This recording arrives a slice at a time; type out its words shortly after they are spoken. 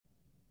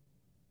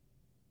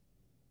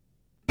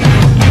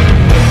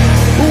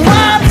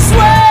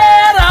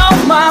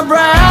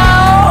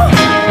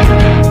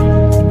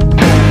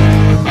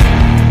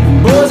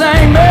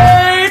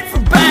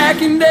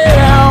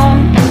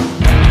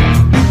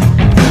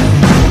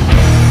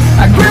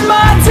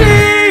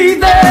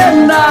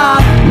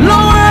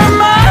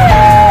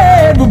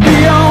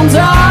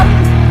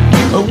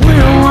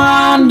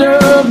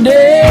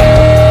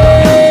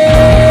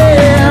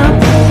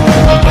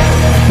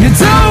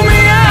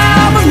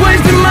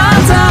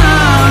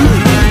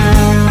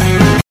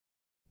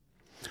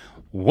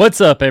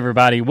What's up,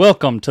 everybody?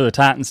 Welcome to the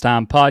Titans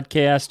Time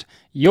Podcast,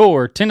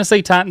 your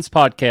Tennessee Titans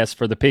podcast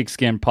for the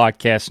Pigskin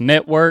Podcast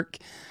Network.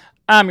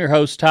 I'm your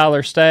host,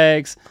 Tyler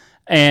Staggs,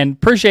 and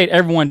appreciate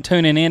everyone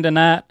tuning in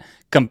tonight,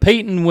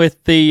 competing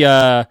with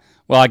the,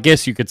 I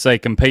guess you could say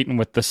competing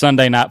with the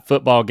Sunday night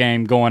football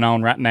game going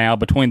on right now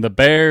between the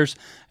Bears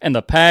and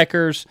the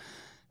Packers.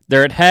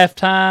 They're at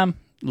halftime.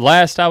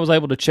 Last I was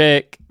able to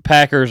check,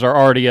 Packers are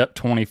already up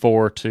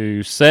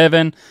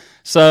 24-7.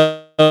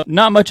 So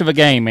not much of a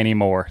game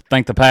anymore. I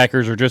think the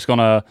Packers are just going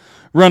to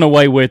run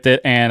away with it,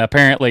 and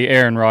apparently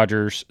Aaron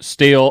Rodgers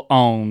still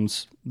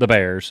owns the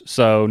Bears.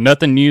 So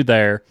nothing new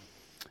there.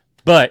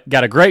 But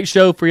got a great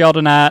show for y'all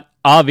tonight.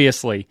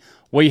 Obviously,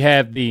 we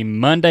have the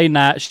Monday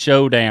Night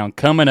Showdown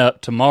coming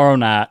up tomorrow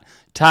night.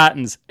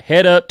 Titans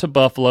head up to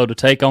Buffalo to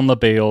take on the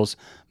Bills.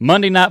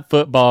 Monday Night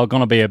Football,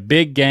 going to be a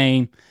big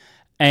game.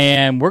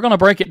 And we're going to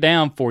break it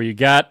down for you.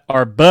 Got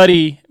our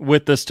buddy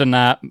with us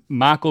tonight,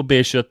 Michael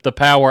Bishop, the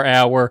Power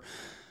Hour.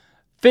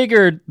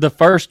 Figured the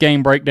first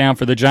game breakdown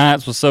for the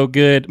Giants was so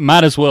good,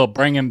 might as well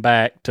bring him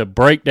back to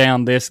break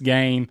down this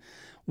game.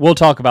 We'll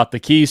talk about the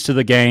keys to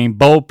the game,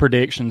 bold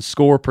prediction,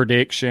 score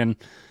prediction,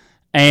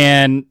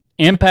 and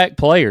impact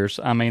players.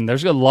 I mean,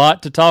 there's a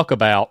lot to talk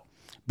about.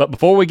 But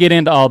before we get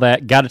into all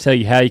that, got to tell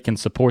you how you can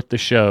support the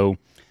show.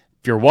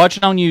 If you're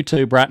watching on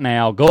YouTube right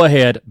now, go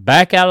ahead,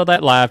 back out of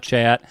that live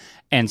chat,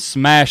 and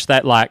smash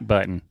that like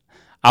button.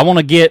 I want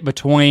to get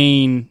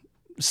between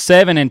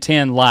 7 and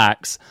 10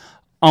 likes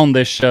on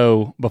this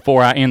show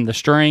before I end the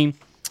stream.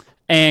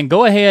 And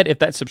go ahead, if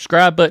that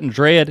subscribe button's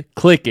red,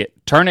 click it.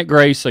 Turn it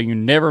gray so you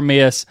never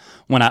miss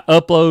when I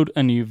upload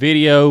a new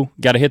video.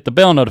 Got to hit the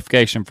bell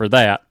notification for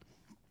that.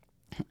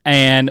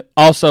 And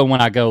also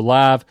when I go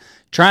live,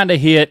 trying to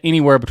hit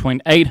anywhere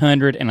between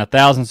 800 and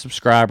 1,000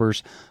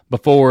 subscribers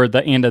before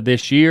the end of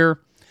this year.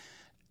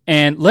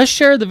 And let's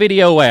share the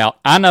video out.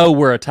 I know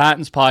we're a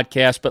Titans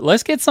podcast, but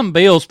let's get some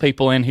Bills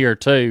people in here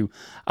too.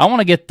 I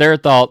want to get their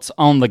thoughts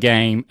on the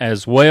game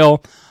as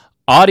well.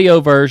 Audio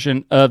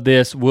version of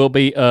this will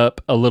be up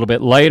a little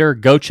bit later.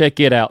 Go check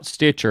it out.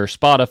 Stitcher,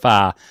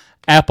 Spotify,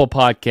 Apple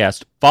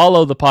Podcast.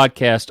 Follow the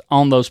podcast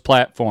on those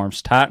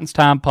platforms. Titans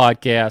Time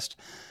Podcast.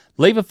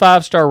 Leave a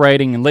 5-star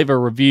rating and leave a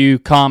review,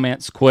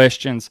 comments,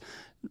 questions.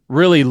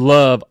 Really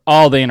love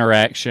all the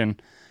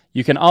interaction.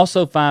 You can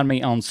also find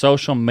me on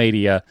social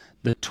media.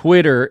 The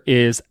Twitter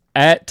is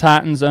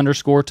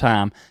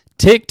 @Titans_time,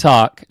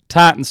 TikTok,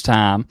 Titans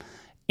Time,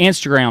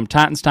 Instagram,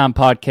 Titans Time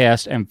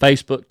Podcast, and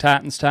Facebook,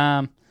 Titans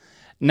Time.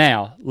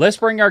 Now, let's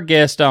bring our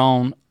guest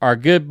on, our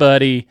good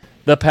buddy,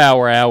 the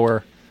Power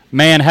Hour.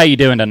 Man, how you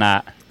doing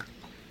tonight?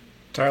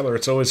 Tyler,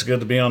 it's always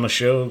good to be on the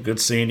show. Good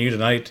seeing you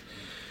tonight.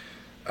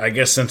 I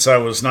guess since I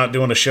was not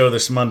doing a show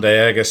this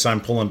Monday, I guess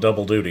I'm pulling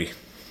double duty.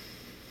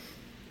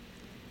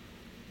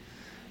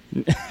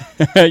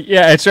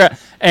 Yeah, that's right.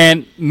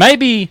 And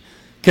maybe,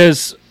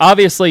 because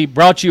obviously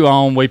brought you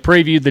on, we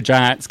previewed the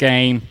Giants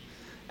game,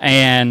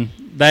 and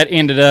that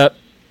ended up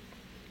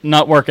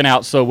not working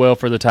out so well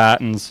for the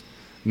Titans.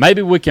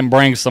 Maybe we can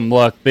bring some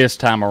luck this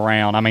time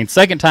around. I mean,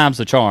 second time's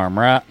the charm,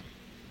 right?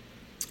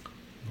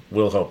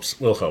 We'll hope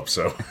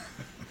so.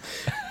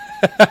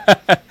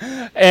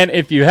 And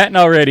if you hadn't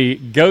already,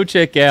 go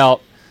check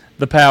out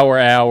the Power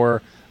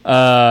Hour.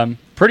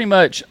 Pretty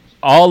much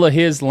all of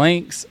his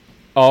links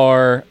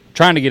are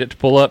trying to get it to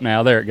pull up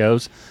now. There it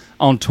goes.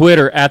 On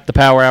Twitter,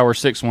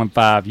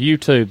 @ThePowerHour615.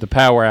 YouTube, The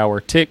Power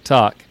Hour.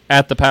 TikTok,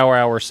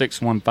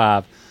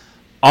 @ThePowerHour615.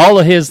 All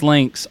of his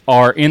links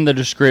are in the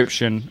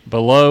description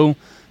below.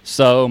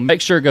 So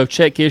make sure to go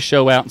check his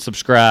show out and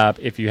subscribe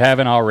if you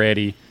haven't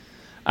already.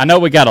 I know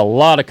we got a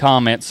lot of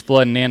comments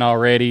flooding in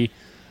already.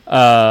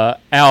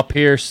 Al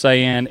Pierce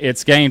saying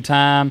it's game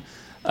time.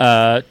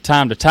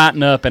 Time to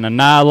tighten up and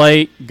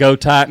annihilate. Go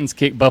Titans,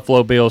 kick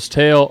Buffalo Bills'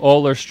 tail.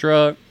 Oilers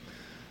struck.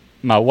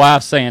 My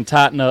wife saying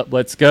tighten up,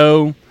 let's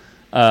go.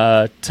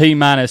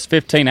 T-minus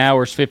 15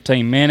 hours,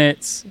 15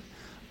 minutes.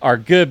 Our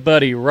good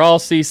buddy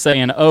Rossi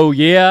saying, oh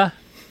yeah.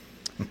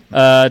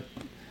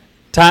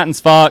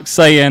 Titans Fox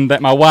saying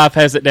that my wife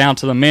has it down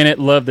to the minute.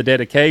 Love the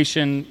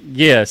dedication.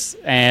 Yes,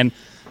 and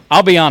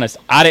I'll be honest,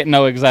 I didn't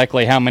know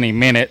exactly how many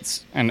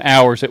minutes and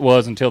hours it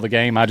was until the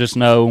game. I just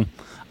know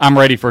I'm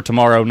ready for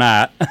tomorrow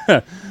night.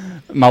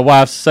 My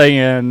wife's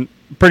saying,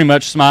 pretty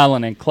much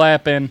smiling and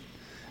clapping,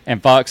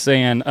 and Fox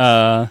saying,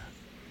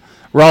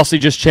 Rossi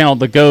just channeled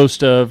the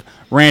ghost of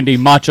Randy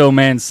Macho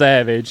Man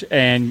Savage,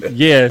 and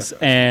yes,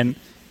 and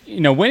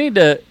you know we need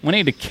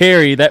to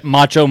carry that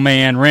Macho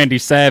Man Randy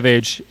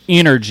Savage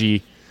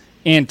energy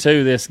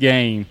into this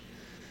game.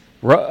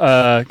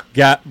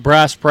 Got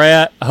Bryce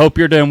Pratt. I hope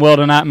you're doing well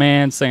tonight,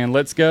 man. Saying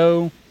let's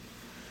go.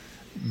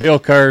 Bill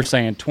Kerr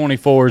saying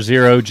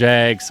 24-0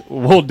 Jags.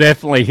 We'll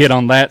definitely hit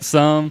on that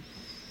some.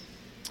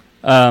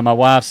 My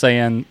wife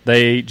saying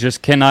they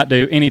just cannot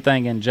do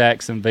anything in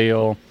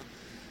Jacksonville.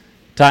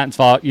 Titans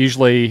fought.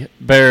 Usually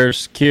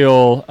Bears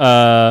kill.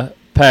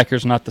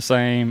 Packers not the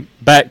same.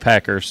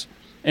 Backpackers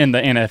in the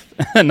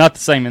NFL. Not the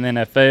same in the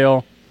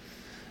NFL.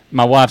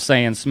 My wife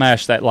saying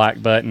smash that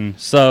like button.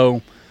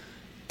 So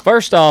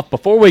First off,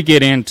 before we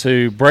get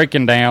into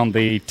breaking down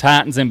the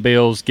Titans and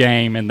Bills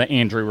game and the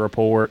injury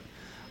report,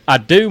 I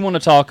do want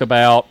to talk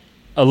about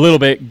a little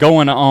bit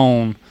going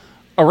on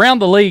around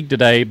the league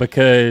today,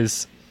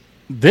 because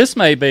this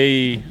may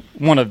be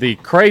one of the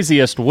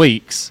craziest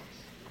weeks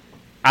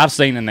I've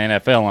seen in the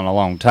NFL in a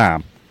long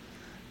time.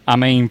 I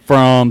mean,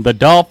 from the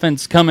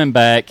Dolphins coming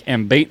back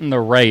and beating the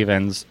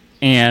Ravens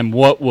in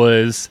what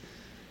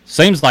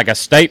seems like a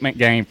statement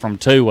game from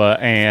Tua,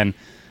 and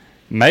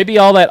maybe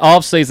all that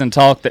offseason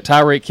talk that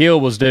Tyreek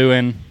Hill was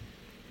doing,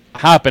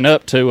 hyping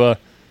up Tua,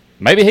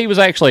 maybe he was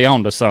actually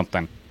on to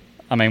something.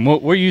 I mean,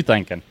 what were you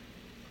thinking?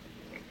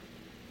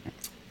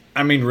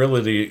 I mean,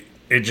 really,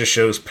 it just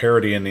shows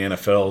parity in the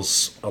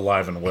NFL's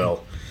alive and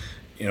well.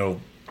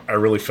 I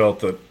really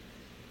felt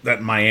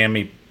that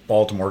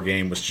Miami-Baltimore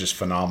game was just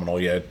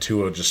phenomenal. You had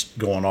Tua just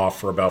going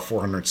off for about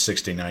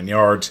 469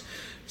 yards,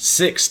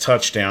 6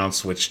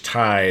 touchdowns, which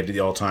tied the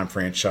all-time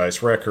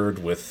franchise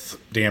record with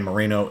Dan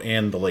Marino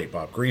and the late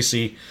Bob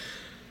Greasy.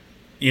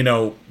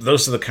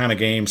 Those are the kind of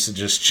games that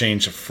just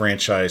change a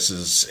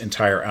franchise's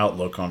entire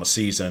outlook on a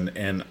season,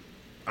 and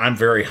I'm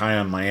very high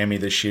on Miami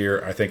this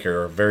year. I think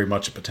they're very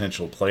much a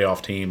potential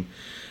playoff team.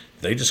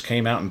 They just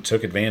came out and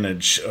took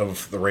advantage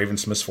of the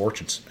Ravens'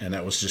 misfortunes, and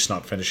that was just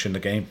not finishing the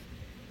game.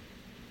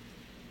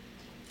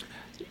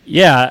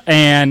 Yeah,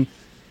 and,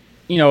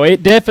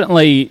 it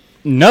definitely,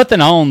 nothing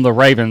on the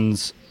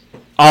Ravens'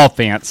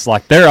 offense.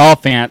 Like, their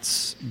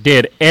offense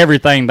did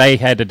everything they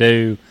had to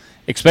do,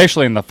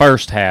 especially in the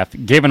first half,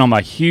 giving them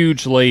a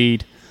huge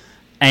lead,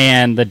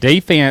 and the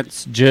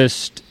defense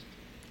just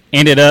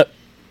ended up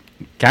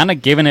kind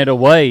of giving it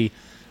away.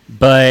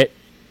 But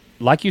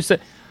like you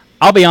said,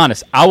 I'll be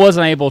honest, I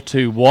wasn't able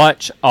to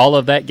watch all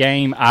of that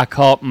game. I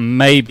caught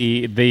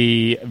maybe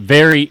the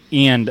very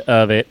end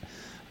of it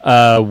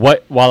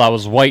while I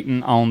was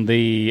waiting on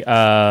the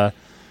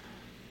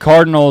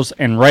Cardinals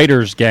and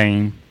Raiders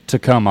game to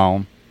come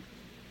on.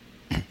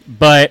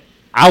 But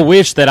I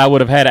wish that I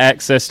would have had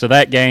access to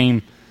that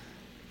game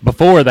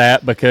before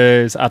that,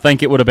 because I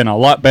think it would have been a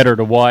lot better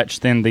to watch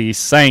than the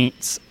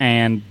Saints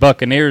and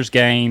Buccaneers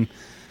game.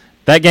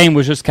 That game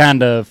was just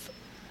kind of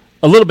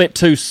a little bit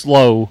too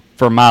slow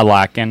for my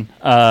liking.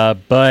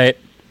 But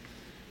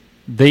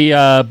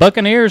the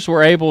Buccaneers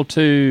were able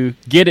to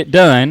get it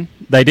done.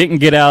 They didn't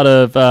get out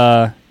of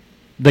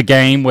the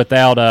game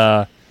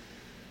without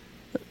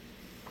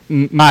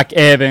Mike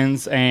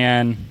Evans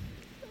and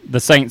the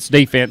Saints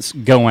defense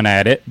going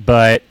at it.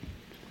 But,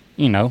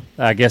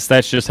 I guess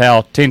that's just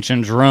how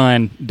tensions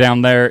run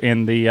down there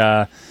in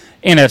the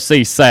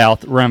NFC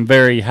South. Run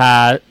very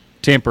high,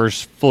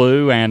 tempers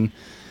flew, and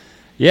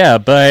yeah,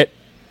 but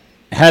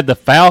had the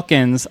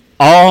Falcons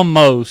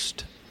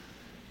almost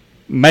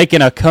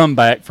making a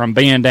comeback from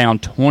being down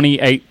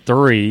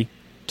 28-3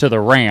 to the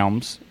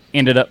Rams,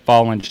 ended up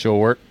falling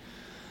short.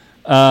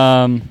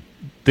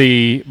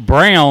 The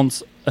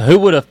Browns, who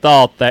would have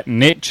thought that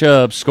Nick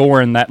Chubb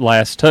scoring that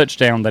last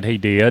touchdown that he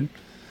did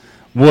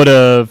would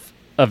have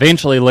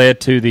eventually led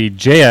to the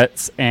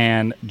Jets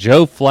and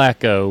Joe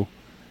Flacco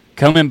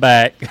coming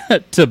back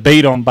to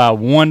beat them by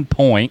 1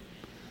 point.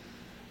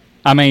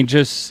 I mean,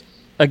 just,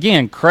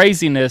 again,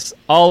 craziness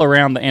all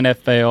around the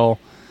NFL.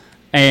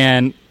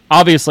 And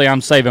obviously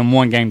I'm saving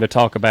one game to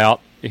talk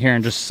about here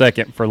in just a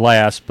second for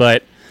last.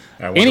 But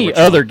any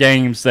other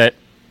games that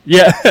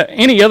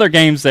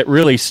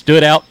really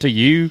stood out to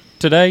you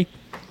today?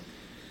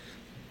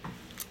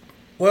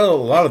 Well, a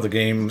lot of the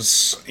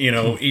games,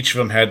 each of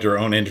them had their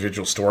own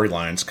individual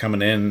storylines.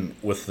 Coming in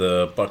with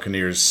the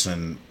Buccaneers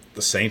and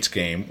the Saints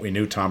game, we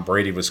knew Tom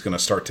Brady was going to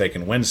start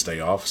taking Wednesday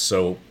off,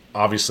 so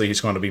obviously he's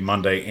going to be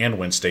Monday and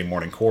Wednesday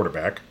morning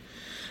quarterback,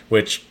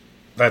 which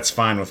that's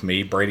fine with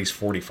me. Brady's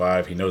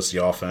 45. He knows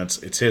the offense.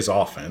 It's his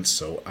offense,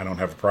 so I don't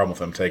have a problem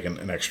with him taking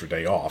an extra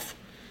day off.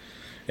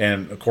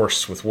 And, of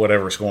course, with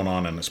whatever's going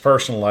on in his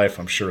personal life,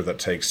 I'm sure that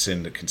takes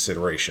into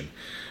consideration.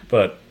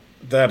 But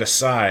that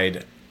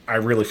aside, I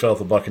really felt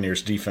the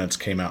Buccaneers' defense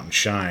came out and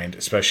shined,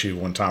 especially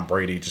when Tom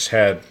Brady just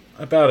had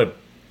about an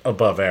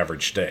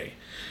above-average day.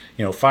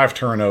 5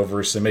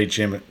 turnovers. They made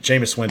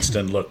Jameis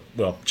Winston look,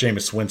 well,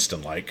 Jameis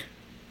Winston-like.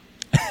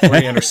 3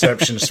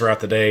 interceptions throughout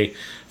the day,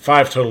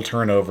 5 total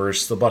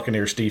turnovers. The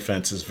Buccaneers'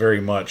 defense is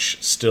very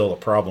much still a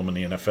problem in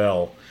the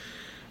NFL.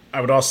 I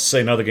would also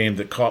say another game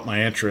that caught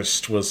my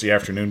interest was the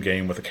afternoon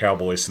game with the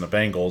Cowboys and the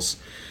Bengals.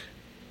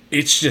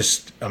 It's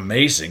just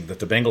amazing that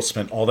the Bengals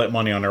spent all that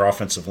money on their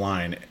offensive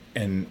line,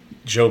 and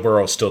Joe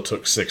Burrow still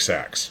took 6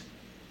 sacks.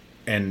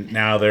 And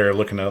now they're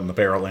looking on the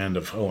barrel end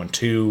of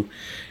 0-2,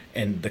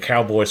 and the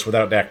Cowboys,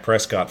 without Dak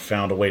Prescott,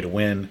 found a way to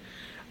win.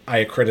 I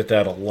accredit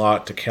that a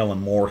lot to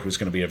Kellen Moore, who's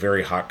going to be a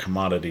very hot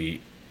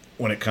commodity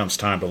when it comes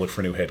time to look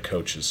for new head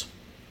coaches.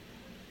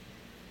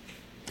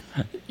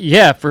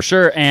 Yeah, for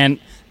sure. And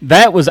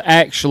that was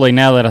actually,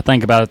 now that I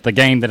think about it, the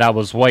game that I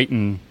was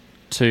waiting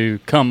to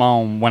come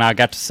on when I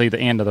got to see the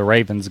end of the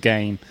Ravens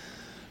game.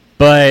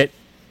 But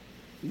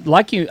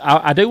like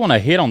I do want to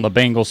hit on the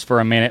Bengals for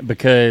a minute,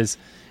 because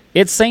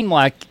it seemed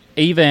like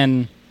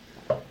even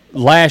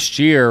last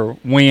year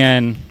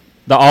when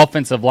the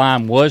offensive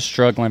line was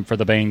struggling for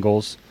the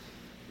Bengals,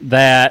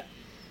 that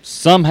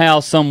somehow,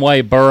 some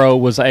way, Burrow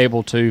was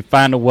able to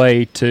find a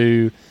way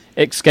to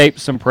escape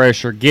some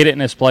pressure, get it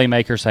in his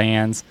playmakers'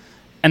 hands,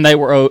 and they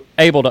were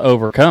able to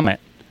overcome it.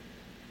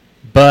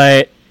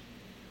 But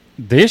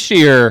this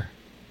year,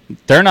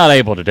 they're not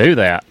able to do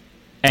that.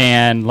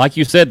 And like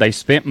you said, they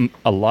spent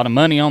a lot of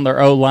money on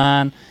their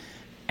O-line,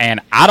 and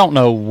I don't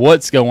know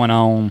what's going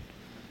on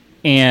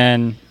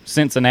in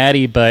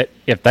Cincinnati, but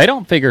if they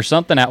don't figure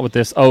something out with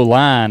this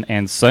O-line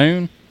and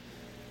soon,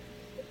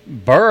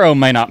 Burrow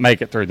may not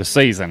make it through the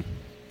season.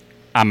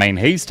 I mean,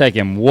 he's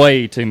taking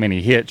way too many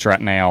hits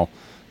right now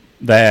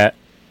that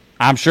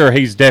I'm sure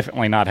he's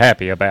definitely not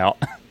happy about.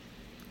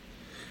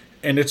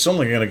 And it's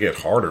only going to get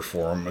harder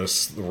for him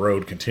as the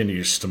road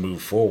continues to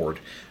move forward.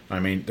 I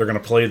mean, they're going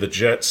to play the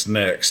Jets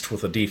next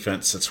with a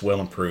defense that's well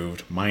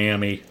improved.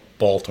 Miami,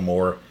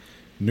 Baltimore,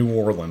 New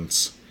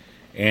Orleans,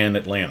 and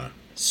Atlanta.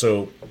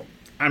 So,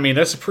 I mean,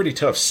 that's a pretty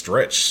tough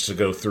stretch to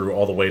go through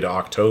all the way to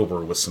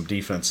October with some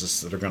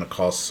defenses that are going to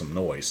cause some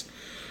noise.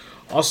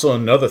 Also,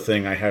 another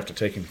thing I have to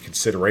take into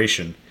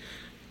consideration,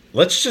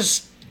 let's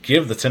just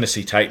give the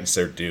Tennessee Titans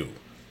their due.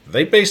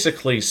 They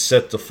basically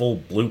set the full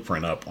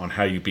blueprint up on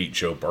how you beat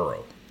Joe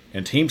Burrow.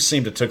 And teams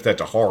seem to took that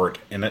to heart,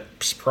 and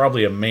it's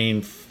probably a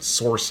main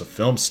source of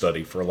film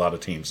study for a lot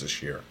of teams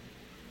this year.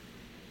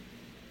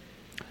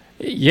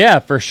 Yeah,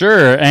 for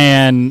sure.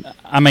 And,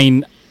 I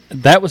mean,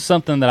 that was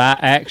something that I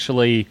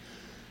actually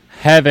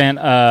haven't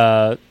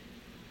thought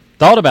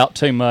about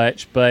too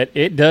much, but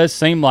it does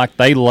seem like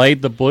they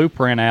laid the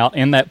blueprint out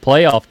in that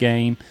playoff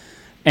game.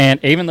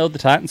 And even though the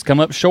Titans come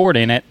up short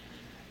in it,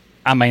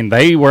 I mean,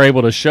 they were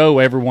able to show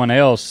everyone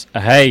else,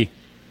 hey,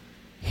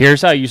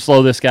 here's how you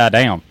slow this guy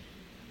down.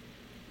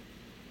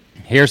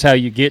 Here's how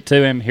you get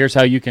to him. Here's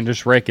how you can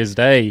just wreck his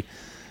day.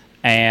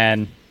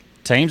 And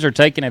teams are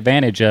taking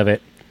advantage of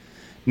it.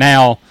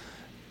 Now,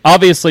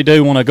 obviously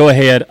do want to go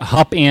ahead,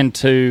 hop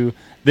into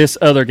this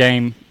other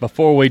game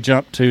before we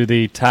jump to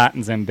the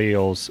Titans and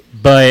Bills.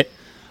 But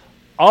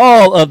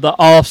all of the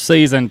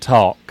off-season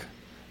talk,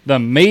 the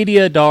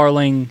media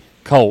darling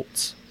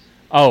Colts.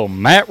 Oh,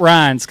 Matt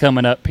Ryan's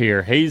coming up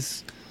here.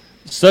 He's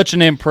such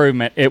an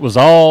improvement. It was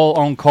all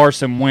on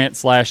Carson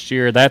Wentz last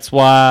year. That's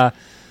why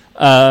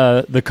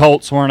the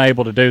Colts weren't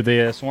able to do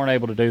this, weren't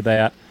able to do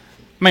that.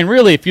 I mean,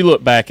 really, if you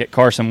look back at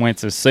Carson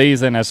Wentz's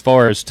season as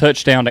far as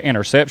touchdown to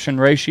interception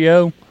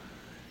ratio,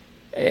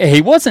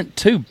 he wasn't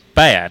too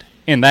bad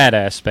in that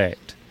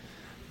aspect.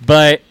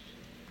 But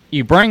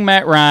you bring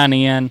Matt Ryan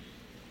in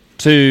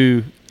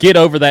to get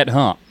over that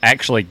hump,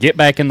 actually get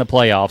back in the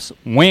playoffs,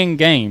 win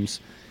games.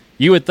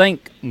 You would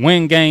think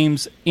win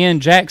games in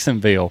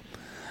Jacksonville.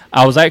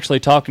 I was actually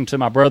talking to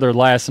my brother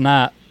last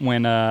night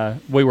when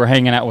we were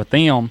hanging out with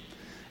them,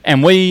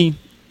 and we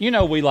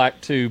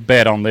like to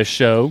bet on this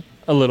show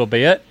a little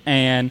bit,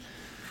 and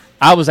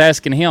I was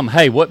asking him,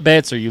 hey, what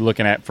bets are you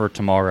looking at for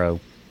tomorrow?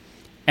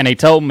 And he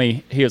told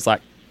me, he was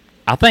like,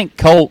 I think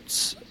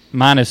Colts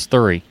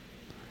 -3.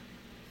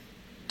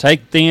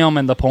 Take them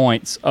and the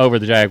points over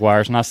the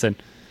Jaguars. And I said,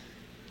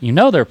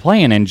 they're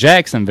playing in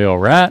Jacksonville,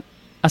 right?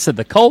 I said,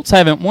 the Colts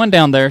haven't won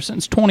down there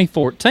since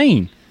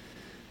 2014.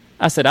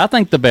 I said, I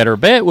think the better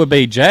bet would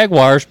be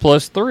Jaguars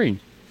 +3.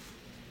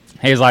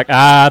 He's like,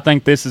 I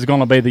think this is going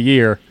to be the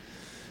year.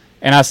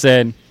 And I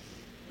said,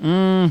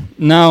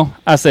 no.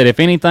 I said, if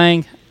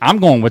anything, I'm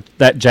going with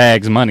that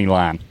Jags money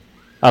line.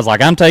 I was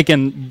like, I'm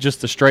taking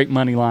just a straight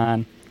money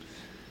line.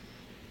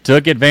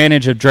 Took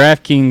advantage of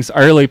DraftKings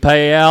early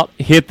payout,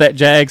 hit that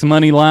Jags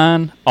money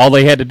line. All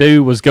they had to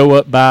do was go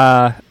up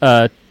by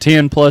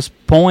 10+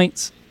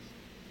 points.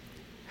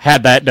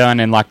 Had that done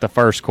in like the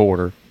first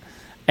quarter.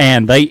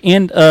 And they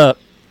end up,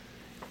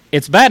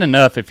 it's bad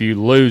enough if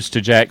you lose to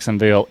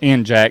Jacksonville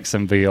in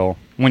Jacksonville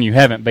when you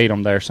haven't beat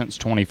them there since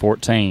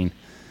 2014.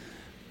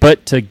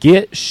 But to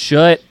get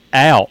shut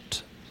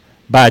out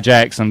by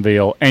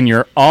Jacksonville and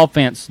your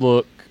offense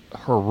look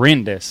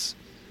horrendous,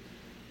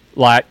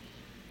 like,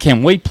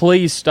 can we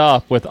please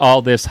stop with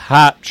all this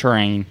hype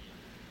train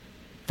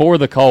for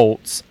the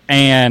Colts?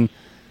 And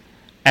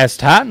as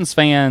Titans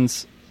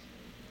fans,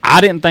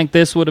 I didn't think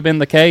this would have been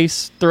the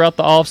case throughout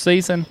the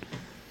offseason,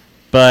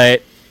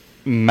 but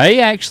may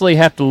actually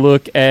have to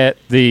look at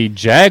the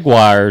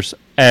Jaguars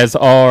as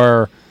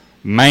our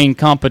main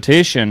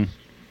competition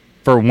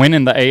for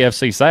winning the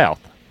AFC South.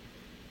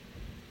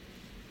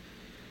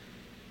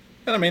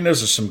 And I mean,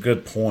 those are some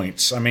good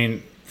points. I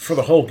mean, for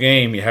the whole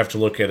game, you have to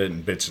look at it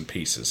in bits and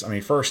pieces. I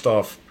mean, first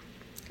off,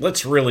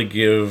 let's really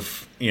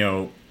give,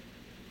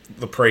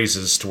 the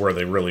praises to where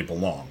they really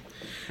belong.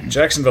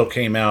 Jacksonville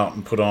came out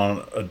and put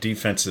on a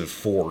defensive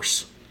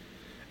force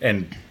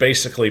and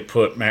basically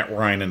put Matt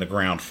Ryan in the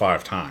ground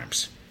 5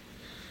 times.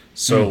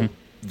 So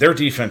their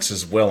defense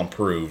is well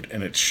improved,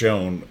 and it's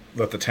shown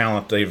that the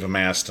talent they've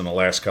amassed in the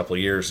last couple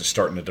of years is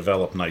starting to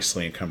develop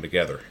nicely and come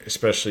together,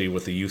 especially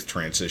with the youth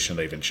transition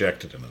they've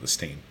injected into this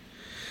team.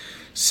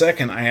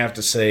 Second, I have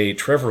to say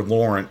Trevor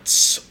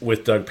Lawrence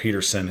with Doug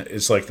Peterson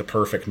is like the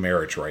perfect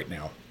marriage right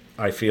now.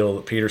 I feel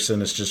that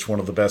Peterson is just one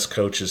of the best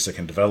coaches that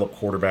can develop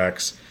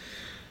quarterbacks.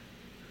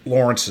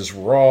 Lawrence is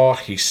raw.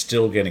 He's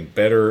still getting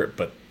better,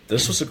 but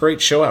this was a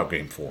great show-out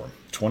game for him.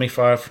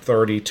 25 for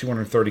 30,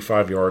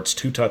 235 yards,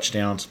 2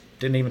 touchdowns.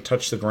 Didn't even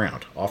touch the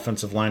ground.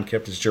 Offensive line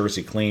kept his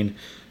jersey clean.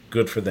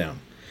 Good for them.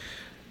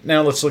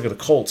 Now let's look at the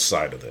Colts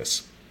side of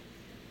this.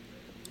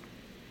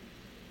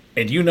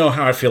 And you know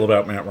how I feel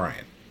about Matt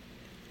Ryan.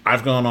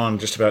 I've gone on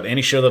just about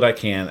any show that I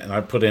can, and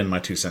I've put in my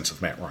 2 cents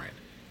with Matt Ryan.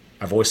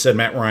 I've always said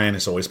Matt Ryan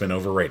has always been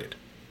overrated.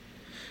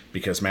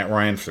 Because Matt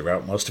Ryan,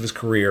 throughout most of his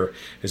career,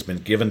 has been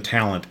given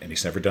talent, and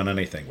he's never done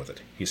anything with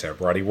it. He's had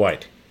Roddy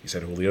White. He's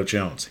had Julio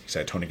Jones. He's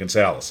had Tony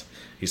Gonzalez.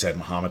 He's had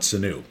Mohamed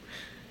Sanu.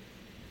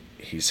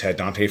 He's had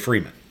Dante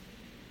Freeman.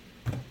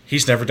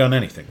 He's never done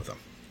anything with them.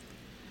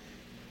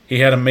 He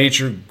had a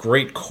major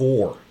great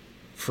core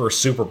for a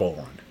Super Bowl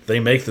run. They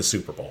make the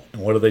Super Bowl.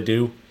 And what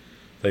do?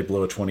 They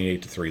blow a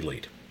 28-3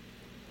 lead.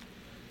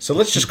 So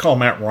let's just call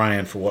Matt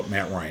Ryan for what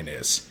Matt Ryan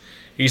is.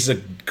 He's a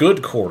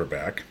good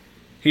quarterback.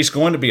 He's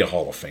going to be a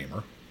Hall of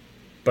Famer.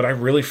 But I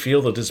really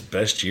feel that his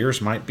best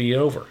years might be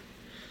over.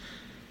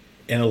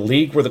 In a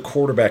league where the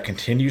quarterback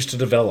continues to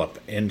develop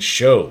and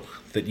show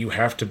that you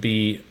have to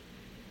be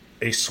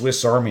a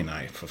Swiss Army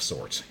knife of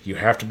sorts. You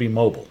have to be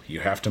mobile. You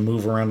have to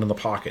move around in the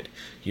pocket.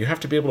 You have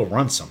to be able to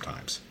run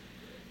sometimes.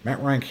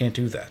 Matt Ryan can't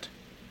do that.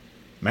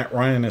 Matt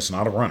Ryan is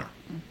not a runner.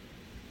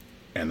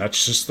 And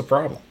that's just the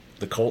problem.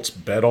 The Colts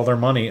bet all their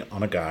money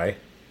on a guy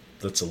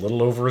that's a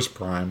little over his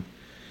prime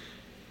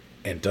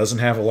and doesn't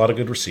have a lot of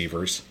good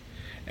receivers.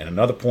 And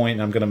another point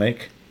I'm going to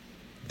make,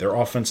 their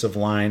offensive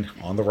line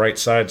on the right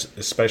side,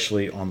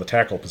 especially on the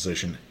tackle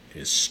position,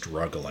 is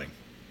struggling.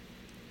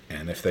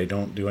 And if they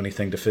don't do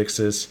anything to fix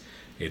this,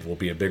 it will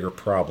be a bigger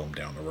problem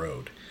down the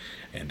road.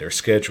 And their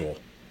schedule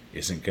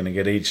isn't going to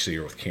get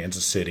easier with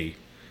Kansas City,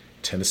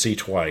 Tennessee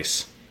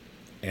twice,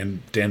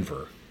 and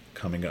Denver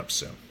coming up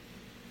soon.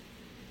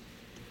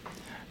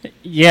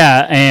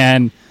 Yeah,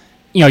 and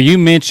you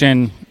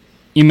mentioned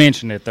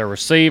it. The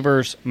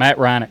receivers, Matt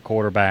Ryan at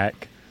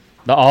quarterback,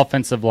 the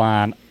offensive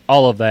line,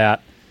 all of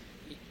that.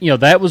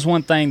 That was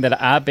one thing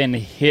that I've been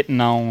hitting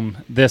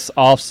on this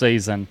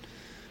offseason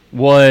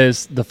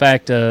was the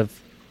fact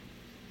of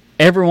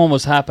everyone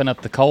was hyping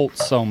up the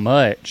Colts so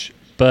much,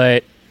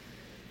 but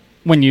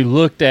when you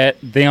looked at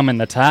them and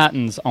the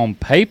Titans on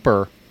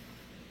paper,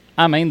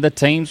 I mean, the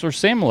teams were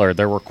similar.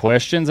 There were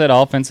questions at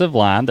offensive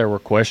line. There were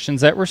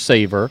questions at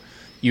receiver.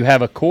 You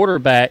have a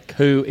quarterback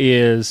who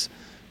is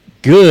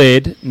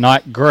good,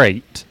 not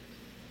great.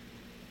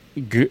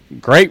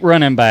 Great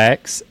running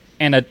backs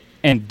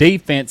and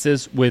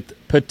defenses with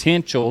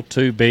potential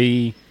to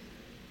be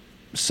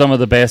some of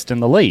the best in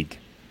the league.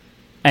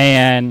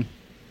 And,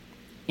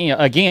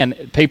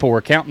 again, people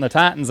were counting the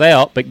Titans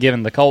out but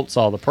giving the Colts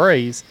all the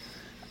praise.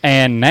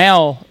 And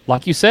now,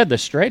 like you said, the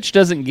stretch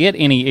doesn't get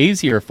any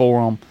easier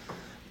for them.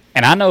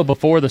 And I know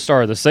before the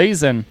start of the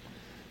season,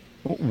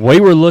 we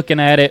were looking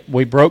at it.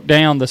 We broke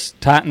down the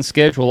Titans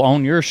schedule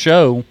on your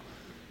show.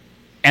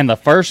 And the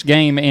first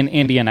game in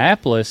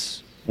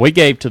Indianapolis, we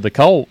gave to the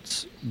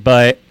Colts.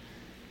 But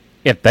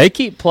if they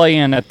keep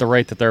playing at the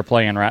rate that they're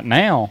playing right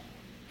now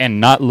and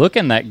not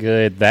looking that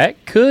good,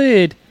 that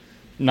could,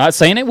 not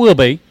saying it will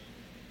be,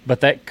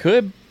 but that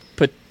could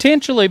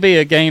potentially be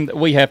a game that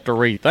we have to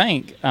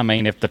rethink. I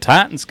mean, if the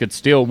Titans could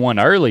steal one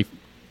early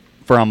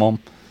from them,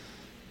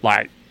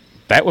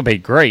 that would be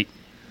great.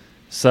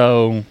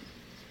 So,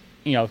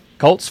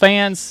 Colts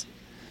fans,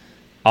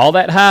 all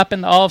that hype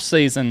in the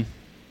offseason,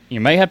 you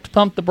may have to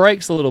pump the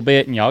brakes a little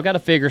bit, and y'all got to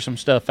figure some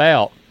stuff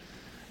out.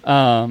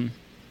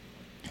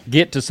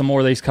 Get to some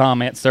more of these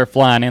comments. They're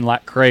flying in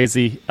like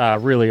crazy. I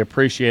really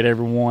appreciate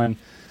everyone.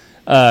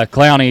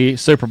 Clowney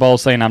Super Bowl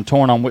saying, I'm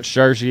torn on which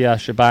jersey I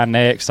should buy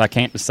next. I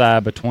can't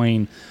decide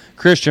between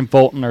Christian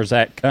Fulton or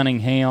Zach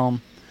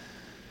Cunningham.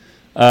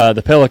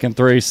 The Pelican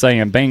 3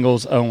 saying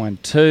Bengals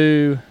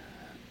 0-2.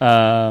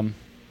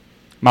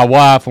 My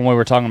wife, when we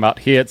were talking about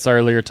hits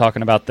earlier,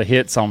 talking about the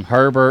hits on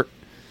Herbert.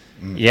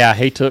 Yeah,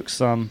 he took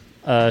some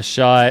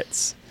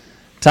shots.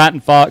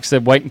 Titan Fox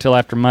said, wait until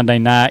after Monday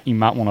night. You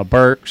might want a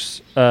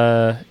Burks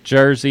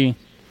jersey.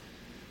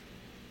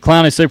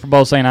 Clowney Super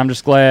Bowl saying, I'm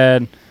just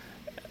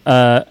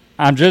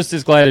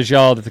as glad as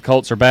y'all that the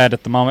Colts are bad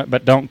at the moment,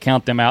 but don't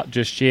count them out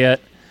just yet.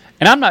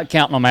 And I'm not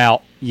counting them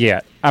out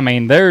yet. I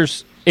mean,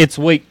 it's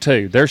week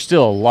 2. There's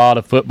still a lot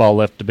of football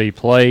left to be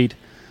played.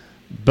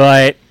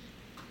 But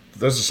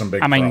those are some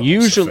big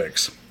problems to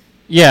fix.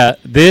 Yeah,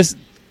 there's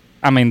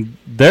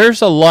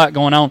a lot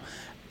going on.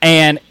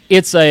 And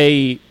it's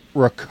a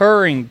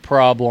recurring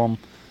problem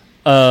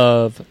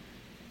of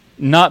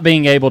not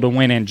being able to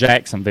win in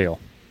Jacksonville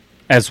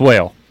as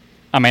well.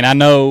 I mean, I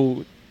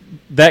know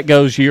that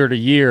goes year to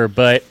year,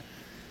 but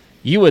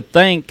you would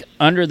think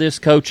under this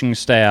coaching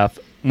staff,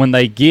 when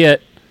they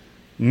get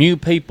new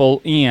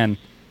people in,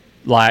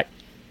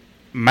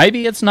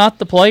 maybe it's not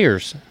the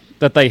players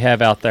that they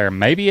have out there.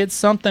 Maybe it's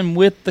something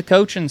with the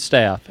coaching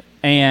staff.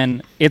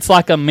 And it's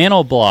like a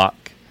mental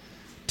block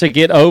to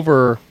get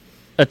over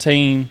a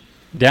team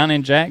down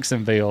in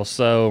Jacksonville.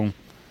 So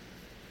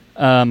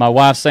my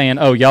wife's saying,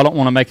 y'all don't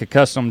want to make a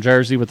custom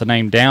jersey with the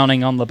name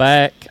Downing on the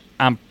back?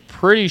 I'm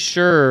pretty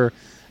sure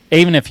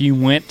even if you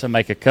went to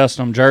make a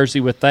custom jersey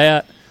with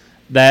that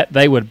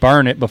they would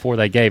burn it before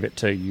they gave it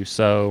to you.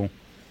 So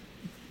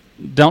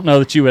don't know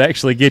that you would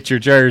actually get your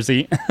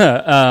jersey.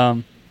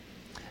 Titan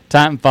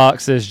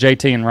Fox says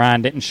JT and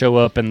Ryan didn't show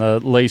up in the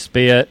least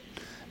bit,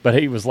 but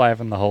he was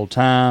laughing the whole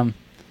time.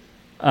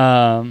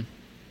 And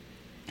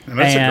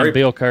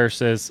Bill Kerr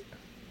says,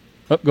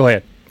 go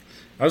ahead.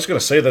 I was going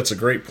to say that's a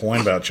great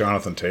point about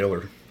Jonathan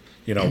Taylor.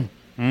 He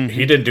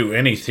didn't do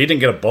he didn't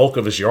get a bulk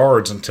of his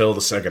yards until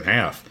the second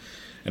half.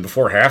 And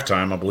before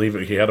halftime, I believe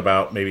he had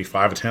about maybe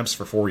 5 attempts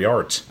for 4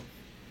 yards.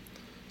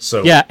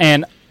 So yeah,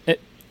 and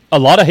a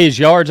lot of his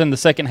yards in the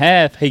second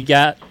half, he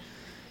got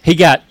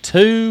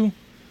 2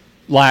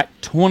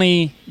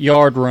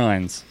 20-yard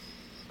runs.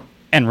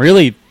 And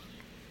really,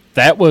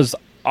 that was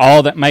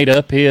all that made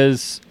up a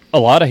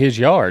lot of his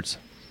yards.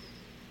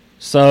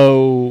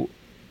 So,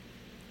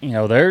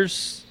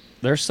 there's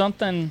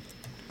something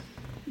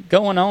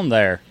going on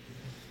there.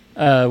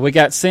 We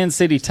got Sin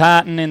City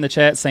Titan in the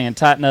chat saying,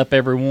 tighten up,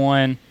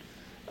 everyone.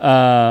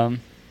 And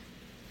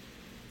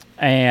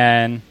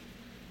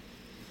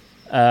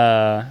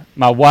my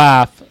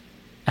wife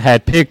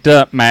had picked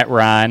up Matt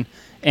Ryan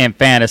in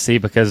fantasy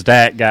because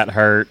Dak got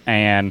hurt,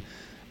 and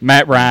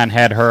Matt Ryan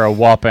had her a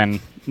whopping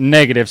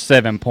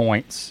 -7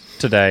 points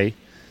today.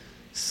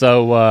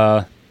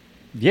 So,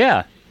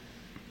 yeah.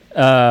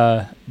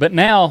 But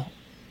now,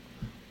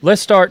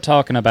 let's start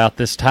talking about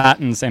this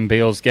Titans and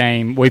Bills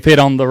game. We've hit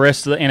on the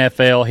rest of the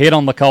NFL, hit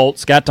on the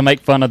Colts, got to make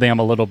fun of them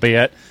a little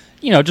bit.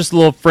 Just a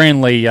little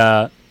friendly,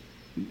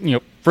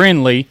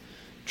 friendly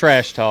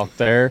trash talk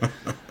there.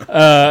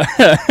 But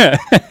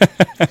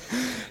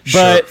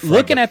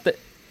looking at the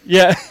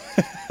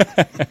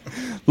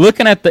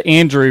looking at the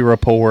injury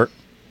report,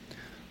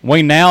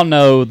 we now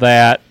know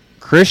that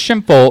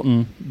Christian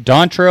Fulton,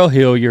 Dontrell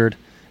Hilliard,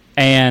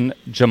 and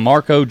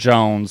Jamarco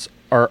Jones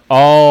are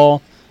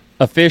all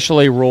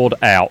officially ruled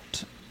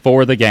out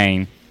for the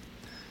game.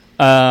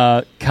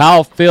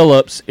 Kyle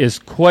Phillips is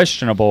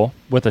questionable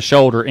with a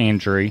shoulder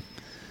injury.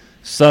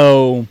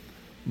 So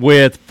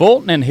with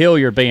Fulton and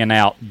Hilliard being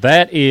out,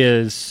 that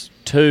is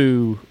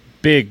 2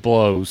 big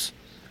blows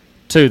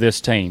to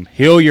this team.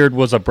 Hilliard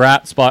was a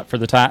bright spot for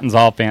the Titans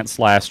offense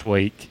last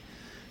week.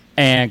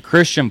 And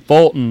Christian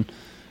Fulton,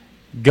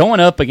 going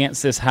up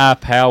against this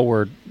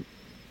high-powered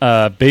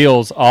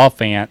Bills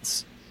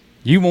offense,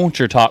 you want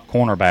your top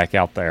cornerback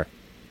out there.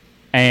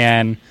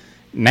 And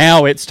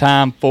now it's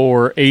time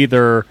for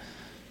either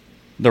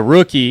the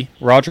rookie,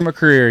 Roger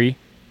McCreary,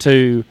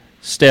 to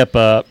step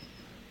up,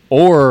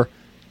 or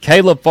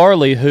Caleb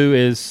Farley, who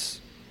is,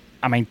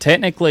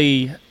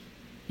 technically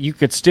you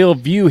could still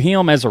view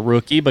him as a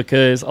rookie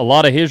because a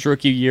lot of his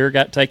rookie year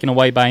got taken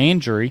away by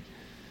injury.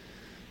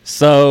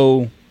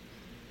 So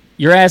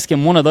you're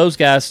asking one of those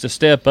guys to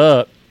step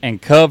up and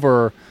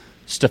cover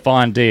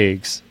Stephon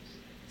Diggs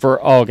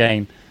for all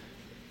game.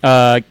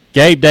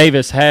 Gabe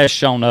Davis has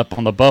shown up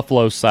on the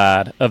Buffalo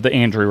side of the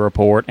injury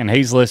report, and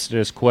he's listed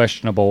as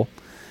questionable.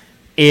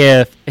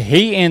 If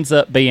he ends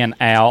up being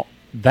out,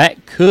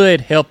 that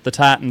could help the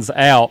Titans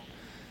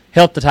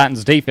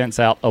defense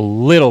out a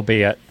little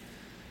bit,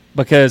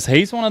 because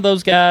he's one of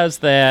those guys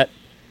that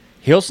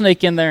he'll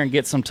sneak in there and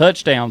get some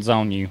touchdowns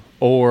on you,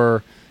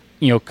 or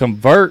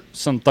convert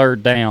some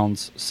third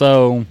downs.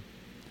 So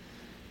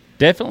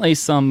definitely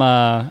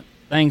some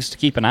things to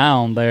keep an eye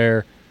on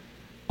there.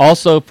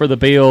 Also for the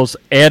Bills,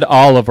 Ed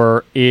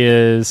Oliver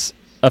is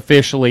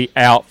officially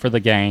out for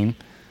the game.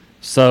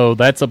 So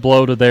that's a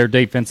blow to their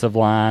defensive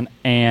line.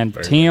 And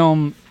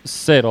Tim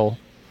Settle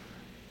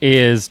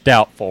is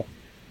doubtful.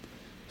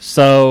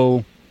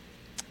 So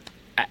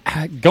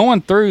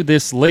going through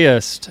this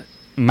list,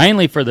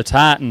 mainly for the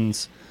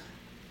Titans,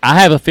 I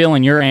have a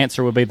feeling your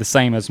answer would be the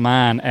same as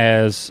mine,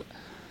 as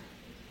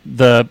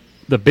the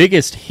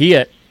biggest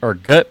hit or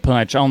gut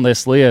punch on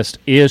this list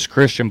is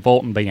Christian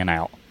Fulton being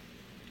out.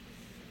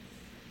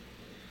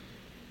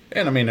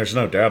 And, there's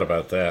no doubt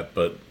about that,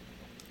 but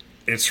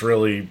it's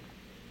really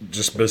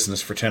just business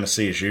for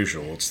Tennessee as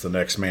usual. It's the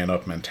next man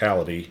up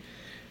mentality,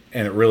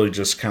 and it really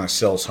just kind of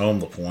sells home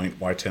the point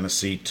why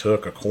Tennessee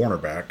took a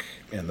cornerback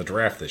in the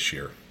draft this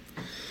year.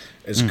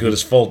 As good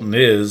as Fulton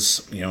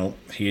is,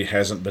 he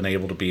hasn't been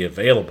able to be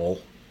available,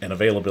 and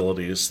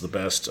availability is the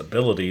best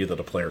ability that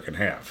a player can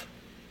have.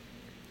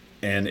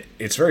 And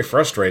it's very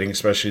frustrating,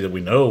 especially that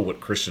we know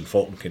what Christian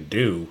Fulton can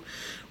do.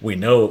 We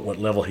know at what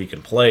level he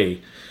can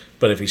play.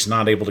 But if he's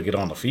not able to get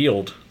on the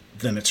field,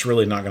 then it's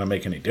really not going to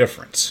make any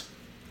difference.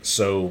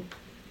 So,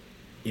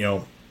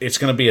 it's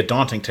going to be a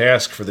daunting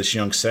task for this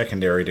young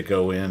secondary to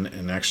go in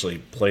and actually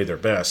play their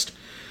best.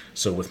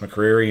 So with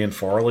McCreary and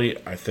Farley,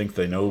 I think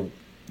they know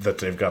that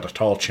they've got a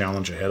tall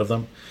challenge ahead of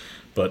them.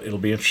 But it'll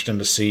be interesting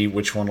to see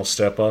which one will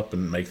step up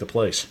and make the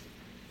plays.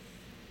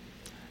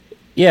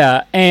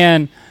 Yeah,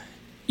 and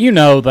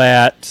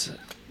that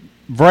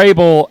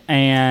Vrabel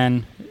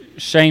and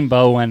Shane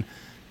Bowen,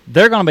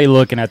 they're going to be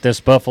looking at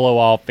this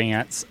Buffalo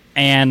offense,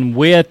 and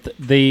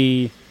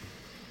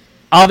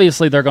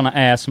obviously they're going to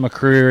ask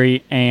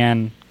McCreary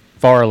and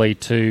Farley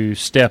to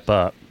step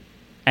up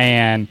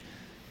and,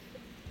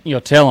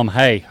 tell them,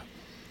 hey,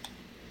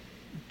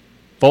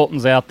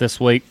 Fulton's out this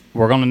week.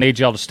 We're going to need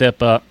y'all to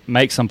step up,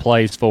 make some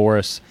plays for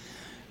us.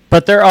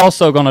 But they're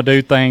also going to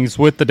do things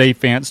with the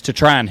defense to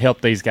try and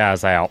help these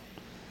guys out.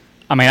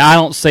 I mean, I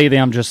don't see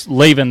them just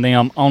leaving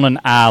them on an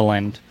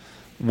island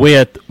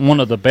with one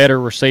of the better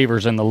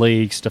receivers in the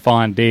league,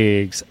 Stephon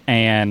Diggs,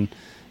 and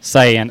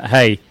saying,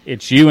 hey,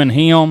 it's you and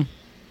him.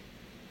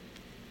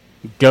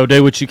 Go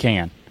do what you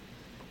can.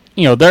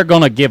 You know, they're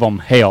going to give them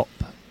help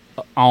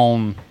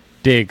on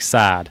Diggs'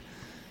 side.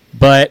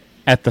 But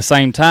at the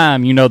same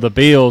time, you know, the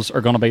Bills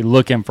are going to be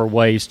looking for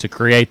ways to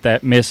create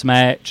that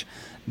mismatch.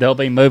 They'll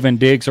be moving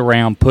Diggs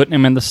around, putting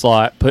him in the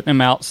slot, putting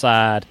him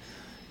outside,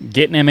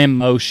 getting him in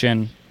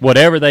motion,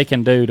 whatever they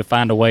can do to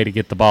find a way to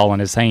get the ball in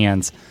his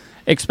hands,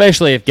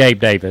 especially if Gabe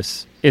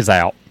Davis is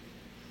out.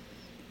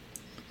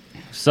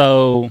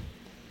 So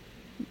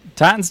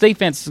Titans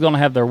defense is going to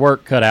have their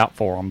work cut out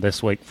for them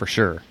this week for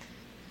sure.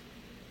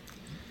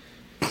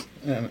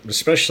 And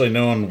especially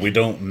knowing we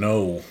don't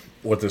know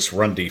what this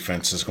run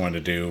defense is going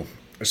to do,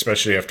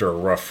 especially after a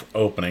rough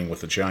opening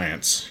with the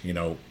Giants. You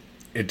know,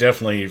 it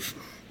definitely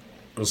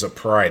was a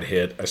pride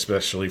hit,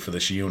 especially for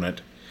this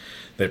unit.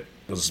 That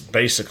was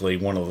basically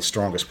one of the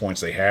strongest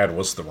points they had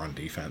was the run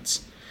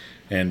defense.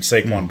 And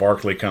Saquon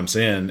Barkley comes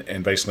in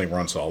and basically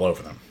runs all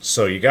over them.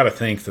 So you got to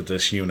think that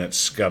this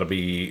unit's got to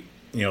be,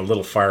 you know, a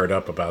little fired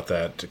up about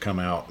that to come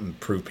out and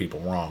prove people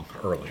wrong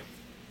early.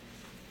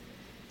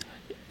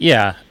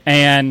 Yeah,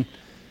 and,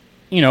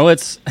 you know,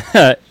 it's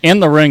in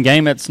the run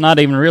game, it's not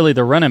even really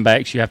the running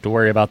backs you have to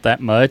worry about that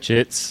much.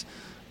 It's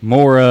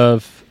more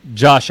of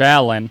Josh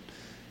Allen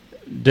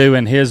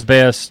doing his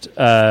best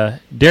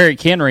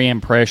Derrick Henry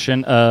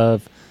impression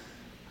of,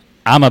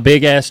 I'm a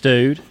big-ass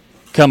dude,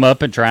 come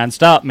up and try and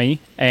stop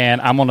me,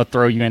 and I'm going to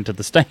throw you into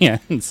the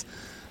stands.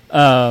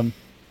 Now,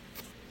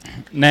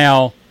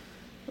 want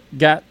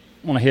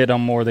to hit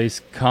on more of these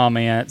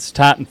comments.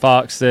 Titan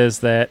Fox says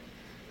that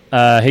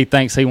he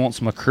thinks he wants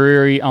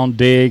McCreary on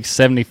Diggs,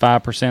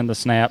 75% of the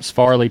snaps,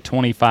 Farley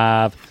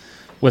 25%,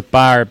 with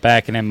Byard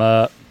backing him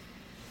up.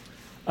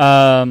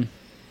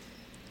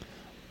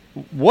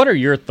 What are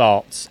your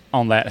thoughts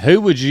on that? Who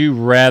would you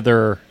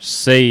rather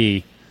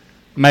see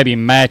maybe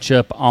match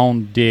up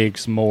on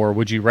Diggs more?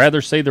 Would you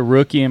rather see the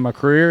rookie in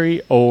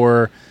McCreary,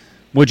 or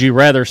would you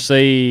rather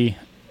see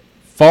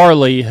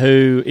Farley,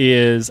 who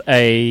is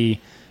a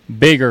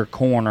bigger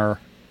corner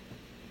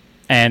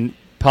and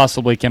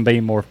possibly can be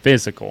more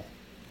physical?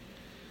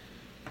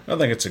 I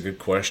think it's a good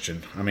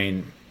question. I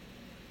mean,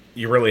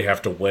 you really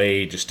have to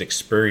weigh just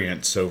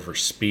experience over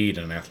speed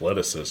and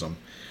athleticism.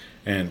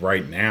 And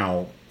right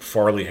now,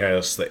 Farley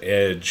has the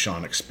edge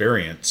on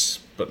experience,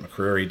 but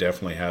McCreary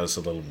definitely has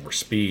a little more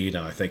speed,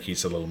 and I think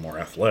he's a little more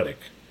athletic.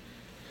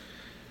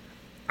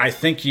 I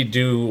think you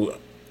do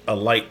a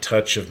light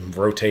touch of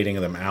rotating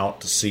them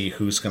out to see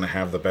who's going to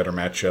have the better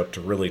matchup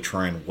to really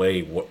try and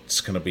weigh what's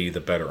going to be the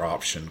better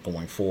option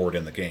going forward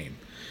in the game.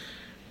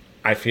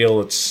 I feel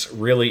it's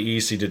really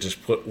easy to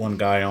just put one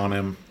guy on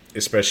him,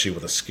 especially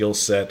with a skill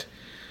set.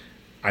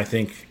 I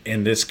think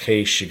in this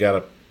case, you got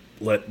to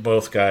let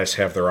both guys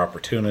have their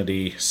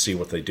opportunity, see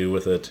what they do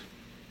with it.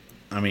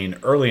 I mean,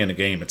 early in the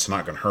game, it's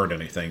not going to hurt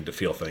anything to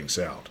feel things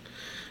out.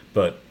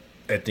 But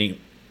at the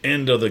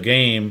end of the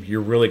game, you're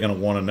really going to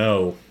want to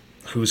know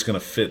who's going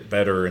to fit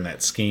better in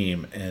that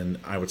scheme. And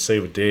I would say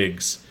with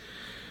Diggs,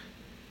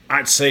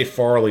 I'd say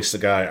Farley's the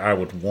guy I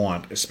would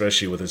want,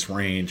 especially with his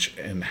range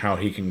and how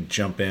he can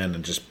jump in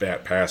and just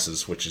bat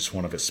passes, which is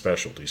one of his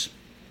specialties.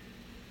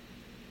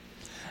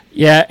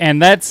 Yeah, and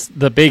that's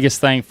the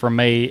biggest thing for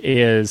me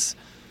is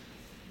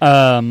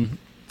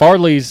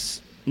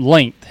Farley's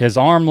length, his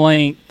arm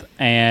length,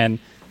 and,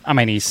 I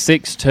mean, he's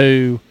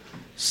 6'2",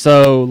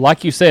 so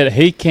like you said,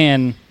 he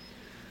can,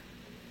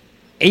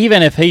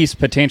 even if he's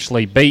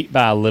potentially beat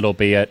by a little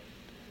bit,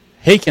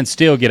 he can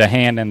still get a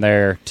hand in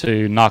there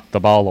to knock the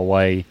ball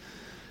away.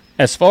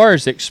 As far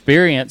as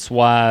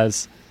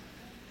experience-wise,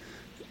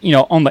 you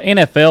know, on the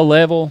NFL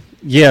level,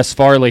 yes,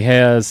 Farley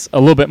has a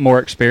little bit more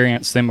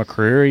experience than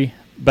McCreary,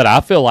 but I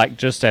feel like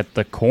just at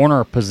the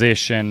corner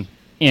position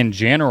in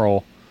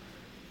general,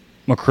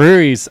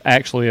 McCreary's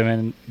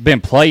actually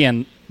been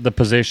playing the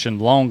position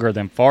longer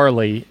than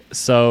Farley,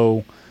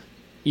 so,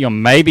 you know,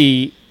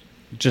 maybe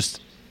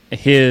just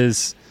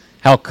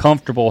how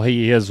comfortable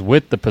he is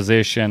with the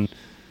position,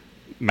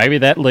 maybe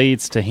that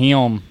leads to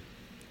him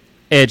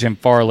edging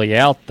Farley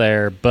out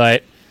there,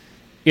 but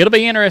it'll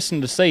be interesting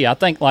to see. I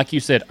think, like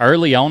you said,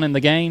 early on in the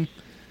game,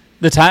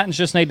 the Titans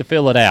just need to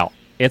fill it out.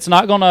 It's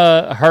not going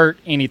to hurt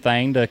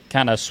anything to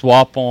kind of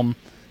swap them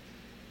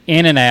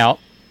in and out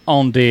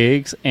on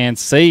Diggs and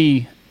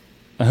see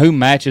who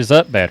matches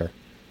up better.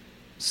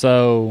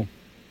 So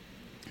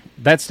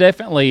that's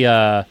definitely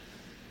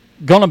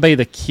going to be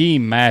the key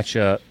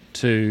matchup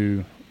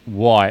to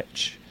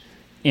watch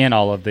in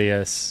all of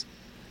this.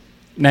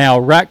 Now,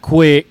 right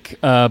quick,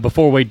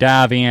 before we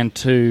dive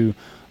into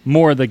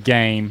more of the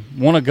game,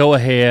 want to go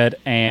ahead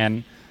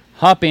and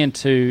hop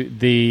into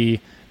the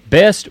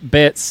Best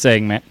Bet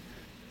segment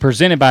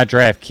presented by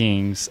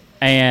DraftKings.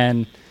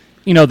 And,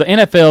 the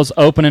NFL's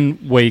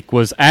opening week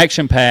was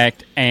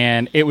action-packed,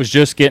 and it was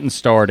just getting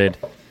started.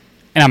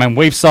 And,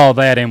 we saw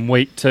that in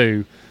week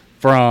 2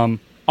 from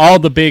all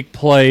the big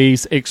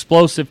plays,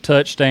 explosive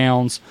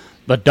touchdowns,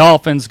 the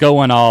Dolphins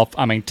going off.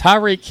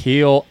 Tyreek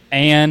Hill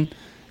and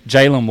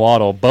Jalen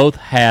Waddle both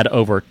had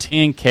over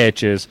 10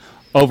 catches,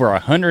 over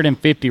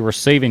 150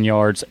 receiving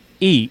yards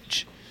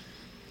each,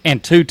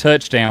 and 2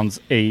 touchdowns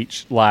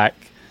each.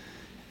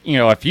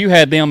 If you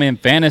had them in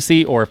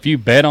fantasy or if you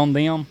bet on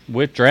them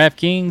with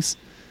DraftKings,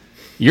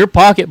 your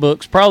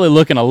pocketbook's probably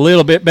looking a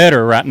little bit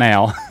better right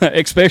now,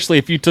 especially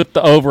if you took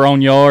the over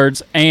on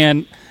yards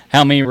and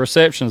how many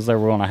receptions they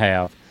were going to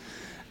have.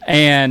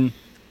 And,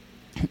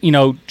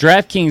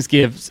 DraftKings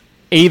gives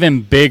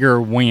even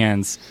bigger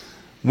wins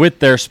with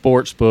their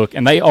sports book,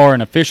 and they are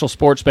an official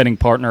sports betting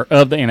partner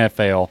of the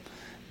NFL.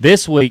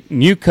 This week,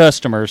 new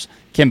customers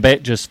can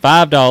bet just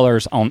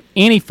 $5 on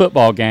any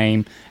football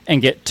game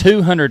and get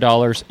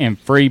 $200 in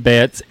free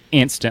bets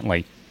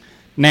instantly.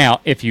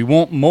 Now, if you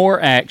want more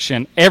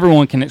action,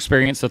 everyone can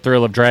experience the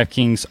thrill of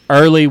DraftKings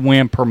early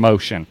win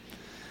promotion.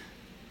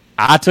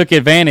 I took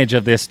advantage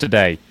of this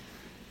today.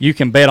 You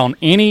can bet on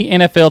any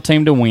NFL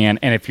team to win,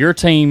 and if your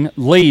team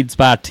leads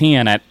by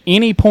 10 at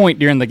any point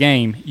during the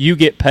game, you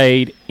get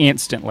paid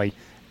instantly,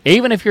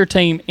 even if your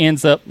team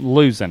ends up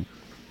losing.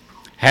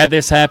 Had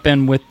this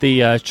happen with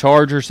the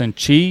Chargers and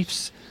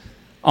Chiefs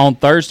on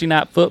Thursday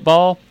Night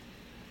Football.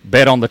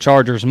 Bet on the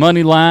Chargers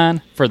money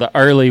line for the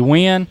early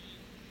win.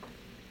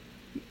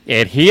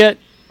 It hit.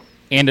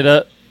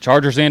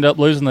 Chargers ended up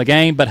losing the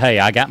game, but hey,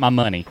 I got my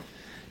money.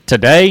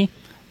 Today,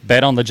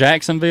 bet on the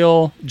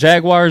Jacksonville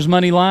Jaguars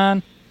money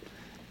line.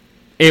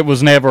 It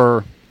was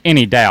never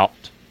any doubt.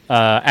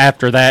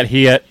 After that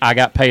hit, I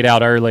got paid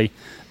out early.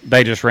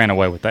 They just ran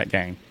away with that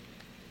game.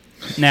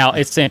 Now,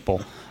 it's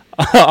simple.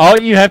 All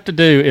you have to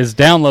do is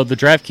download the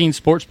DraftKings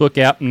Sportsbook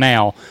app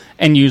now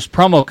and use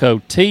promo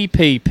code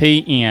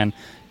TPPN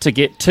to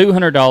get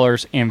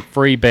 $200 in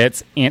free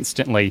bets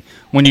instantly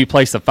when you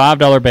place a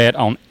 $5 bet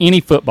on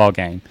any football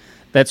game.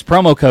 That's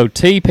promo code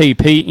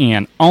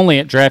TPPN only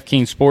at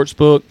DraftKings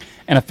Sportsbook,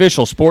 an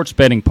official sports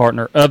betting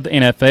partner of the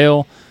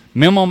NFL.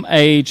 Minimum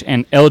age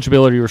and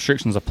eligibility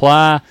restrictions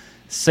apply.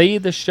 See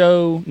the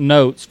show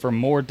notes for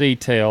more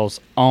details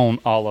on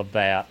all of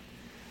that.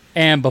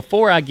 And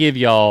before I give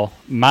y'all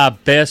my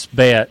best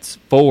bets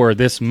for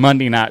this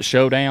Monday Night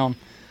Showdown,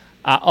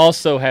 I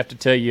also have to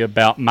tell you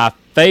about my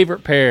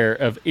favorite pair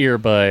of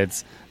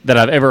earbuds that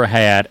I've ever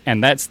had,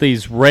 and that's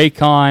these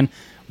Raycon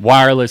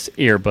wireless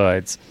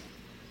earbuds.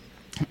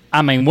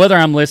 Whether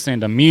I'm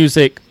listening to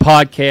music,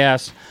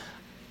 podcasts,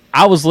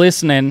 I was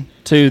listening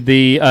to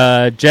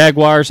the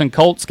Jaguars and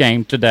Colts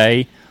game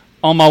today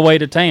on my way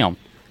to town,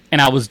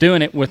 and I was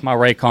doing it with my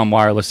Raycon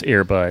wireless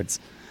earbuds.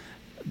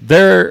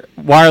 Their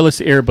wireless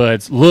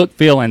earbuds look,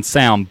 feel, and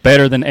sound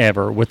better than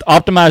ever with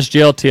optimized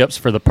gel tips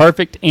for the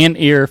perfect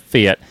in-ear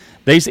fit.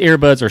 These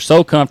earbuds are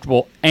so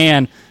comfortable,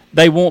 and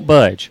they won't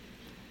budge.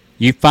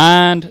 You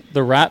find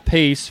the right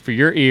piece for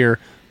your ear,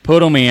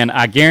 put them in.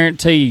 I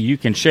guarantee you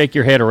can shake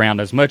your head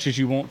around as much as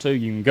you want to.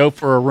 You can go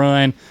for a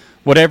run,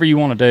 whatever you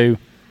want to do.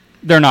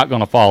 They're not going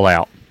to fall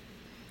out.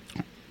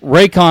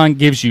 Raycon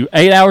gives you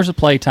 8 hours of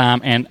playtime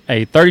and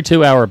a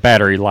 32-hour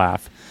battery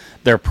life.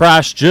 They're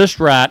priced just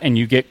right, and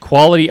you get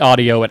quality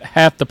audio at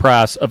half the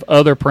price of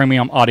other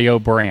premium audio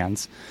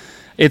brands.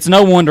 It's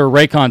no wonder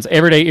Raycon's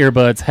everyday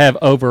earbuds have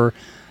over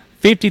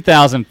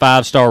 50,000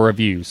 five-star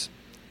reviews.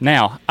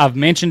 Now, I've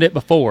mentioned it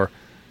before.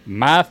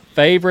 My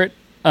favorite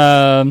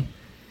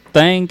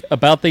thing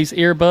about these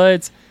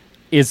earbuds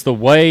is the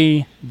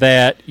way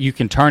that you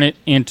can turn it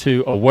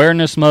into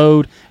awareness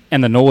mode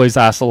and the noise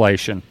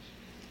isolation.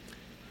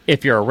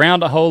 If you're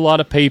around a whole lot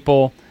of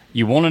people,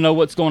 you want to know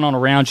what's going on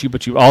around you,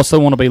 but you also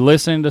want to be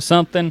listening to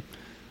something,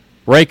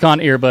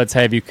 Raycon earbuds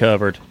have you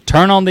covered.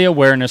 Turn on the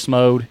awareness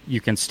mode.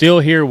 You can still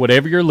hear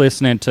whatever you're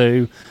listening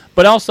to,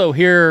 but also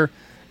hear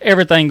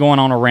everything going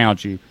on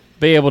around you.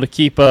 Be able to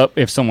keep up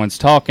if someone's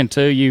talking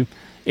to you.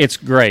 It's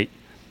great.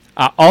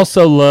 I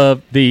also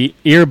love the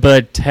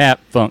earbud tap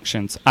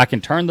functions. I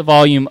can turn the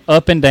volume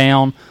up and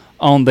down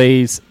on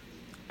these,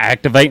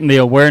 activating the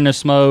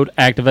awareness mode,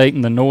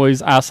 activating the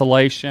noise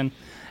isolation,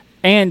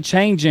 and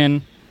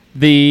changing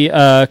the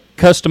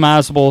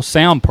customizable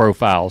sound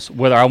profiles.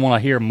 Whether I want to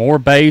hear more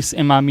bass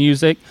in my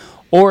music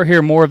or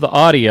hear more of the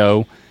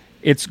audio,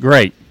 it's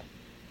great.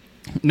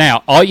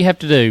 Now, all you have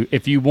to do,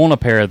 if you want a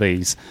pair of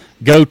these,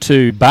 go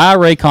to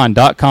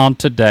buyraycon.com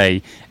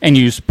today and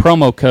use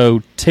promo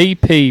code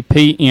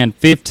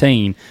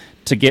TPPN15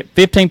 to get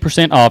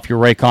 15% off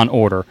your Raycon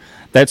order.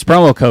 That's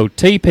promo code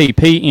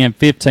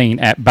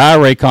TPPN15 at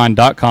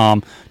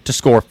buyraycon.com to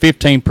score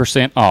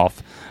 15%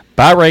 off.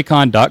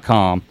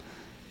 Buyraycon.com,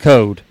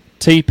 code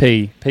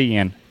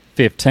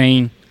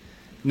TPPN15.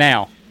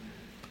 Now,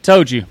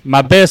 told you,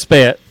 my best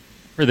bet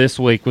for this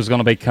week was going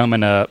to be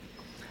coming up.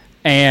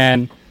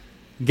 And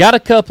got a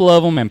couple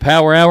of them in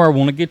Power Hour. I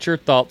want to get your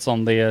thoughts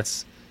on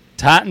this.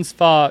 Titans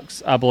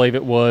Fox, I believe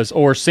it was,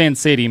 or Sin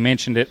City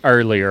mentioned it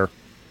earlier.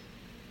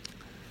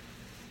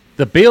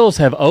 the Bills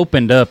have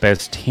opened up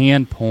as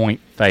 10-point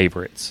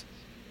favorites.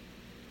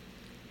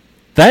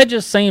 That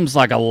just seems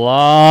like a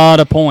lot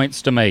of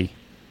points to me,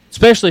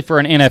 especially for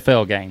an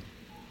NFL game.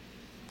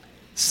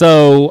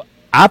 So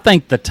I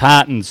think the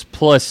Titans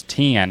plus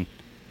 10,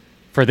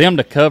 for them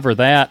to cover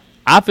that,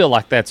 I feel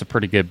like that's a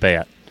pretty good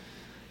bet.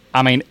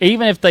 I mean,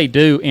 even if they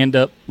do end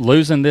up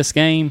losing this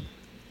game,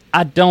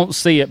 I don't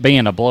see it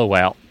being a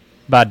blowout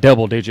by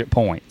double-digit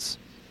points.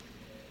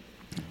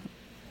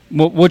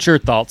 What's your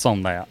thoughts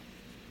on that?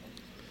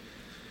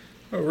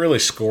 Well, really,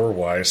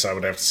 score-wise, I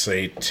would have to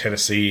say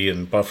Tennessee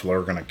and Buffalo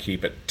are going to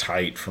keep it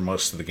tight for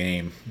most of the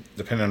game,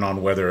 depending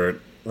on whether it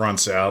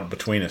runs out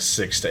between a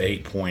 6 to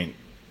 8 point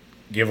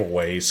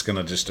giveaway. It's going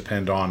to just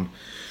depend on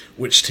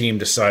which team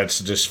decides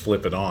to just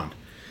flip it on.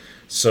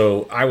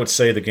 So I would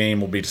say the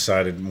game will be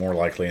decided more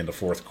likely in the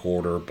fourth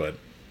quarter, but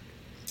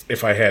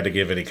if I had to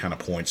give any kind of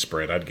point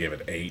spread, I'd give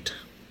it 8,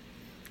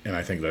 and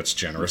I think that's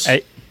generous.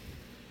 8.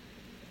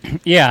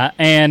 Yeah,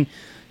 and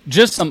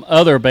just some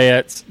other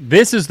bets.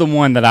 This is the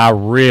one that I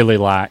really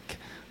like.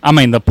 I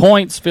mean, the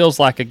points feels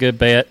like a good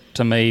bet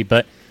to me,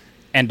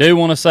 and do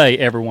want to say,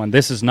 everyone,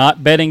 this is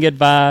not betting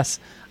advice.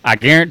 I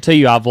guarantee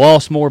you I've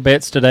lost more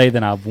bets today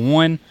than I've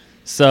won.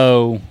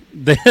 So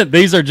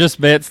these are just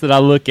bets that I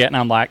look at and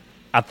I'm like,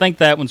 I think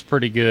that one's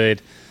pretty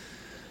good.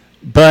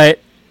 But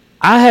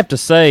I have to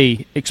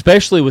say,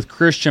 especially with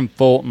Christian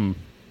Fulton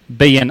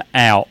being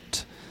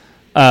out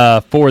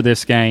for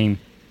this game,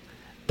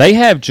 they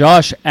have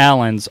Josh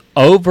Allen's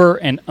over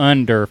and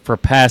under for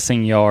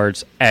passing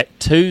yards at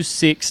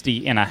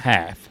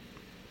 260.5.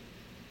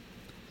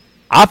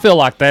 I feel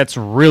like that's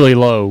really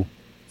low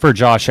for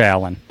Josh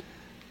Allen.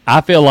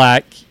 I feel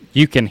like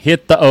you can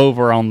hit the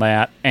over on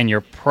that, and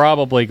you're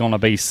probably going to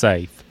be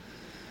safe.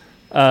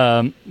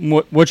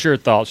 What's your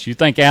thoughts? You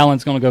think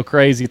Allen's going to go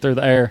crazy through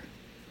the air?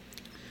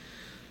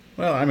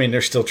 Well, I mean,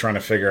 they're still trying to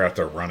figure out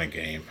their running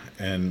game.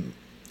 And,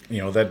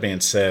 that being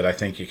said, I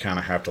think you kind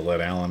of have to let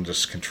Allen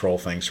just control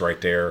things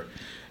right there,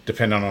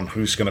 depending on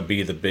who's going to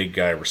be the big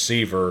guy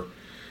receiver,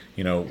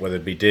 whether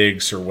it be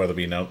Diggs or whether it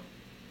be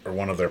or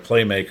one of their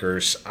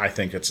playmakers. I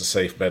think it's a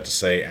safe bet to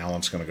say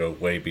Allen's going to go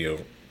way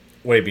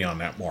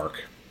beyond that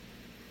mark.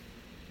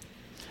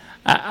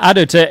 I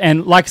do too.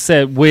 And like I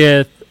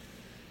said,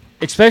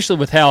 especially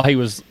with how he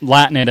was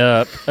lighting it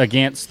up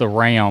against the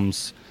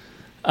Rams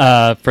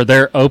for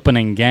their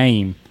opening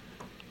game,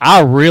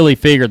 I really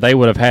figured they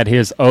would have had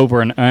his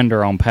over and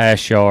under on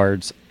pass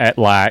yards at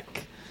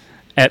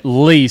at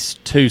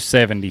least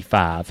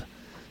 275.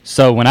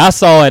 So when I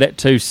saw it at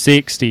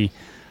 260,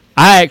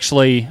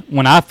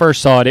 when I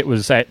first saw it, it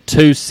was at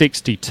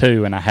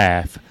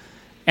 262.5,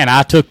 and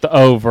I took the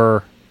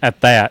over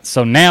at that.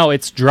 So now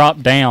it's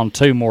dropped down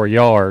 2 more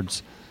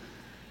yards.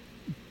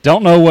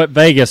 Don't know what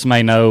Vegas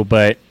may know,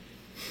 but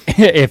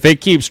if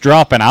it keeps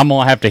dropping, I'm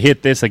going to have to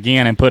hit this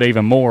again and put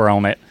even more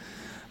on it.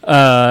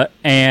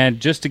 And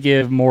just to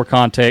give more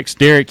context,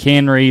 Derrick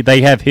Henry, they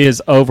have his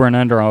over and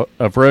under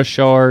of rush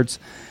yards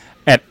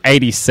at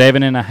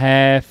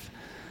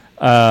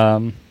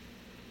 87.5.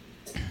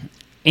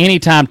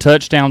 Anytime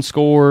touchdown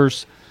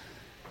scores,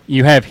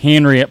 you have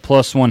Henry at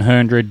plus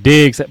 100,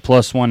 Diggs at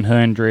plus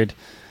 100,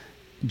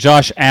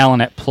 Josh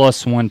Allen at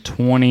plus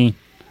 120.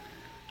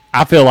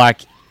 I feel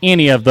like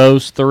any of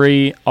those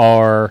three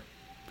are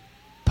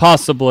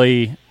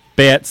possibly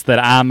bets that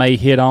I may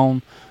hit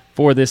on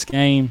for this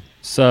game.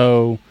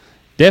 So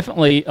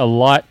definitely a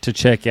lot to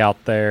check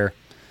out there.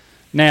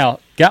 Now,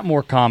 got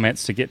more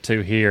comments to get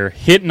to here.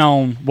 Hitting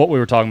on what we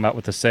were talking about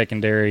with the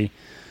secondary,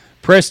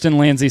 Preston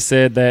Lindsay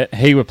said that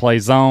he would play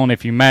zone.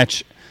 If you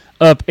match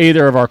up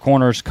either of our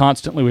corners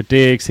constantly with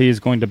Diggs, he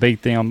is going to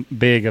beat them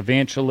big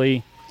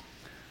eventually.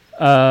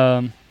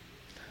 Al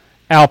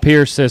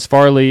Pierce says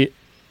Farley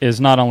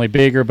is not only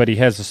bigger, but he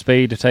has the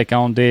speed to take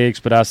on Diggs,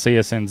 but I see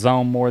us in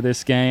zone more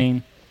this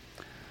game.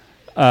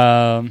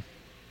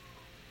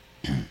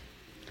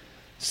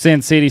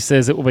 Sin City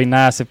says it will be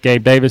nice if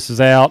Gabe Davis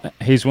is out.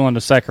 He's willing to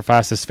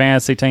sacrifice his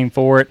fantasy team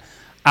for it.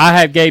 I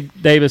have Gabe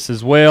Davis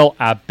as well.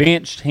 I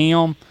benched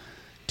him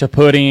to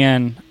put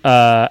in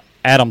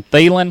Adam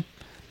Thielen.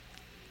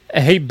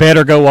 He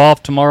better go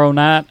off tomorrow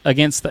night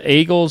against the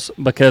Eagles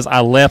because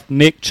I left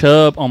Nick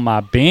Chubb on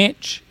my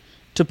bench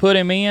to put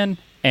him in,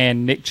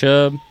 and Nick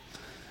Chubb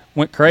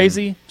went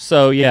crazy.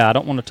 So, yeah, I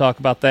don't want to talk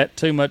about that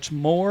too much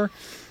more.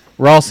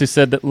 Rossi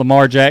said that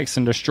Lamar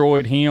Jackson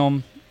destroyed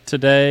him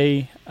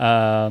today.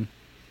 Lamar.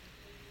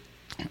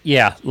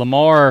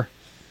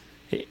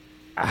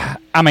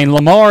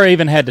 Lamar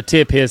even had to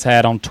tip his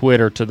hat on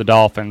Twitter to the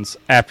Dolphins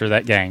after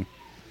that game.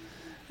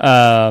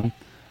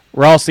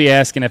 Rossi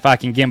asking if I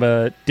can give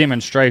a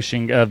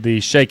demonstration of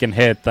the shaking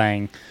head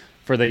thing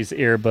for these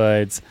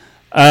earbuds.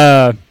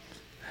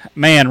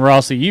 Man,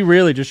 Rossi, you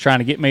really just trying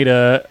to get me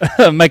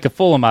to make a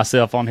fool of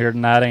myself on here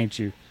tonight, ain't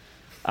you?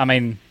 I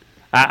mean,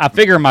 I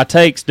figure my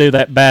takes do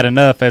that bad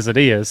enough as it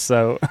is,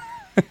 so...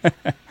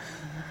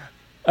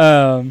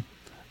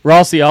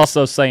 Rossi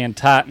also saying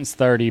Titans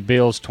 30,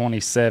 Bills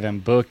 27.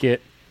 Book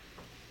it.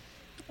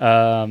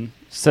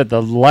 Said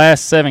the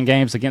last 7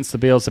 games against the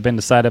Bills have been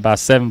decided by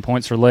 7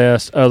 points or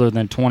less, other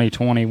than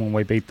 2020 when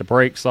we beat the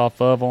brakes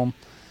off of them.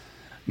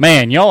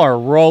 Man, y'all are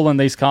rolling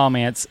these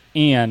comments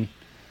in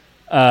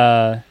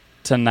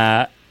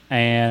tonight.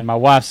 And my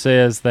wife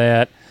says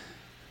that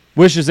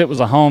wishes it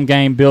was a home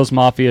game. Bills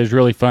Mafia is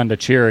really fun to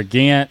cheer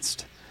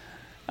against.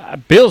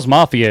 Bills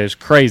Mafia is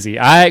crazy.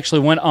 I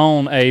actually went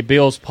on a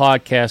Bills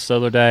podcast the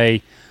other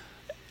day.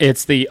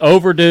 It's the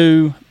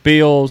Overdue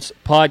Bills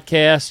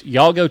podcast.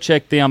 Y'all go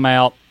check them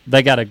out.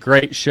 They got a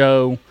great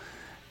show.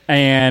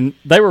 And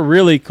they were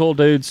really cool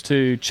dudes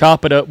to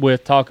chop it up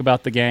with, talk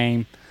about the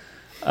game.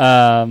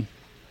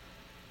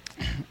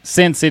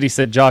 Sin City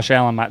said Josh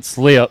Allen might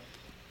slip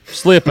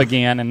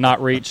again and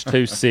not reach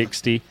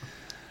 260.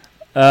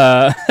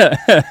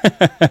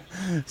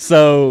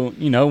 So,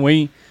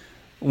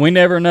 we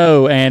never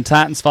know. And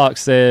Titans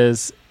Fox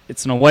says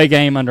it's an away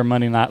game under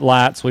Monday Night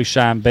Lights. We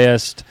shine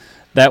best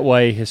that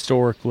way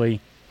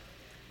historically.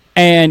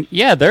 And,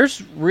 yeah,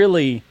 there's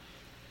really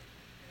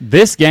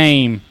this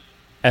game,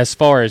 as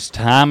far as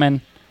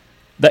timing,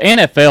 the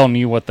NFL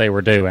knew what they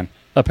were doing,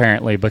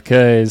 apparently,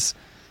 because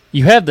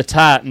you have the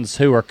Titans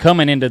who are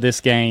coming into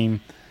this game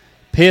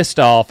pissed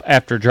off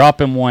after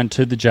dropping one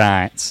to the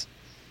Giants.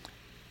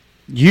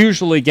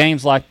 Usually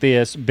games like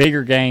this,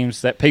 bigger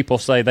games that people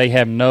say they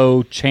have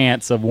no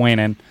chance of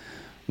winning,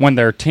 when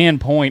they're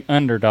 10-point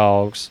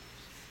underdogs,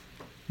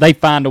 they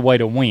find a way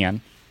to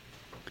win.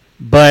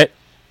 But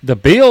the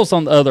Bills,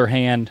 on the other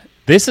hand,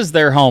 this is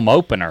their home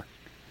opener.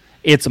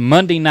 It's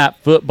Monday Night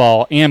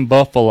Football in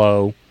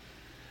Buffalo.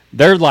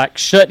 They're like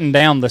shutting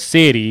down the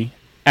city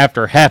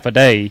after half a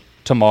day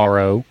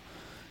tomorrow.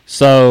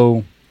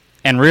 So,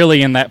 and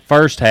really in that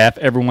first half,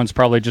 everyone's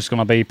probably just going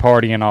to be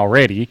partying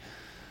already.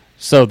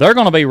 So they're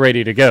going to be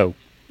ready to go.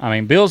 I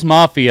mean, Bills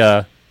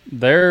Mafia,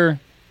 they're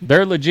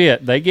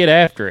legit. They get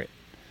after it.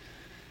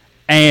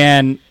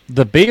 And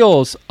the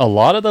Bills, a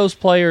lot of those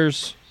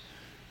players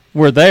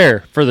were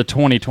there for the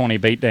 2020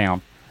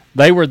 beatdown.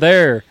 They were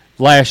there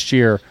last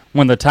year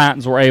when the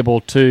Titans were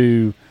able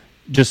to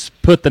just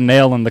put the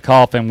nail in the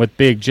coffin with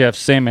big Jeff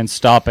Simmons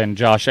stopping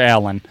Josh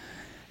Allen.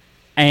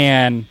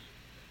 And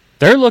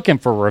they're looking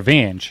for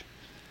revenge.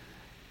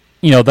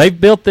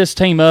 They've built this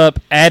team up,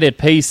 added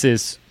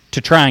pieces to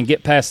try and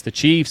get past the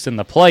Chiefs in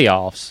the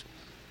playoffs.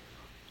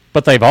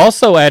 But they've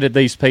also added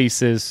these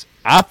pieces,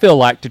 I feel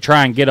like, to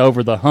try and get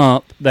over the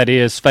hump that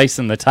is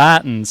facing the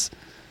Titans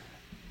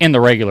in the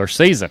regular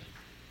season.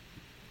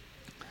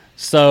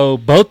 So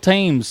both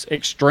teams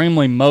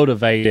extremely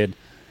motivated.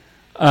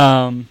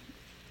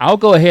 I'll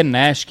go ahead and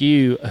ask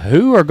you,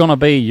 who are going to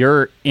be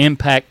your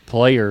impact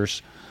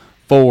players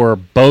for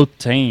both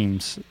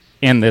teams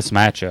in this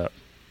matchup?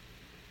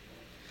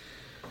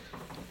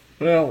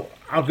 Well,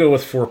 I'll go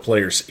with 4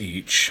 players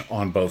each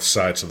on both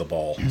sides of the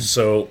ball.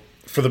 So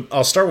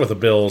I'll start with the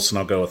Bills and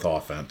I'll go with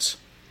offense.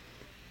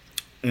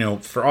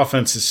 For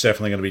offense, it's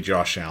definitely going to be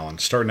Josh Allen.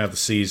 Starting out the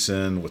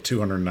season with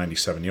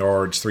 297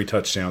 yards, 3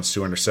 touchdowns,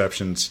 2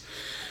 interceptions.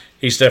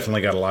 He's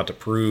definitely got a lot to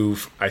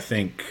prove. I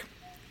think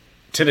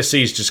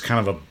Tennessee's just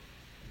kind of a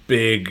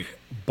big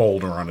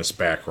boulder on his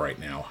back right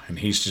now, and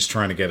he's just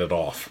trying to get it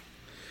off.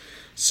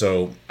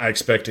 So I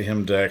expected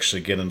him to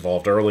actually get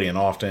involved early and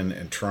often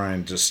and try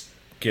and just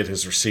get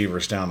his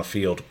receivers down the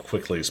field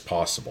quickly as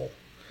possible.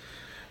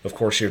 Of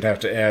course, you'd have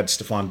to add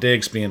Stephon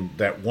Diggs being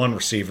that one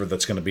receiver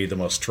that's going to be the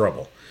most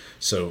trouble.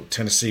 So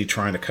Tennessee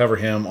trying to cover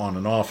him on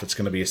and off, it's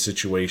going to be a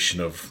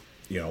situation of,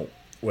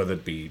 whether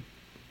it be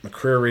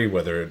McCreary,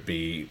 whether it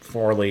be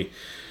Farley,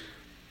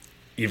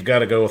 you've got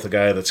to go with the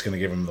guy that's going to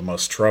give him the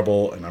most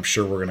trouble, and I'm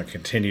sure we're going to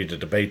continue to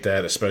debate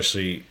that,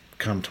 especially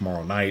come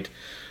tomorrow night.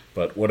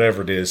 But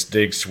whatever it is,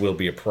 Diggs will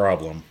be a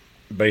problem,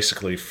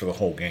 basically, for the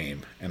whole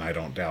game, and I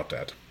don't doubt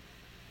that.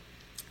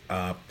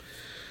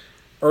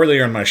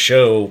 Earlier in my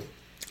show,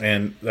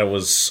 and that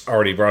was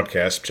already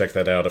broadcast, check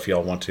that out if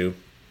y'all want to.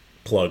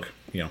 Plug,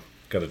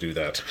 got to do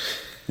that.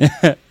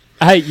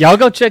 Hey, y'all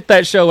go check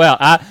that show out.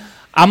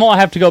 I'm going to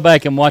have to go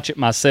back and watch it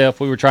myself.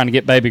 We were trying to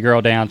get baby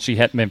girl down. She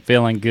hadn't been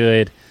feeling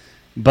good.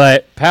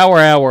 But Power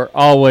Hour,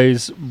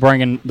 always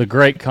bringing the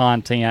great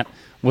content,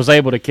 was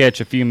able to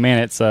catch a few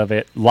minutes of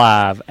it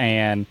live,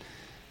 and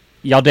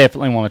y'all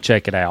definitely want to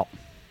check it out.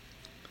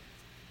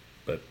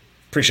 But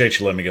appreciate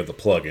you letting me get the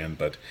plug in.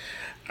 But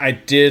I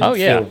did got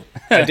to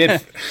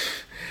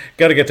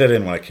get that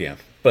in when I can.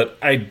 But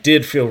I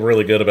did feel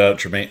really good about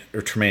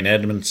Tremaine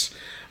Edmonds.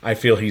 I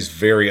feel he's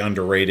very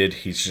underrated.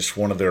 He's just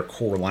one of their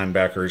core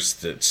linebackers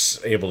that's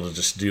able to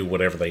just do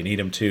whatever they need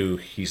him to.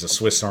 He's a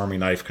Swiss Army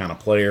knife kind of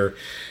player.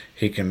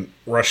 He can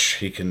rush.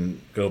 He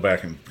can go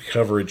back in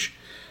coverage.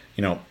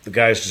 The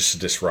guy's just a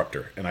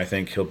disruptor, and I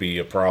think he'll be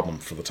a problem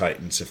for the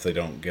Titans if they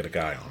don't get a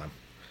guy on him.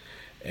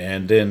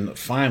 And then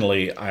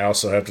finally, I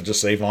also have to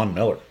just say Von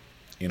Miller.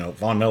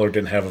 Von Miller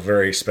didn't have a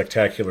very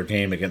spectacular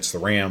game against the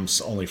Rams,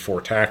 only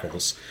 4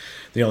 tackles.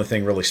 The only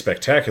thing really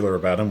spectacular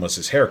about him was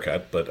his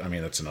haircut, but,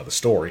 that's another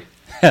story.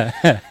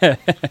 But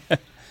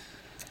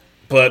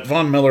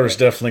Von Miller is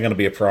definitely going to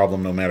be a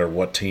problem no matter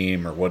what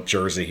team or what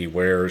jersey he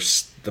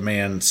wears. The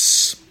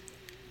man's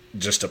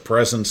just a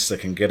presence that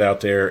can get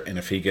out there, and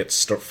if he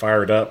gets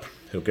fired up,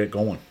 he'll get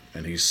going.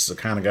 And he's the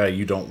kind of guy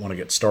you don't want to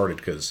get started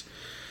because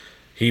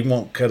he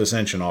won't cut his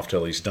engine off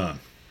till he's done.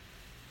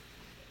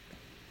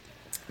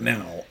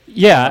 Now,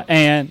 yeah,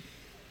 and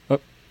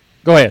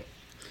go ahead.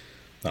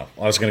 No,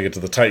 I was going to get to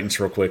the Titans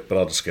real quick, but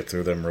I'll just get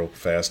through them real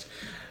fast.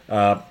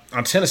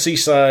 On Tennessee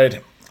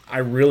side, I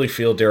really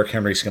feel Derrick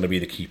Henry's going to be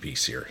the key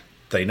piece here.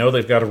 They know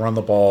they've got to run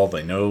the ball.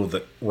 They know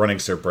that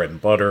running's their bread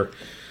and butter.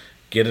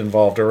 Get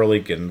involved early,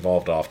 get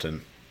involved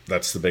often.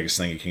 That's the biggest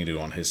thing you can do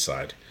on his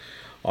side.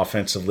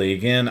 Offensively,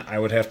 again, I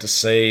would have to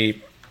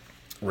say,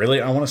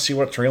 really, I want to see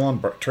what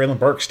Treylon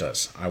Burks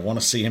does. I want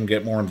to see him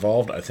get more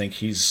involved. I think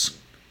he's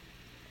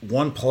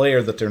one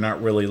player that they're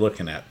not really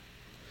looking at.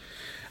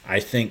 I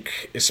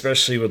think,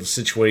 especially with the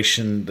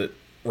situation that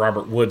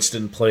Robert Woods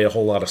didn't play a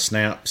whole lot of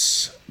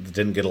snaps,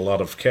 didn't get a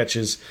lot of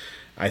catches,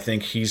 I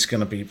think he's going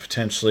to be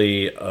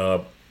potentially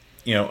a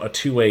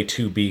 2A,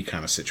 2B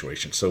kind of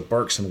situation. So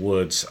Burks and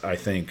Woods, I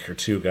think, are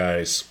two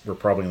guys we're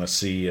probably going to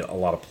see a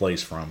lot of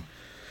plays from,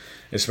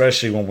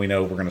 especially when we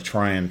know we're going to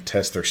try and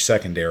test their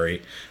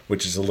secondary,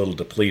 which is a little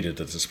depleted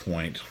at this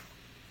point,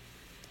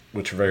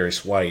 with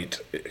Travarius White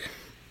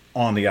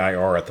on the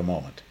IR at the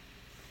moment.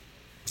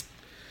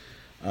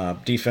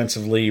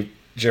 Defensively,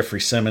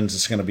 Jeffrey Simmons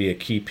is going to be a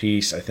key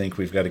piece. I think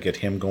we've got to get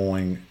him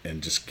going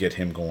and just get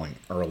him going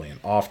early and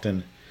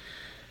often.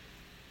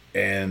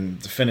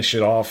 And to finish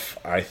it off,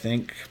 I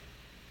think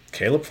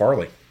Caleb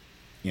Farley.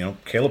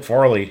 Caleb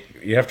Farley,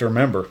 you have to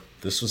remember,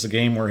 this was a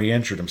game where he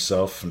injured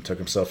himself and took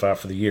himself out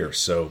for the year.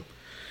 So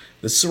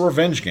this is a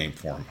revenge game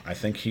for him. I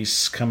think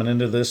he's coming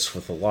into this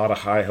with a lot of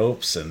high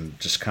hopes and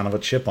just kind of a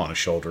chip on his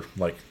shoulder.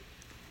 Like,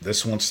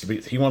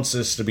 he wants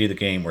this to be the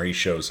game where he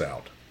shows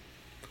out.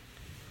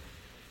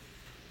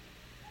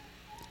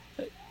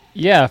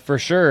 Yeah, for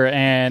sure.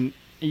 And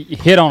you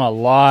hit on a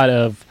lot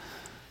of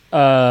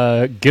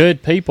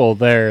good people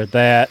there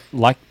that,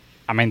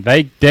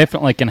 they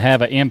definitely can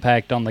have an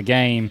impact on the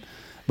game.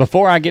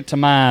 Before I get to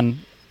mine,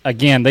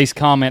 again, these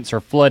comments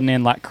are flooding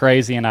in like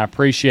crazy, and I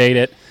appreciate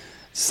it.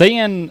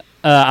 Seeing,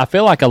 I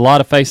feel like a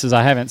lot of faces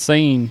I haven't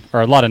seen,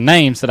 or a lot of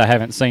names that I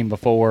haven't seen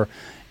before.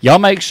 Y'all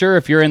make sure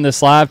if you're in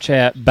this live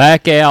chat,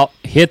 back out,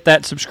 hit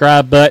that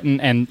subscribe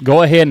button, and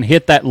go ahead and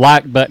hit that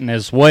like button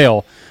as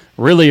well.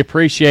 Really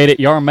appreciate it.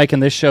 Y'all are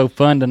making this show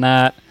fun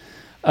tonight.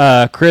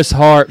 Chris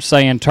Hart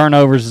saying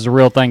turnovers is a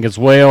real thing as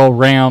well.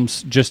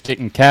 Rams just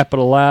didn't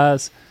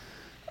capitalize.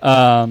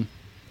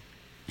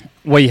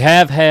 We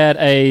have had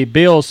a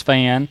Bills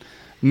fan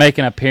make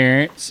an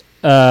appearance.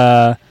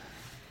 Get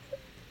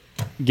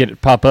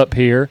it pop up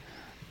here.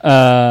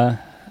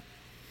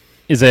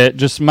 Is it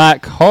just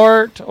Mike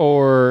Hart,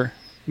 or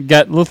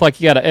looks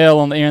like you got an L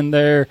on the end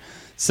there?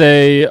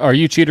 Say, are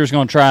you cheaters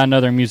going to try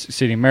another Music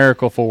City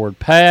Miracle forward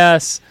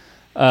pass?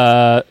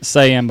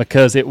 Saying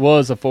because it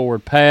was a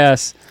forward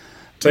pass.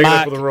 Take Mike, it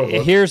up with the rule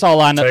book. Here's all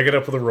I know. Take it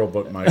up with the rule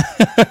book, Mike.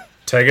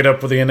 Take it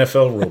up with the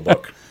NFL rule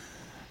book.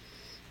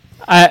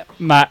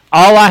 All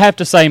I have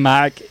to say,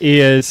 Mike,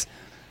 is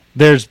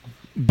there's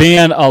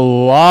been a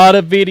lot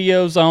of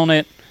videos on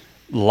it,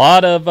 a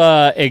lot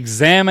of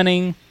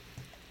examining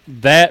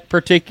that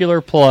particular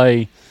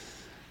play,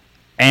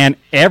 and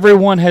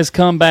everyone has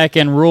come back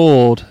and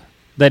ruled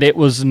that it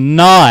was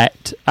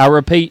not, I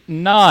repeat,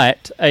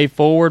 not a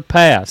forward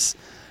pass.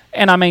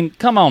 And,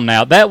 come on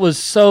now. That was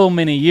so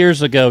many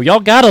years ago.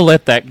 Y'all got to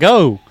let that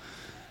go.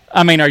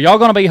 Are y'all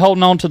going to be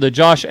holding on to the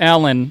Josh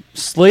Allen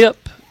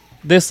slip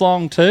this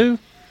long too?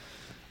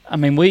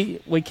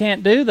 We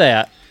can't do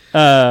that.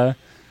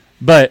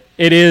 But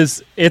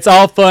it's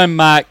all fun,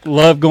 Mike.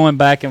 Love going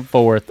back and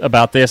forth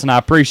about this, and I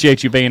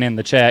appreciate you being in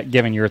the chat,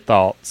 giving your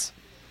thoughts.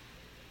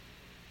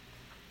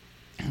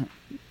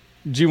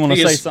 Do you want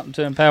to say something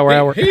to him, Power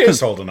Hour? He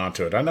is holding on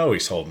to it. I know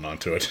he's holding on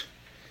to it.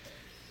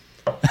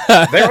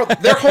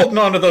 They're holding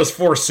on to those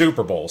 4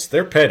 Super Bowls.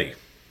 They're petty.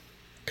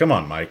 Come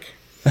on, Mike.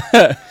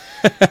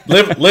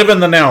 Live in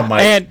the now,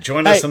 Mike. And,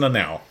 join us in the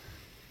now.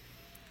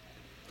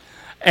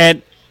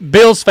 And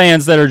Bills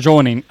fans that are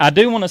joining, I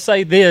do want to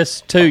say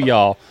this to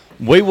y'all.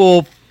 We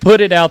will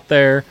put it out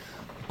there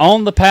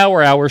on the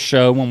Power Hour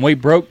show when we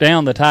broke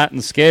down the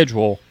Titans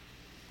schedule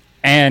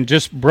and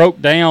just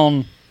broke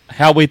down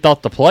how we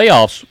thought the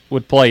playoffs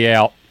would play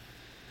out.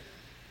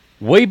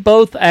 We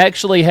both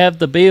actually have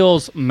the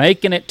Bills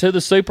making it to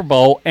the Super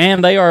Bowl,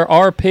 and they are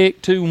our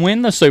pick to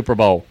win the Super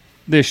Bowl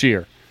this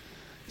year.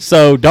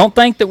 So don't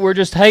think that we're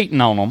just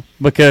hating on them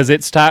because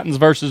it's Titans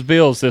versus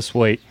Bills this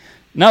week.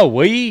 No,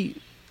 we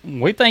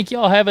think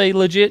y'all have a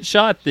legit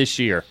shot this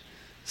year.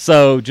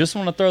 So just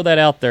want to throw that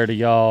out there to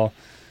y'all.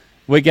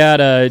 We got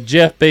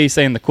Jeff B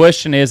saying the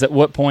question is, at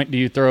what point do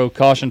you throw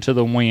caution to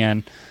the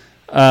wind?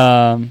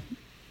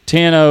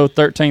 10-0,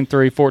 13-3,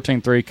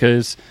 14-3,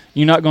 because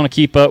you're not going to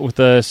keep up with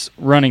us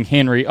running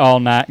Henry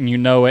all night, and you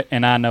know it,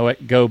 and I know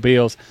it. Go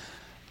Bills.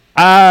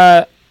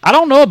 I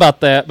don't know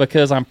about that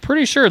because I'm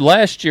pretty sure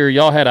last year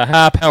y'all had a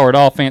high-powered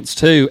offense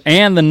too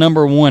and the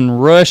number 1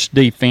 rush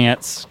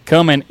defense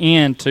coming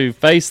in to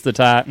face the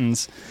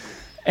Titans.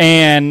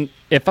 And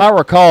if I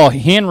recall,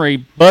 Henry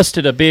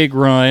busted a big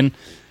run.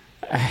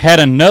 had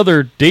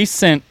another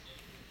decent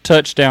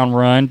touchdown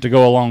run to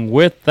go along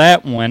with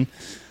that one.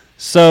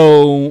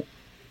 So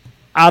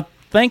I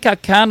think I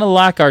kind of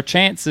like our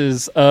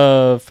chances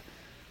of,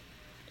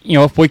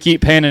 if we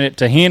keep handing it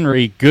to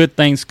Henry, good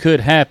things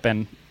could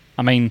happen.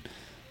 I mean,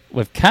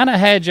 we've kind of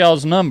had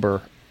y'all's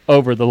number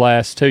over the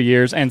last 2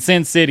 years, and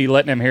Sin City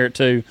letting him hear it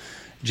too.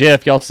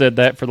 Jeff, y'all said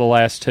that for the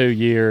last 2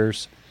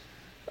 years.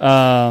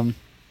 Then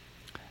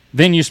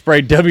you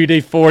sprayed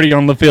WD-40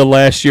 on the field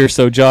last year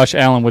so Josh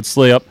Allen would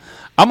slip.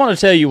 I'm going to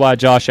tell you why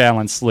Josh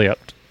Allen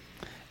slipped.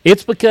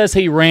 It's because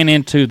he ran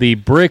into the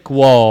brick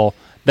wall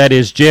that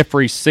is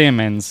Jeffrey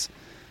Simmons.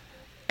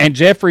 And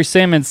Jeffrey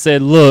Simmons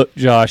said, look,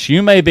 Josh,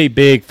 you may be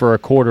big for a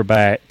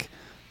quarterback,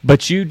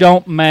 but you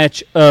don't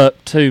match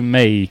up to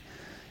me.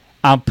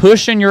 I'm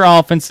pushing your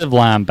offensive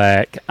line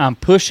back. I'm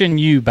pushing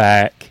you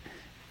back,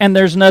 and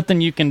there's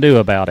nothing you can do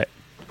about it.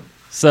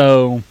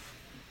 So,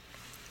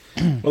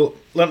 well,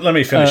 let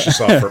me finish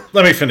this off.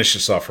 Let me finish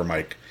this off for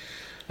Mike.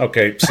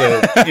 Okay,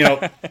 so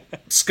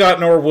Scott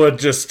Norwood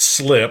just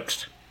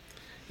slipped.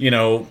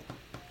 When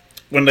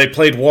they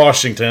played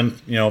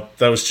Washington,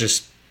 that was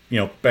just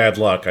bad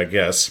luck, I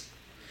guess.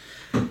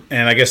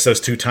 And I guess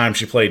those 2 times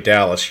you played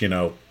Dallas,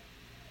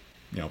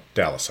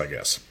 Dallas, I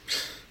guess.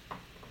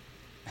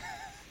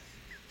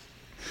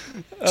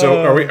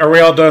 So are we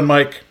all done,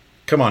 Mike?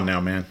 Come on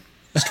now, man.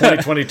 It's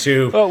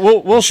 2022.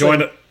 we'll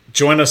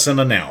join us in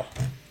the now.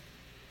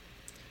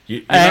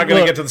 You're not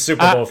going to get to the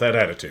Super Bowl with that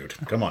attitude.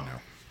 Come on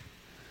now.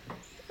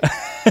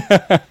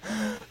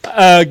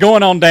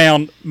 Going on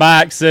down,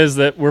 Mike says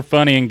that we're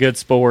funny and good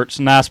sports.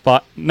 Nice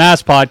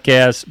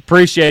podcast.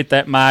 Appreciate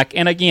that, Mike.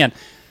 And again,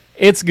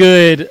 it's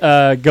good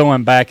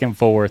going back and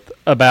forth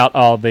about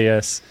all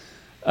this.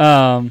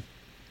 And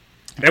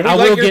I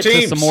will get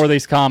to some more of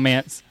these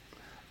comments.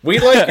 We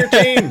like your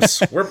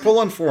teams. We're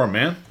pulling for them,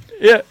 man.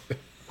 Yeah.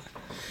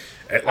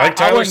 Like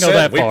Tyler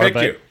said, we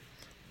picked you.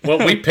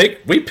 Well, we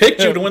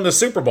picked you to win the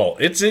Super Bowl.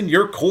 It's in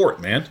your court,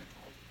 man.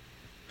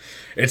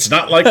 It's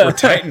not like we're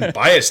Titan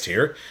biased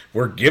here.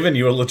 We're giving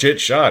you a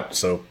legit shot.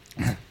 So,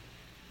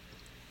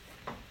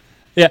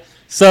 yeah.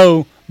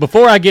 So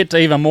before I get to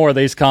even more of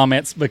these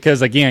comments,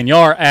 because again, y'all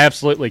are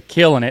absolutely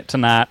killing it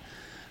tonight.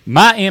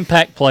 My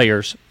impact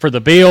players for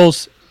the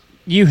Bills,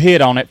 you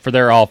hit on it for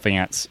their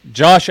offense.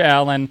 Josh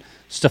Allen,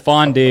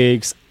 Stephon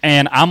Diggs,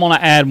 and I'm going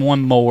to add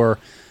one more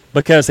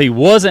because he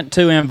wasn't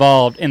too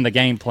involved in the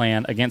game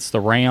plan against the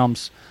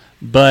Rams,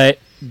 but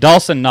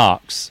Dawson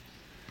Knox.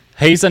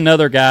 He's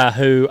another guy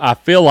who I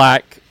feel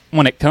like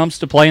when it comes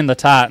to playing the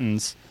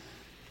Titans,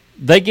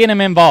 they get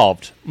him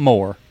involved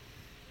more.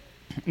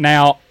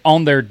 Now,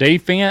 on their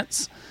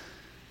defense,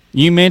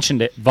 you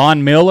mentioned it,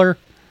 Von Miller.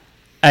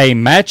 A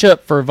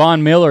matchup for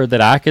Von Miller that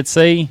I could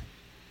see,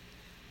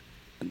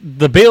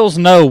 the Bills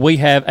know we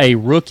have a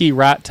rookie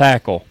right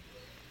tackle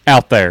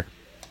out there.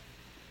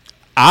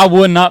 I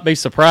would not be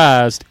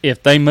surprised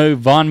if they move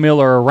Von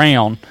Miller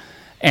around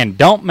and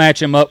don't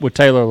match him up with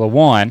Taylor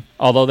Lewan,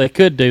 although they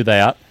could do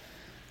that.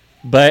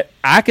 But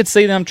I could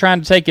see them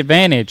trying to take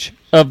advantage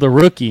of the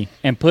rookie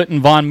and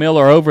putting Von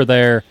Miller over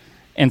there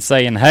and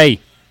saying, hey,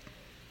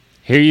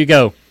 here you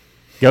go.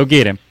 Go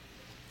get him.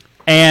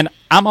 And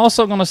I'm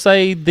also going to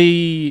say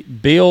the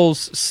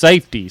Bills'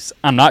 safeties.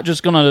 I'm not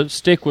just going to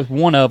stick with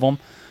one of them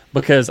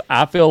because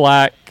I feel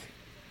like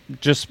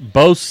just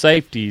both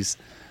safeties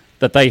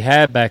that they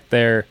have back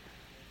there,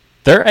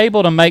 they're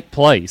able to make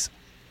plays.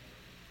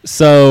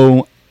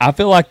 So I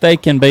feel like they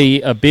can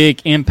be a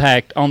big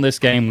impact on this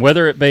game,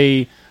 whether it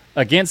be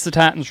against the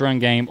Titans' run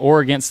game or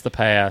against the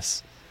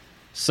pass.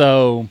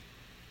 So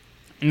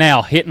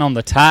now hitting on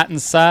the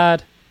Titans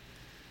side,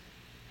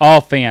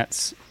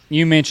 offense,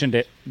 you mentioned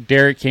it,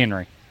 Derrick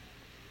Henry.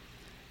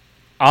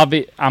 I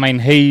mean,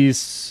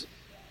 he's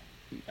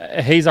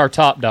our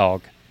top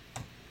dog.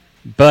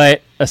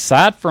 But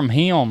aside from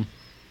him,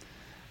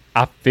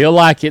 I feel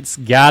like it's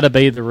got to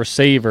be the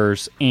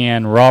receivers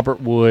in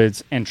Robert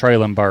Woods and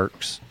Treylon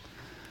Burks.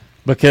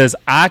 Because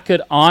I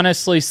could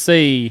honestly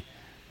see,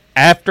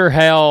 after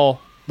how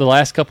the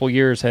last couple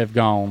years have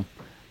gone,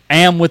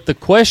 and with the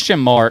question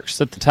marks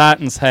that the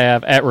Titans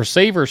have at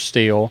receiver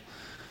still,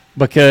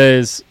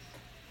 because,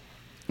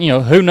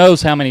 who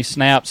knows how many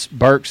snaps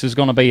Burks is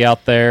going to be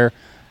out there,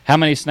 how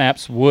many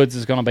snaps Woods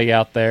is going to be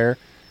out there,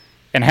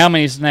 and how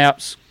many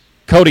snaps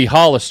Cody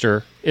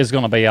Hollister is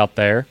going to be out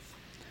there.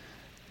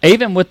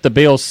 Even with the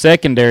Bills'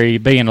 secondary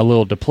being a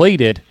little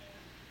depleted,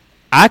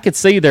 I could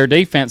see their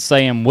defense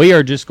saying, we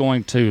are just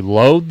going to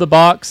load the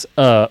box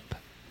up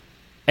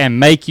and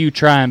make you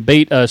try and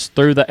beat us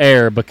through the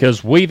air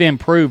because we've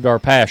improved our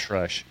pass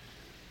rush.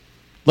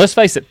 Let's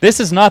face it, this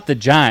is not the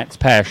Giants'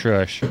 pass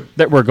rush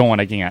that we're going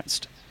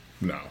against.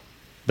 No.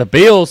 The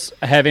Bills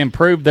have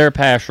improved their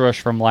pass rush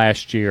from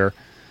last year.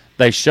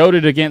 They showed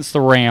it against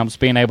the Rams,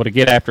 being able to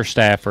get after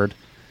Stafford.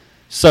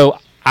 So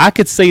I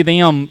could see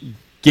them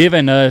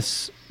giving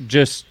us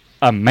just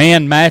a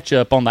man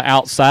matchup on the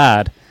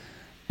outside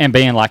and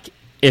being like,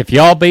 if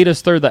y'all beat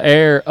us through the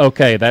air,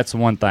 okay, that's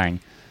one thing.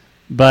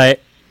 But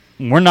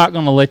we're not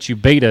going to let you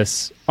beat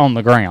us on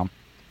the ground.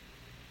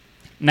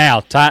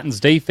 Now, Titans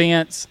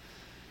defense,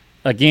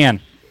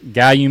 again,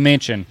 guy you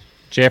mentioned,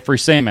 Jeffrey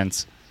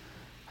Simmons,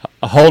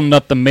 holding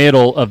up the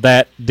middle of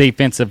that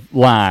defensive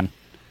line.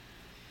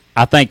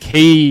 I think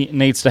he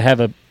needs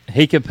to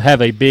he could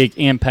have a big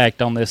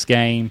impact on this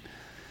game.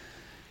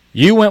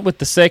 You went with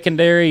the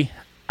secondary.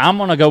 I'm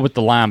going to go with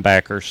the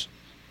linebackers.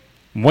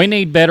 We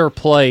need better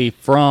play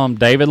from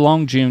David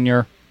Long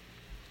Jr.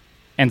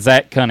 and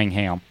Zach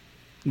Cunningham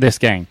this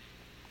game.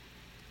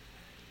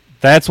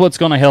 That's what's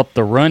going to help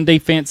the run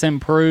defense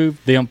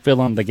improve, them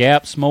filling the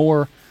gaps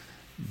more.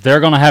 They're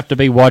going to have to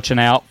be watching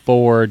out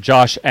for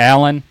Josh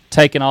Allen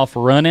taking off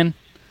running.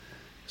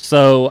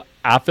 So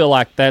I feel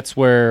like that's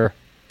where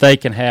they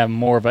can have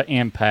more of an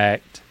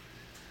impact.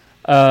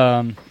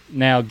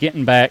 Now,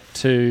 getting back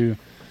to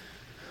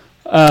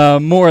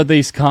more of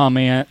these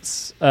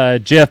comments,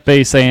 Jeff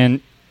B.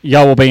 saying,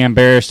 y'all will be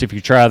embarrassed if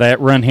you try that.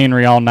 Run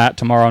Henry all night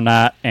tomorrow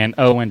night and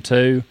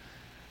 0-2.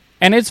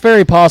 And it's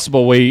very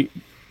possible we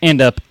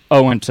end up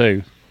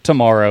 0-2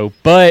 tomorrow.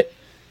 But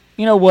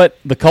you know what?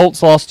 The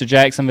Colts lost to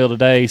Jacksonville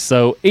today,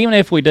 so even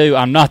if we do,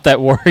 I'm not that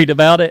worried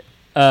about it.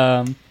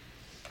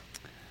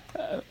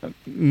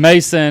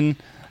 Mason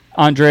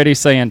Andretti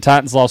saying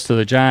Titans lost to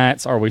the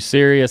Giants. Are we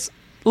serious?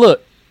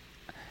 Look,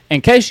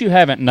 in case you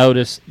haven't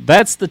noticed,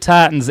 that's the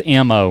Titans'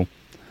 MO.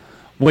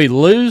 We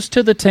lose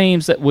to the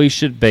teams that we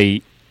should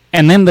beat,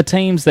 and then the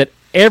teams that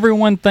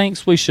everyone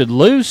thinks we should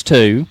lose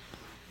to,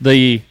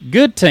 the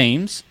good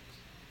teams,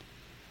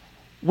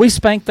 we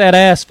spank that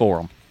ass for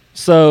them.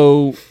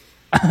 So,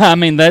 I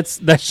mean, that's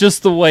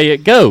just the way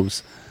it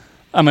goes.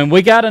 I mean,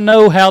 we got to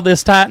know how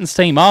this Titans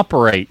team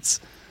operates.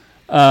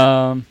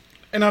 And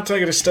I'll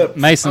take it a step.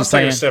 Mason's I'll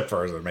take it a step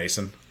further,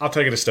 Mason. I'll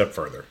take it a step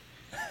further.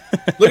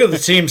 Look at the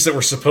teams that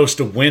were supposed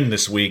to win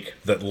this week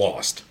that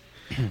lost.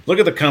 Look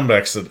at the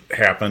comebacks that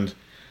happened.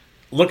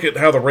 Look at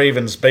how the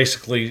Ravens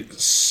basically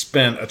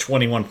spent a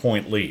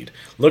 21-point lead.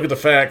 Look at the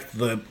fact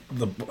that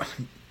the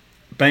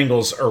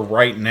Bengals are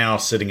right now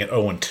sitting at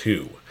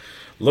 0-2.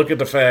 Look at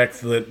the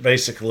fact that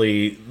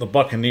basically the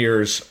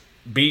Buccaneers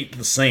beat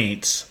the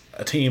Saints,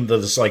 a team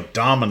that has like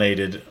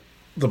dominated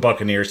the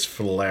Buccaneers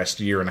for the last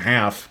year and a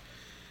half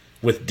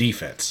with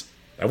defense.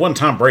 That wasn't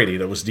Tom Brady,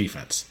 that was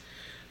defense.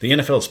 The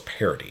NFL is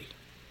parity.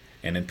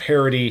 And in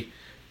parity,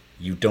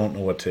 you don't know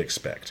what to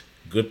expect.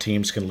 Good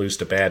teams can lose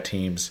to bad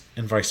teams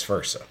and vice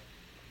versa.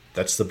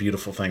 That's the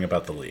beautiful thing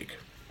about the league.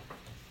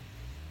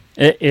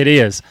 It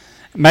is.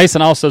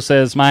 Mason also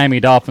says Miami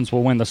Dolphins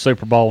will win the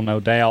Super Bowl, no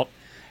doubt.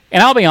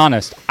 And I'll be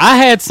honest, I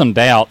had some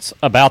doubts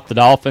about the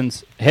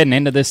Dolphins heading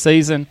into this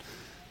season,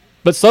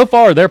 but so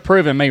far they're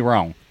proving me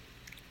wrong.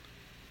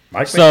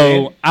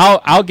 So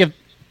I'll give.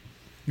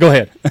 Go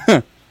ahead.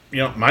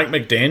 Mike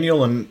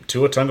McDaniel and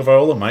Tua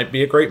Tagovailoa might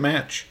be a great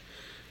match.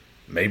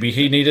 Maybe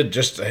he needed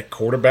just a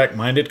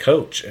quarterback-minded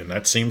coach, and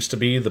that seems to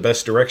be the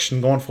best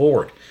direction going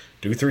forward.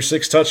 2 through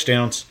 6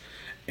 touchdowns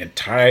and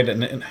tied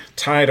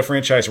a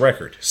franchise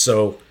record.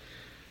 So,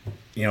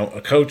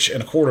 a coach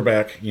and a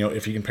quarterback,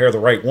 if you can pair the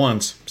right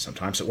ones,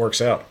 sometimes it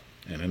works out.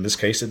 And in this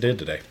case, it did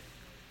today.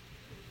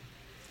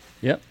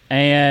 Yep.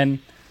 And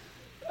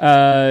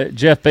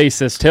Jeff B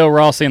says, tell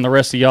Rossi and the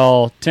rest of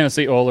y'all,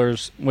 Tennessee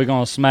Oilers, we're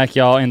going to smack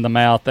y'all in the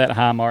mouth, that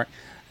high mark.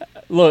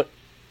 Look,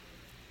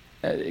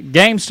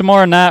 games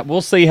tomorrow night,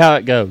 we'll see how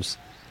it goes.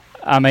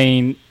 I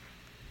mean,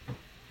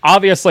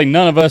 obviously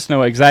none of us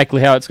know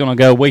exactly how it's going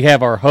to go. We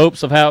have our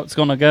hopes of how it's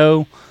going to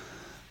go.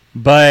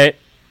 But,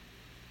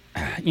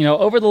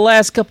 over the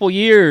last couple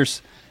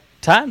years,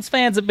 Titans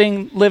fans have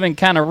been living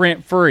kind of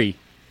rent-free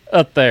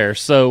up there.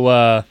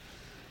 So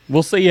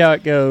we'll see how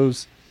it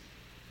goes.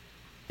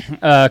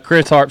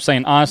 Chris Harp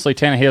saying, honestly,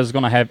 Tannehill is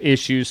going to have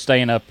issues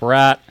staying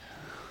upright.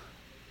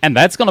 And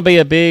that's going to be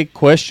a big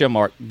question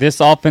mark. This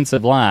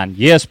offensive line,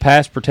 yes,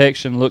 pass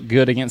protection looked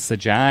good against the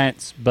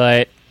Giants,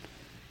 but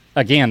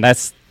again,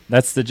 that's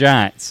the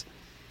Giants.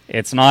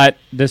 It's not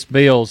this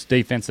Bills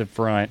defensive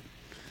front.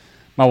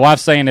 My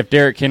wife's saying if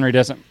Derrick Henry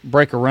doesn't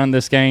break a run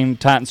this game,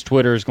 Titans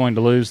Twitter is going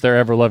to lose their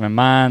ever-loving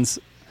minds.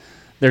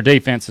 Their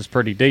defense is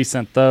pretty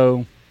decent,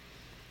 though.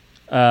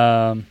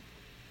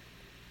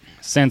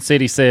 Sin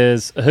City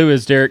says, who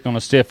is Derrick going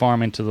to stiff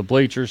arm into the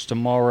bleachers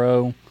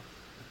tomorrow?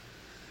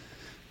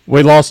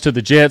 We lost to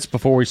the Jets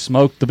before we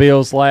smoked the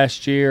Bills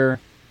last year.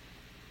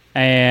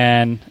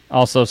 And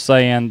also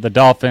saying the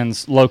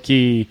Dolphins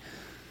low-key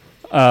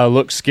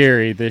look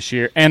scary this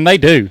year. And they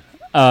do.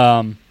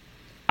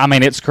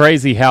 It's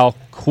crazy how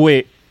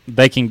quick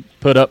they can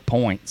put up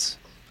points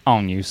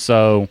on you.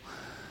 So,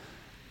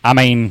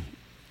 it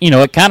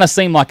kind of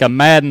seemed like a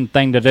Madden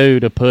thing to do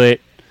to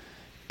put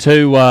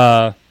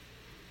two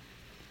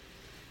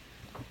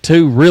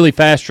really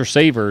fast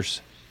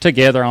receivers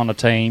together on a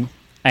team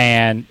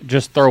and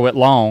just throw it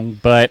long,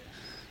 but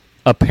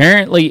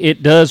apparently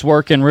it does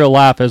work in real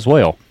life as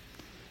well.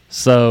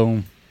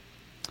 So,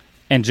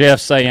 and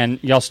Jeff saying,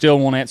 y'all still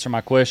won't answer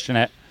my question.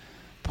 At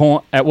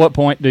what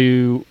point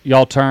do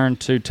y'all turn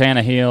to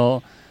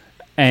Tannehill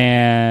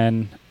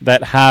and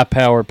that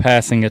high-powered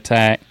passing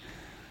attack?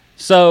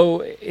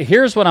 So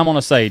here's what I'm going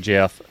to say,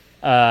 Jeff.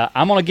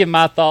 I'm going to give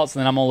my thoughts, and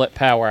then I'm going to let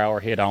Power Hour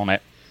hit on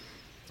it.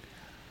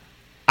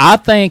 I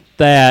think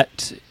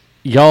that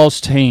y'all's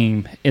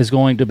team is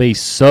going to be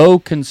so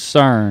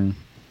concerned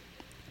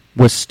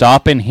with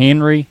stopping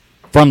Henry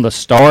from the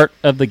start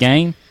of the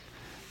game.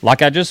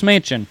 Like I just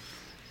mentioned,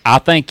 I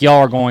think y'all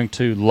are going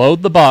to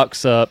load the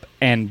box up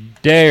and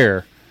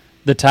dare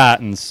the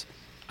Titans.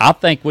 I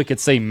think we could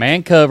see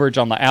man coverage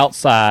on the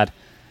outside,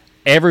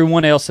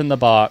 everyone else in the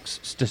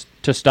box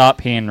to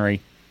stop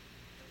Henry.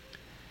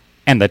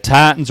 And the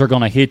Titans are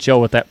going to hit y'all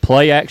with that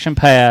play-action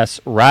pass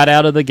right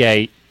out of the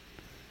gate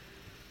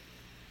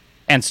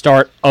and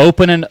start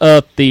opening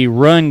up the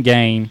run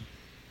game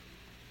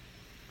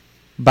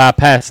by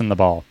passing the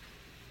ball.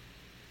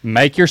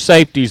 Make your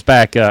safeties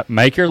back up.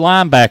 Make your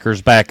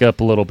linebackers back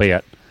up a little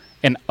bit.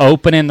 And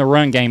opening the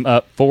run game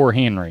up for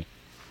Henry.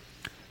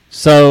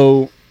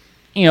 So,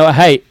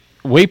 hey,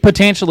 we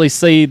potentially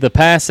see the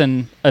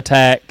passing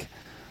attack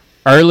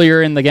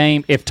earlier in the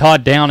game. If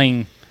Todd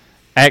Downing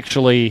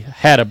actually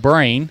had a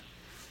brain,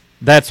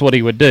 that's what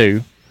he would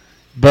do.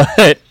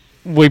 But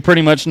we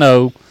pretty much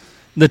know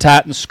the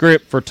Titans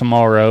script for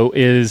tomorrow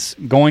is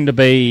going to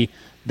be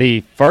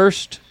the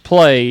first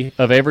play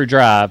of every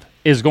drive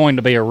is going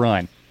to be a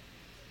run.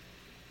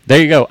 There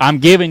you go. I'm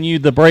giving you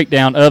the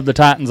breakdown of the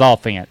Titans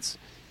offense.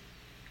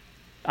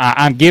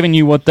 I'm giving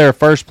you what their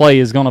first play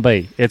is going to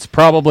be. It's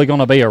probably going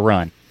to be a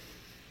run.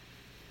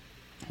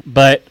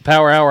 But,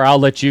 Power Hour, I'll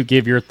let you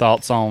give your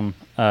thoughts on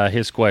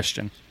his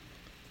question.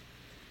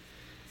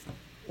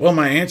 Well,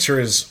 my answer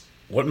is,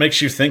 what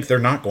makes you think they're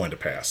not going to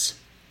pass?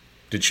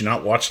 Did you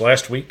not watch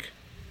last week?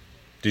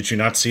 Did you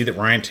not see that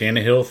Ryan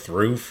Tannehill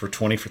threw for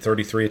 20 for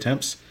 33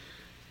 attempts?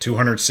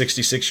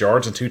 266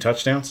 yards and 2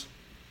 touchdowns?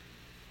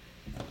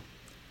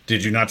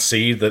 Did you not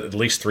see that at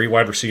least 3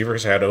 wide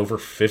receivers had over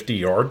 50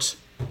 yards?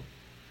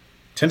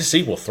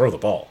 Tennessee will throw the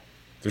ball.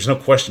 There's no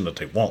question that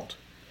they won't.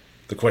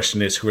 The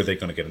question is, who are they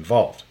going to get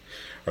involved?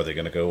 Are they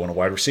going to go on a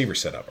wide receiver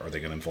setup? Are they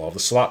going to involve the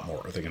slot more?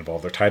 Are they going to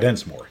involve their tight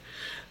ends more?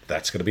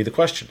 That's going to be the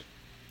question.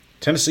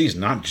 Tennessee's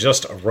not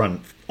just a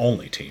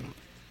run-only team.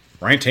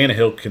 Ryan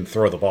Tannehill can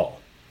throw the ball.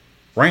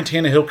 Ryan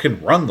Tannehill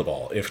can run the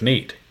ball if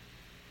need.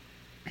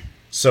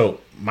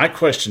 So my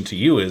question to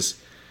you is,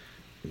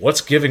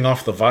 what's giving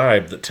off the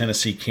vibe that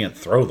Tennessee can't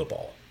throw the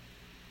ball?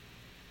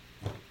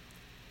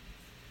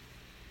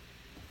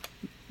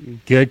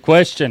 Good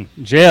question,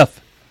 Jeff.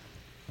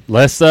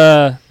 Let's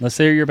hear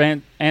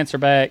your answer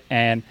back.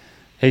 And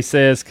he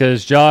says,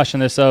 because Josh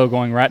and this O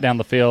going right down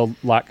the field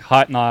like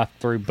hot knife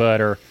through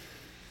butter.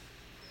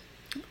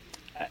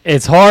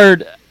 It's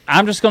hard.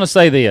 I'm just going to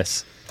say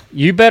this.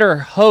 You better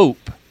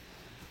hope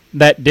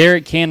that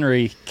Derrick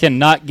Henry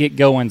cannot get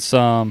going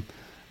some,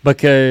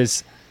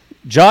 because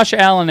Josh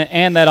Allen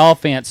and that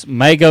offense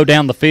may go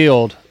down the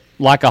field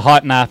like a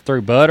hot knife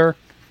through butter,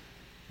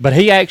 but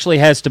he actually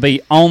has to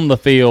be on the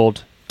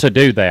field to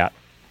do that.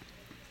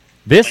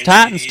 This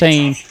Titans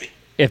team,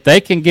 if they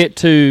can get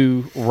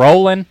to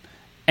rolling,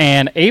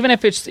 and even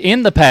if it's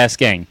in the pass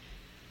game,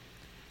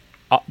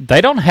 they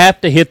don't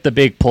have to hit the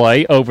big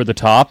play over the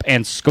top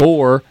and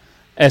score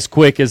as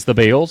quick as the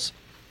Bills.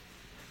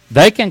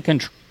 They can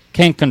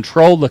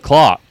control the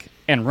clock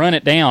and run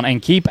it down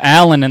and keep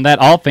Allen and that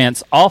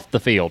offense off the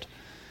field.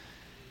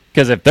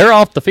 Because if they're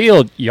off the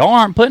field, y'all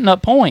aren't putting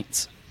up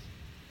points.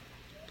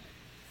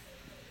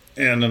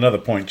 And another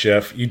point,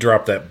 Jeff, you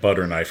dropped that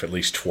butter knife at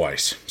least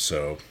twice.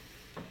 So,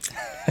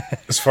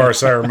 as far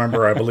as I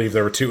remember, I believe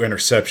there were 2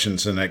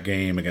 interceptions in that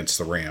game against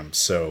the Rams.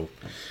 So,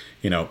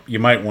 you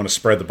might want to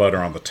spread the butter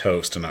on the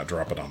toast and not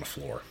drop it on the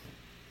floor.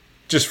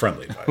 Just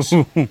friendly advice.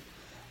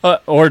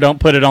 Or don't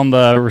put it on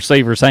the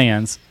receiver's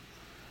hands.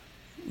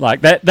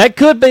 Like that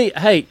could be,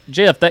 hey,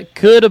 Jeff, that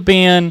could have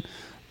been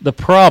the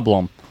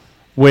problem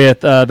with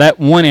that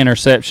one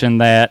interception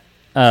that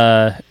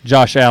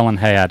Josh Allen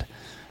had.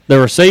 The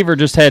receiver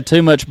just had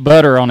too much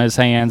butter on his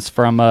hands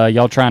from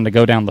y'all trying to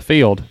go down the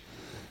field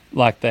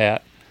like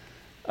that.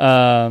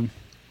 Then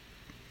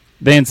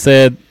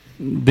said,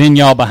 then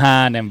y'all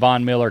behind and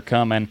Von Miller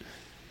coming.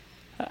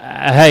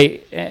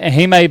 Hey,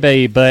 he may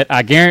be, but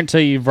I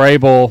guarantee you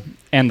Vrabel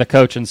and the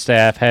coaching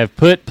staff have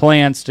put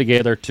plans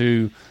together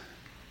to,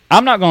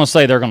 I'm not going to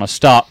say they're going to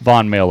stop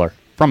Von Miller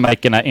from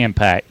making an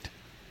impact.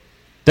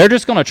 They're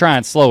just going to try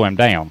and slow him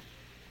down.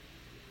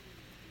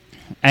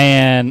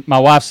 And my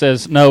wife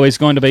says, no, he's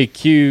going to be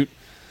cute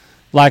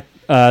like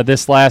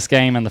this last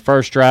game in the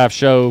first drive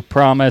show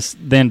promise,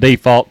 then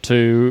default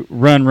to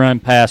run,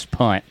 pass,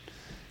 punt.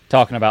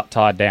 Talking about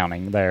Todd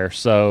Downing there.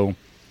 So,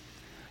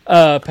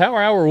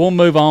 Power Hour, we'll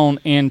move on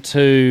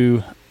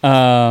into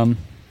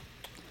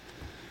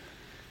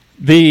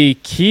the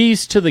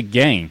keys to the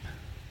game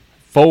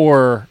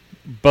for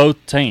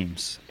both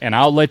teams. And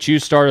I'll let you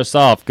start us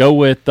off. Go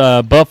with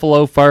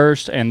Buffalo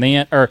first, and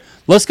then, or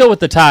let's go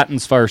with the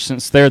Titans first,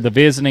 since they're the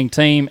visiting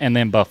team, and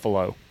then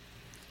Buffalo.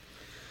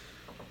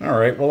 All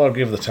right. Well, I'll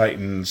give the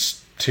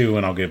Titans 2,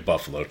 and I'll give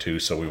Buffalo 2,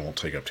 so we won't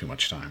take up too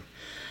much time.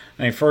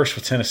 I mean, first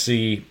with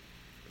Tennessee,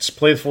 just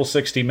play the full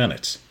 60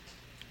 minutes.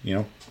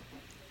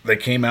 They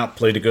came out,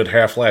 played a good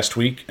half last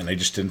week, and they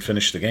just didn't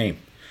finish the game.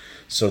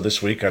 So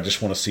this week, I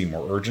just want to see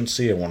more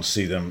urgency. I want to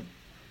see them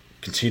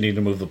continue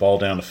to move the ball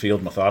down the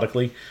field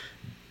methodically,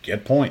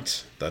 get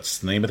points. That's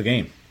the name of the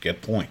game.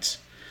 Get points.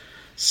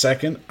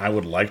 Second, I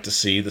would like to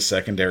see the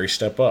secondary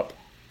step up.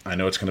 I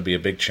know it's going to be a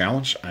big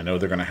challenge. I know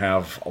they're going to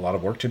have a lot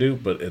of work to do,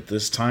 but at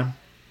this time,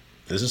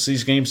 this is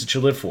these games that you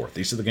live for.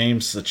 These are the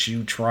games that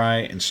you try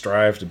and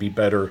strive to be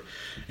better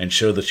and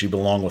show that you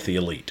belong with the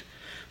elite.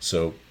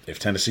 So if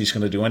Tennessee's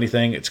going to do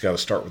anything, it's got to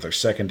start with their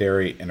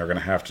secondary, and they're going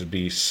to have to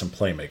be some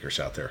playmakers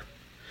out there.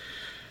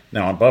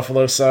 Now on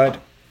Buffalo's side,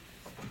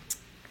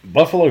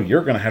 Buffalo,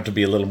 you're going to have to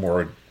be a little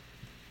more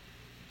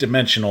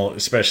dimensional,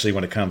 especially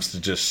when it comes to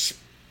just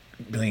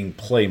being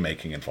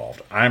playmaking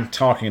involved. I'm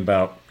talking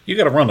about you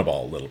got to run the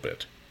ball a little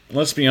bit. And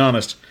let's be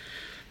honest,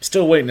 I'm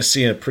still waiting to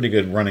see a pretty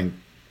good running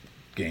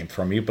game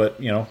from you, but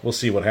we'll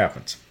see what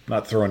happens.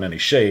 Not throwing any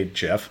shade,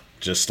 Jeff,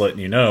 just letting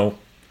you know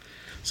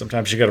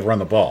sometimes you got to run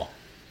the ball.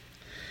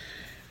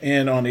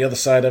 And on the other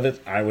side of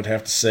it, I would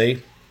have to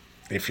say,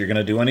 if you're going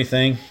to do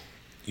anything,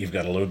 you've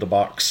got to load the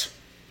box.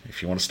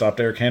 If you want to stop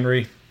Derrick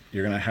Henry,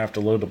 you're going to have to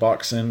load the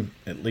box in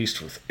at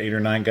least with 8 or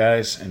 9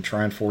 guys and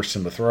try and force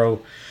him to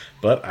throw.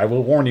 But I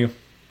will warn you,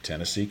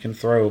 Tennessee can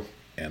throw.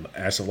 And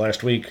as of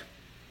last week,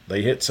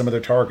 they hit some of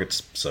their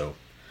targets. So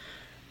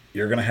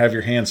you're going to have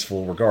your hands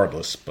full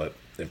regardless. But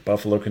if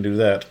Buffalo can do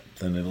that,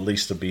 then at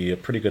least it'll be a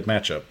pretty good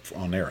matchup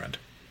on their end.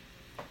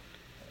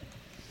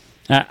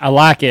 I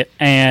like it.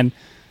 And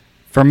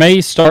for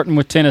me, starting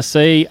with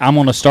Tennessee, I'm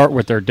going to start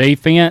with their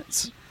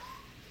defense.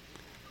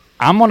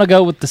 I'm going to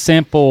go with the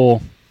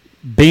simple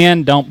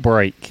bend, don't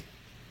break.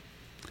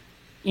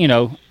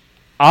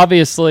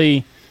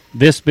 Obviously,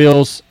 this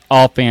Bills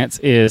offense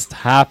is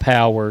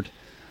high-powered,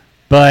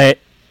 but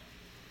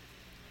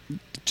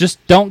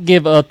just don't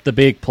give up the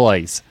big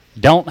plays.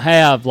 Don't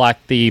have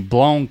like the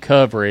blown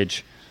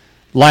coverage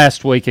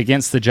last week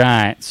against the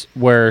Giants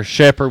where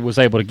Shepard was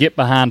able to get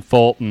behind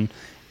Fulton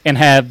and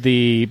have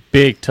the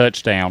big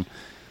touchdown.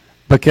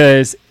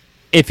 Because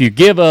if you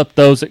give up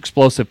those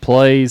explosive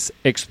plays,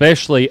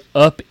 especially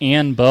up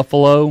in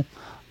Buffalo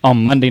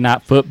on Monday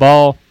Night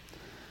Football,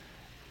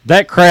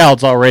 that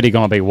crowd's already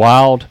going to be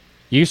wild.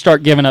 You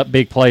start giving up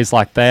big plays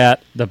like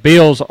that, the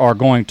Bills are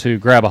going to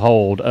grab a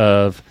hold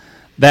of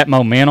that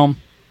momentum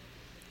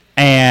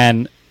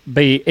and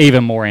be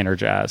even more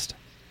energized.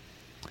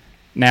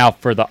 Now,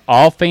 for the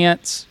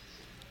offense,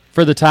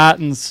 for the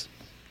Titans,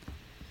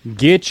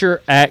 get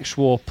your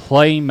actual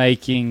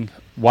playmaking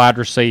wide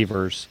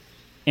receivers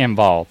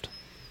involved.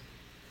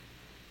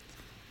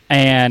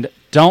 And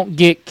don't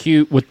get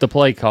cute with the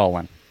play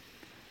calling.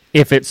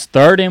 If it's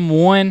 3rd and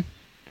 1,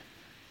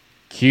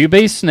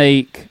 QB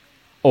sneak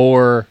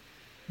or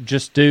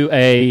just do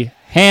a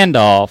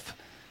handoff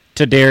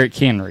to Derrick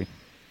Henry.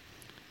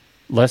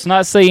 Let's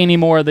not see any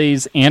more of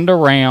these end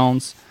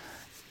arounds.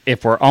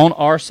 If we're on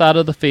our side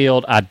of the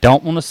field, I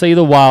don't want to see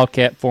the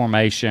Wildcat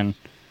formation.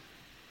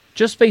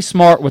 Just be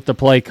smart with the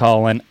play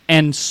calling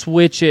and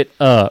switch it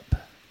up.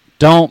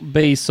 Don't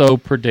be so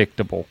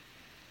predictable.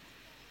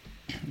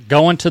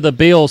 Going to the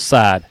Bills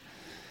side,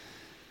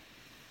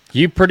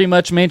 you pretty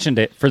much mentioned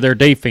it for their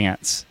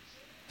defense.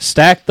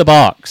 Stack the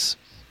box.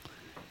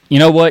 You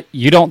know what?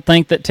 You don't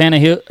think that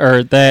Tannehill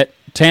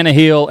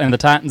and the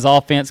Titans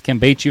offense can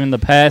beat you in the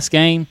pass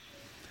game?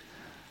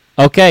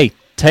 Okay,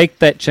 take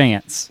that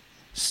chance.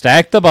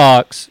 Stack the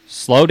box,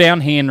 slow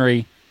down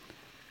Henry,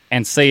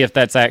 and see if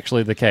that's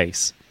actually the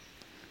case.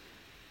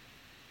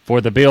 For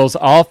the Bills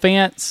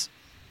offense,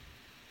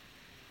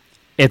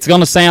 it's going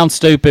to sound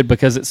stupid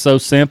because it's so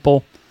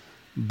simple,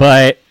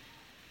 but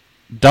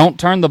don't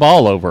turn the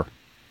ball over.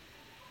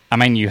 I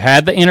mean, you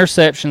had the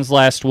interceptions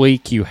last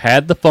week. You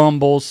had the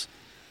fumbles.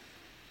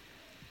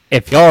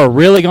 If y'all are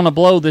really going to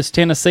blow this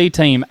Tennessee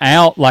team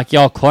out like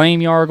y'all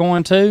claim y'all are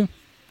going to,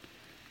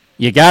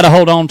 you got to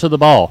hold on to the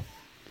ball.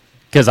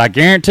 Because I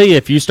guarantee you,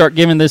 if you start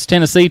giving this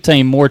Tennessee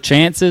team more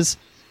chances,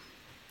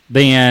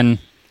 then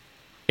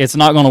it's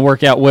not going to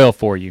work out well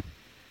for you.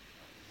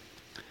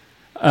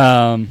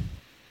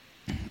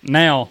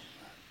 Now,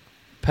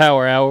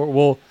 Power Hour,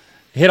 we'll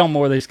hit on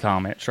more of these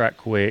comments right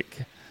quick.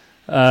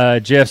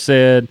 Jeff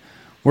said,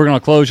 we're going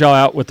to close y'all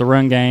out with the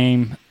run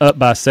game, up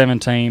by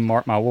 17,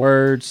 mark my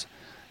words.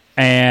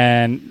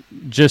 And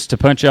just to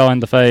punch y'all in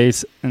the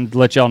face and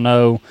let y'all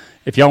know,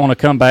 if y'all want to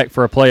come back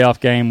for a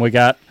playoff game, we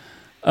got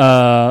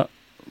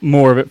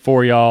more of it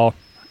for y'all.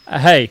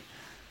 Hey,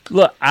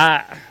 look,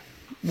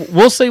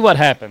 we'll see what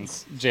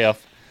happens,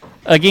 Jeff.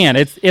 Again,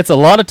 it's a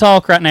lot of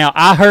talk right now.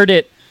 I've heard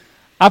it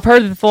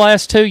the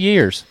last 2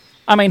 years.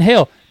 I mean,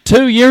 hell,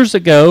 2 years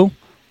ago,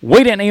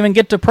 we didn't even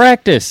get to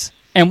practice,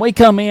 and we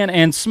come in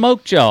and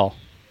smoked y'all.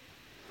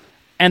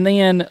 And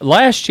then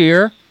last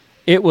year,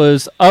 it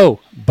was,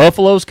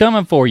 Buffalo's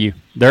coming for you.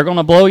 They're going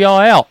to blow y'all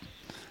out.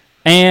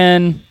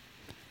 And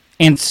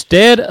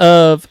instead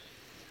of,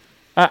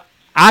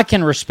 I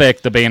can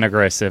respect the being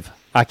aggressive.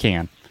 I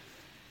can.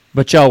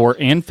 But y'all were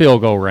in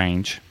field goal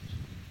range.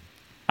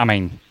 I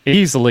mean,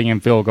 easily in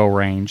field goal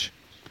range.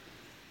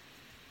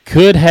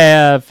 Could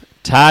have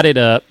tied it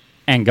up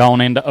and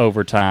gone into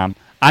overtime.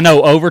 I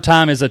know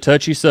overtime is a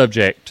touchy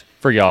subject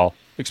for y'all,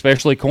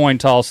 especially coin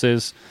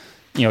tosses.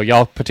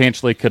 y'all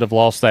potentially could have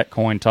lost that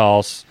coin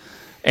toss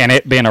and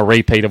it been a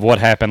repeat of what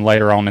happened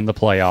later on in the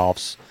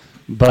playoffs.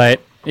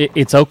 But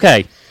it's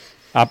okay.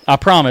 I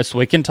promise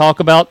we can talk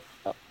about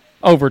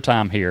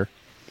overtime here.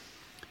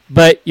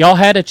 But y'all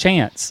had a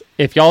chance.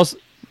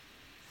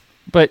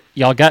 But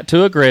y'all got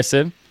too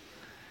aggressive.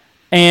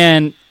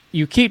 And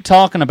you keep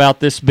talking about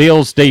this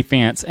Bills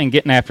defense and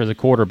getting after the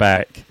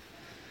quarterback.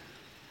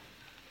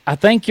 I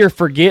think you're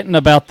forgetting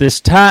about this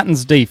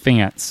Titans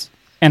defense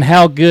and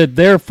how good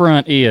their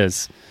front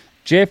is.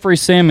 Jeffrey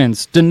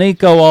Simmons,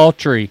 Danico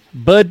Autry,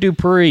 Bud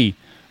Dupree,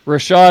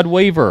 Rashad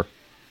Weaver.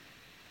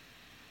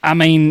 I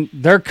mean,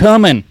 they're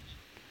coming.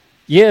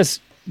 Yes,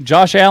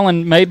 Josh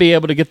Allen may be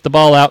able to get the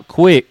ball out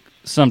quick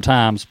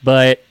sometimes,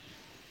 but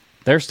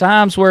there's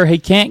times where he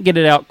can't get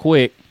it out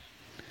quick.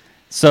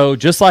 So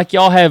just like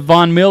y'all have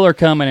Von Miller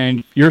coming,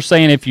 and you're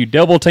saying if you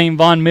double-team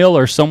Von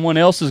Miller, someone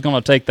else is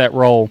going to take that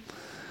role.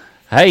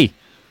 Hey,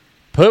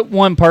 put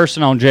one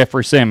person on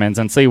Jeffrey Simmons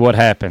and see what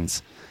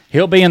happens.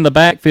 He'll be in the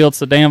backfield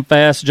so damn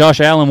fast, Josh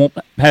Allen won't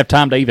have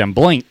time to even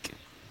blink.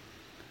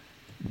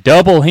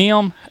 Double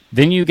him,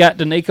 then you got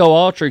Danico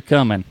Autry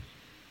coming.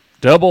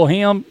 Double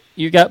him,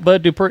 you got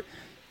Bud Dupree.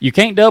 You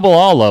can't double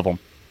all of them.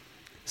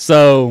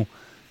 So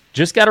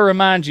just got to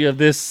remind you of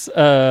this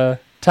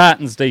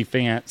Titans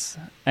defense.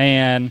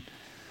 And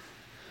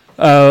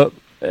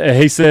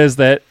he says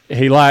that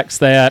he likes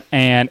that.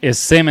 And is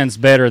Simmons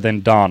better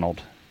than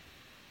Donald?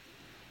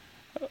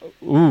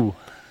 Ooh.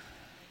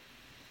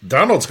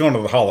 Donald's going to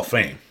the Hall of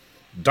Fame.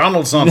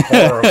 Donald's on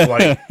par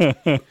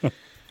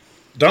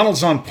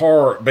Donald's on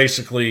par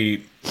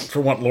basically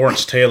for what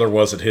Lawrence Taylor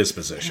was at his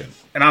position.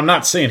 And I'm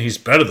not saying he's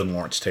better than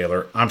Lawrence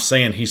Taylor. I'm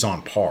saying he's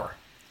on par.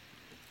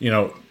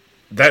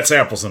 That's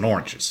apples and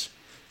oranges.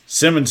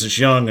 Simmons is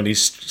young and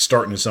he's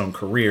starting his own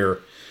career,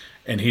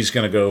 and he's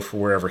going to go for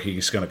wherever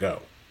he's going to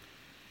go.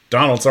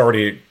 Donald's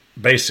already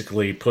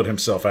basically put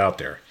himself out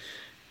there.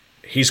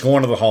 He's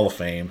going to the Hall of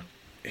Fame.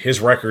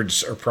 His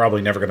records are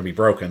probably never going to be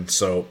broken,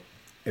 so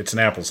it's an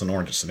apples and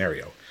oranges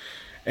scenario.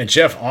 And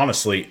Jeff,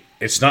 honestly,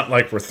 it's not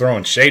like we're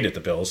throwing shade at the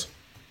Bills.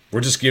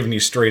 We're just giving you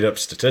straight up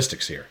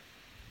statistics here.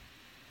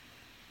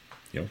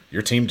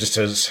 Your team just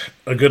has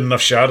a good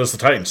enough shot as the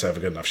Titans have a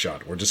good enough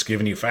shot. We're just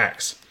giving you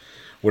facts.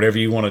 Whatever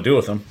you want to do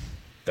with them,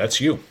 that's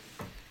you.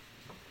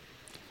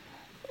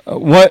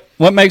 What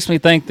makes me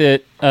think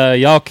that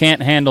y'all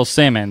can't handle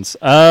Simmons?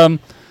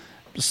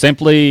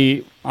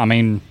 Simply,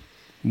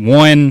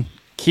 one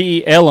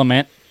key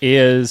element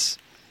is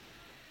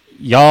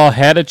y'all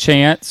had a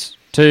chance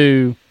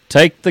to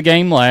take the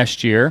game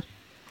last year,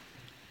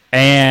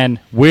 and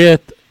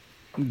with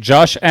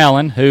Josh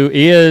Allen, who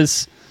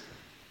is,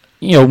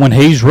 when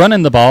he's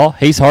running the ball,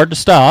 he's hard to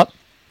stop,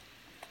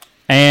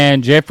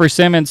 and Jeffrey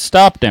Simmons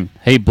stopped him.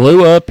 He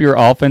blew up your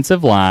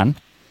offensive line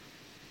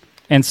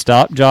and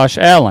stopped Josh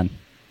Allen.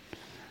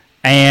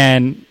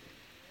 And,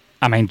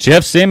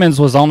 Jeff Simmons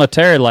was on a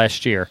tear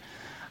last year.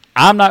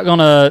 I'm not going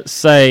to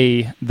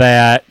say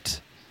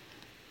that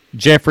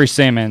Jeffrey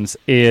Simmons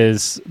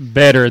is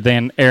better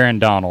than Aaron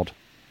Donald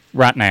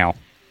right now.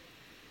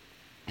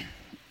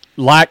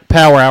 Like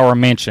Power Hour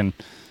mentioned,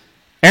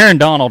 Aaron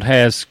Donald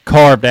has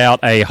carved out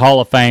a Hall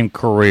of Fame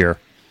career.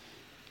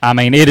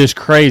 It is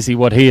crazy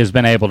what he has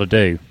been able to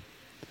do.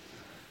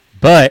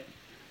 But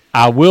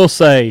I will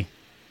say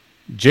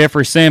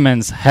Jeffrey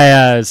Simmons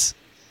has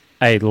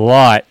a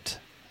lot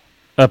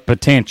of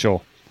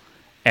potential.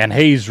 And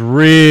he's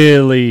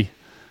really,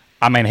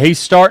 he's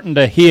starting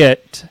to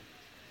hit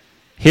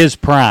his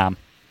prime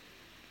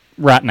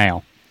right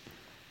now.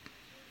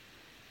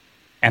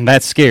 And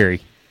that's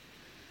scary.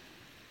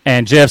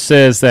 And Jeff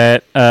says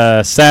that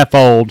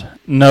Saffold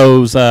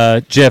knows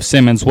Jeff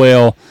Simmons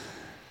well.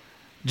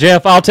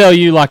 Jeff, I'll tell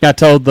you like I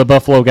told the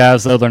Buffalo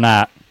guys the other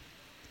night.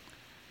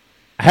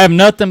 I have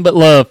nothing but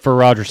love for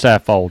Roger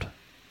Saffold.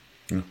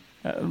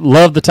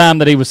 Love the time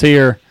that he was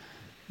here.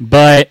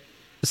 But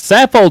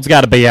Saffold's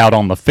got to be out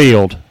on the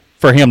field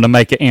for him to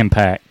make an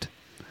impact.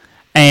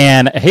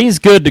 And he's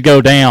good to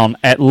go down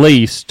at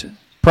least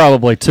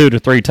probably 2 to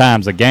 3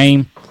 times a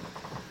game.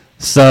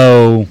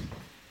 So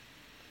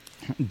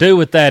do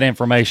with that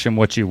information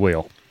what you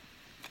will.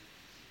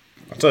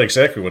 I'll tell you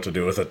exactly what to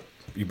do with it.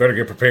 You better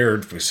get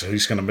prepared because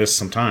he's going to miss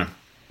some time.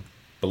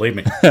 Believe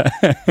me.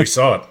 We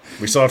saw it.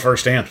 We saw it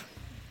firsthand.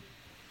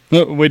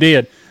 We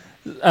did.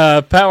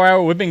 Power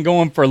Hour, we've been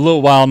going for a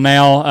little while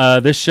now.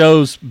 This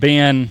show's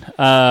been,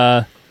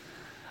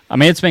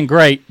 it's been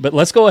great, but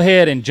let's go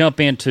ahead and jump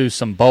into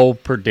some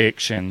bold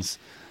predictions.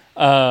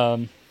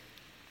 If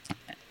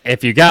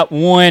you got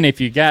one, if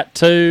you got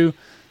two,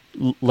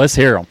 let's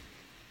hear them.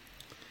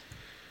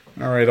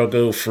 All right, I'll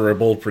go for a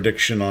bold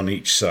prediction on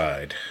each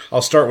side.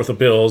 I'll start with the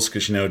Bills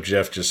because,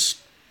 Jeff just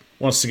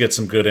wants to get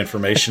some good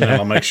information, and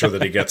I'll make sure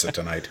that he gets it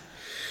tonight.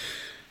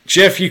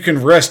 Jeff, you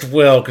can rest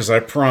well because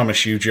I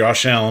promise you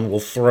Josh Allen will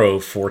throw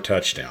 4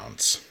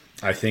 touchdowns.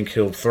 I think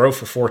he'll throw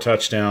for 4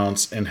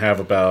 touchdowns and have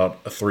about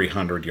a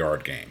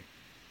 300-yard game.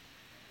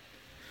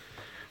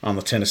 On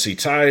the Tennessee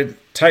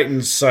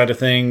Titans side of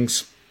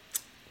things,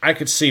 I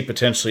could see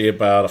potentially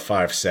about a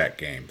 5-sack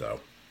game,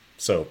 though.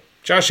 So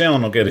Josh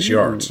Allen will get his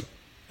yards.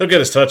 He'll get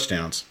his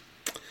touchdowns.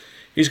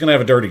 He's going to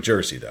have a dirty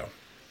jersey, though.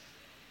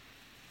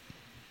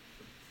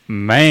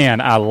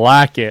 Man, I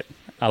like it.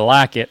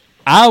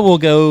 I will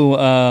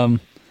go.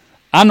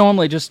 I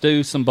normally just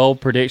do some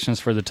bold predictions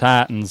for the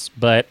Titans,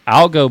 but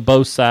I'll go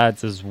both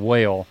sides as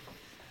well.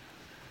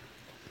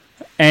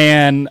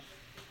 And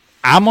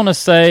I'm going to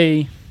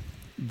say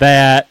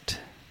that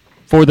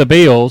for the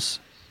Bills,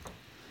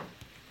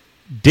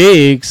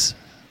 Diggs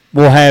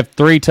will have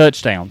 3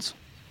 touchdowns.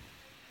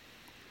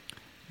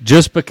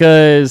 Just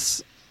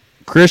because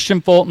Christian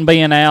Fulton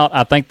being out,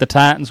 I think the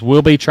Titans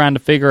will be trying to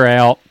figure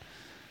out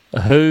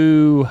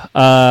who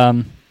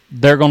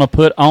they're going to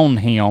put on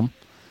him.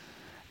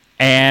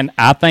 And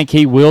I think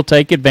he will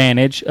take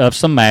advantage of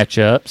some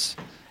matchups,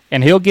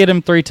 and he'll get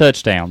him 3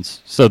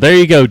 touchdowns. So there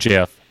you go,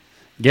 Jeff.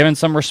 Giving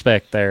some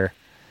respect there.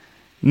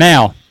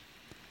 Now,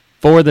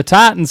 for the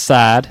Titans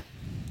side,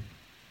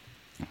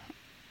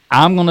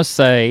 I'm going to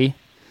say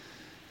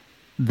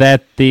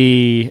that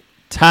the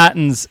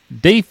Titans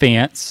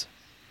defense,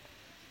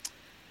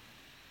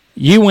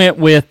 you went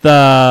with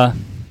 4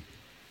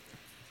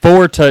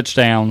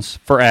 touchdowns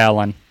for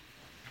Allen.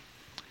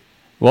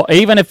 Well,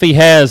 even if he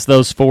has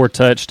those 4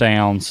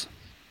 touchdowns,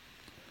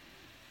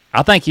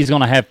 I think he's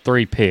going to have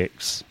 3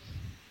 picks.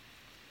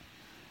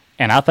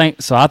 And I think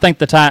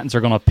the Titans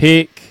are going to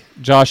pick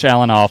Josh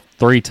Allen off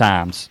 3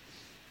 times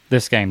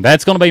this game.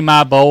 That's going to be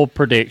my bold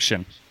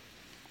prediction.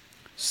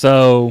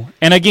 So,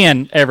 and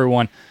again,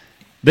 everyone,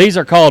 these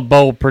are called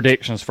bold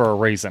predictions for a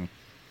reason.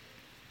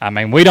 I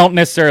mean, we don't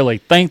necessarily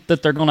think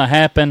that they're going to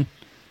happen,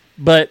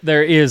 but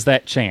there is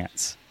that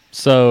chance.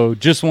 So,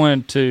 just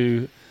wanted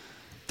to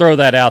throw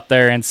that out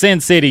there. And Sin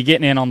City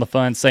getting in on the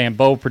fun saying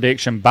bold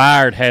prediction,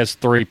 Byard has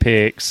 3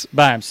 picks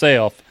by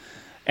himself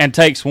and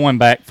takes 1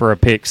 back for a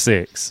pick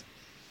 6.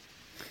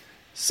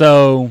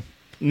 So,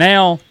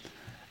 now,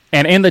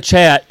 and in the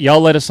chat, y'all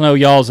let us know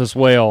y'all's as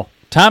well.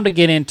 Time to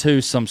get into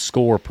some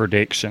score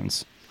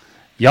predictions.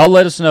 Y'all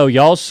let us know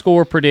y'all's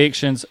score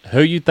predictions,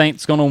 who you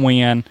think's going to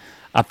win.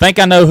 I think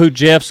I know who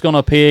Jeff's going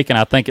to pick, and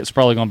I think it's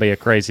probably going to be a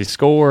crazy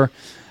score.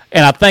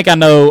 And I think I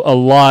know a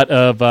lot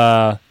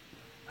of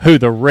who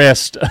the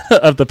rest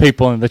of the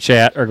people in the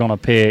chat are going to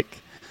pick.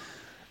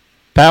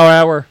 Power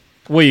Hour,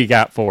 what you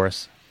got for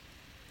us?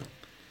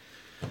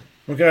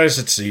 Well, guys,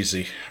 it's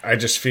easy. I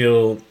just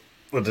feel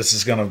that this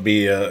is going to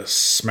be a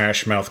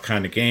smash mouth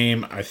kind of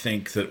game. I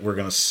think that we're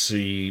going to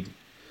see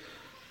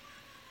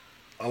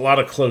a lot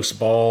of close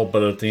ball,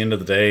 but at the end of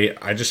the day,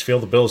 I just feel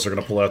the Bills are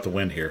going to pull out the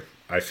win here.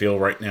 I feel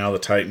right now the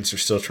Titans are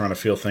still trying to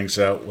feel things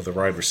out with the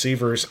wide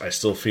receivers. I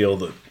still feel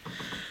that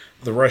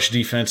the rush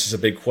defense is a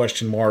big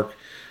question mark,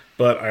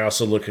 but I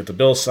also look at the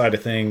Bills side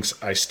of things.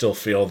 I still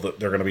feel that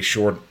they're going to be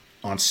short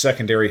on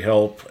secondary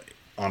help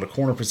on the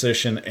corner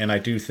position, and I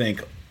do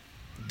think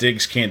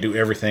Diggs can't do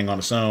everything on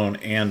his own,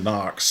 and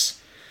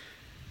Knox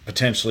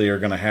potentially are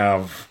going to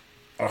have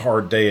a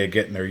hard day of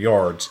getting their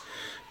yards.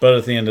 But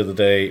at the end of the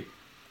day,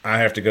 I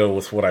have to go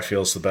with what I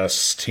feel is the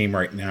best team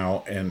right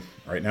now, and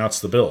right now it's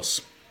the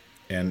Bills.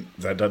 And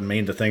that doesn't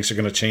mean that things are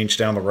going to change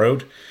down the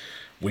road.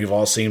 We've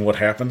all seen what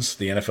happens.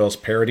 The NFL's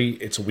parity.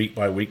 It's a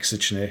week-by-week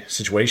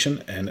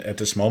situation, and at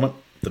this moment,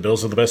 the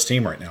Bills are the best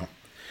team right now.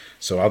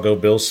 So I'll go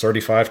Bills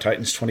 35,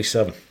 Titans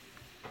 27.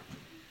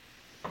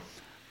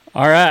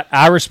 All right,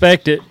 I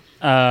respect it.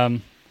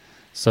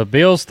 So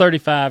Bills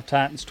 35,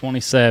 Titans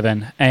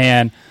 27.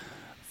 And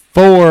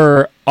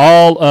for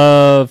all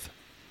of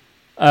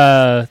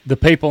the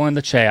people in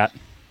the chat,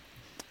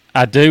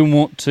 I do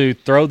want to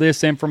throw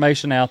this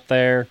information out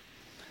there.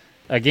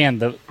 Again,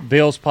 the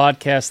Bills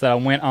podcast that I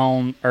went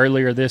on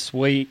earlier this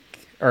week,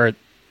 or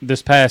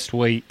this past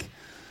week,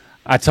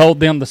 I told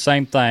them the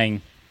same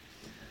thing.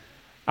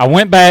 I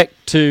went back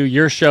to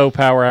your show,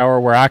 Power Hour,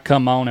 where I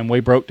come on and we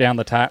broke down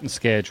the Titans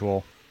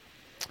schedule.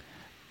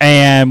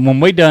 And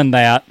when we done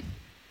that,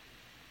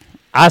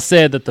 I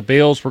said that the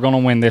Bills were going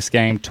to win this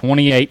game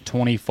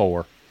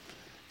 28-24.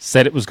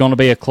 Said it was going to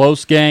be a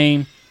close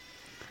game.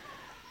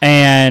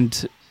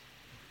 And,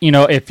 you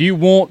know, if you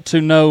want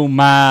to know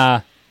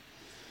my,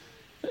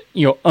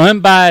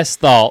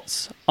 unbiased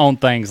thoughts on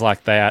things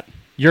like that,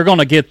 you're going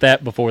to get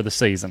that before the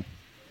season.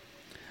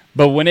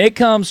 But when it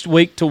comes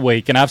week to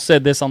week, and I've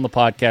said this on the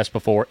podcast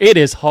before, it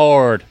is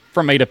hard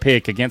for me to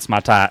pick against my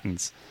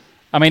Titans.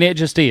 I mean, it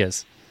just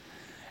is.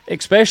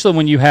 Especially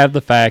when you have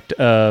the fact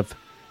of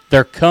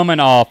they're coming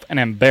off an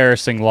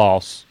embarrassing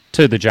loss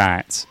to the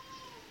Giants.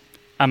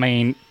 I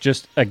mean,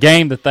 just a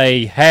game that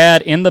they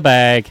had in the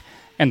bag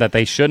and that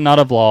they should not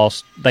have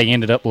lost, they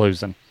ended up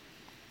losing.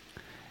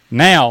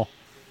 Now,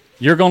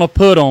 you're going to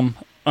put them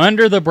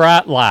under the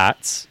bright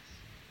lights,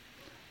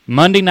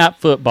 Monday Night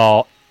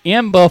Football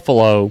in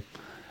Buffalo,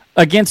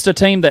 against a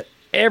team that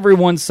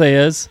everyone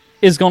says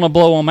is going to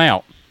blow them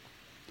out.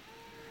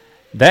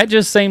 That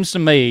just seems to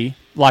me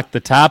like the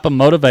type of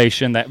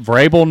motivation that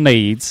Vrabel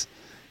needs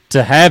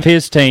to have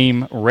his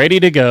team ready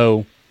to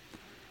go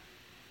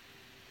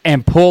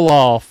and pull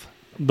off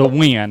the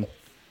win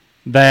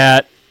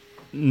that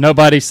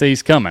nobody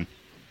sees coming.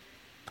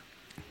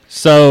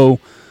 So,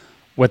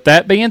 with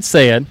that being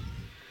said,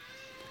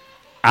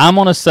 I'm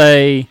going to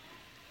say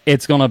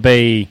it's going to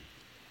be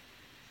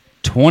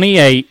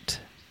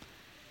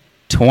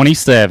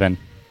 28-27.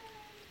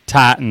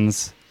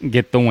 Titans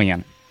get the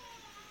win.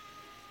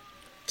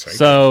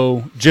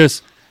 So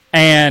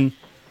and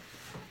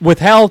with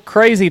how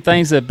crazy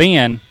things have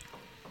been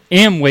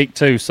in week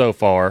 2 so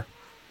far,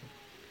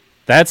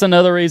 that's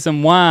another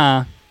reason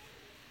why,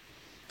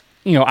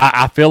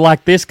 I feel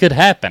like this could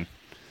happen.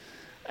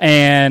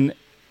 And,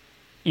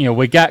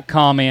 we got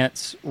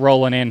comments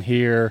rolling in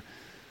here.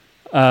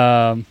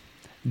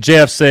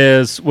 Jeff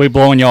says, we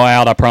blowing y'all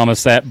out. I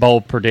promise that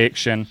bold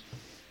prediction.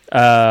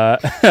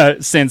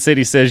 Sin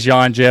City says,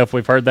 y'all and Jeff,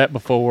 we've heard that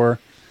before.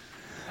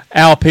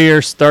 Al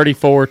Pierce,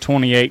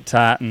 34-28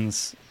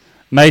 Titans.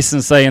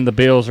 Mason saying the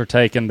Bills are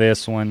taking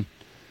this one.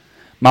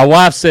 My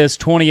wife says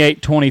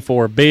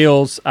 28-24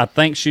 Bills. I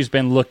think she's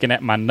been looking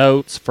at my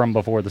notes from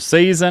before the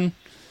season.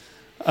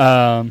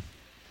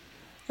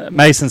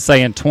 Mason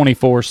saying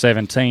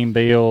 24-17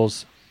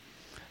 Bills.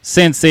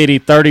 Sin City,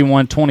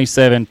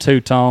 31-27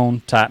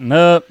 Two-Tone. Tighten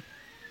up.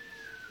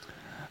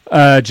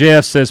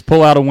 Jeff says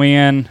pull out a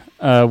win.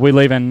 We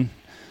leaving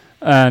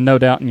no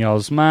doubt in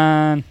y'all's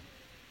mind.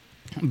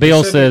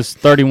 Bill says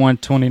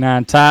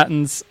 31-29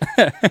 Titans.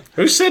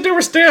 Who said there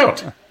was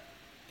doubt?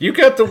 You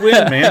got the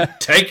win, man.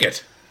 Take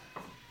it.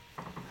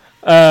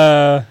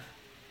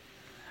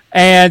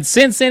 And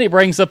Sin City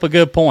brings up a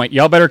good point.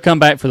 Y'all better come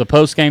back for the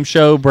post-game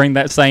show. Bring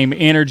that same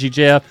energy,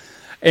 Jeff.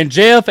 And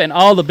Jeff and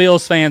all the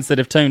Bills fans that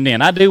have tuned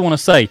in, I do want to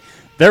say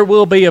there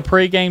will be a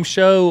pregame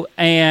show,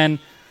 and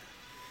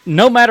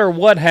no matter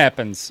what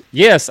happens,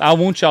 yes, I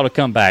want y'all to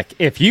come back.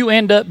 If you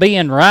end up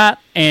being right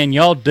and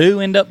y'all do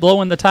end up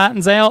blowing the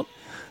Titans out,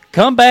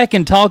 come back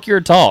and talk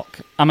your talk.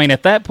 I mean,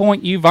 at that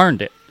point, you've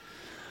earned it.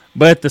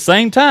 But at the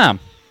same time,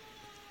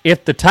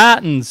 if the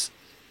Titans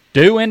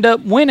do end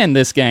up winning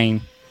this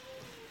game,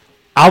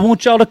 I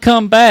want y'all to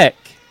come back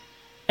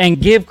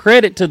and give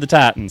credit to the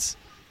Titans.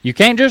 You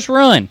can't just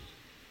run.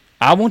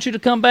 I want you to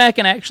come back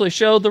and actually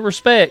show the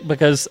respect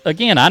because,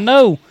 again, I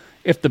know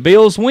if the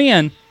Bills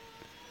win,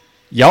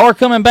 y'all are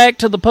coming back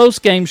to the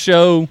post-game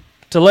show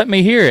to let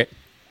me hear it.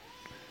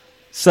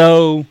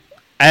 So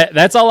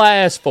that's all I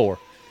ask for.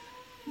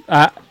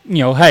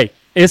 Hey,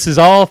 this is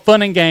all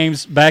fun and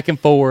games back and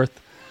forth.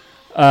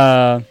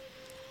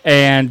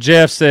 And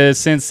Jeff says,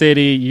 Sin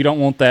City, you don't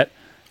want that.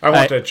 I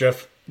want that,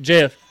 Jeff.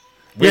 Jeff.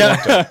 We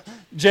want that.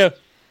 Jeff.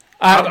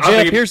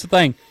 Jeff, here's the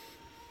thing.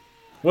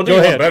 We'll do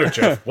you one better,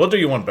 Jeff. We'll do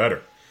you one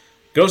better.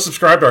 Go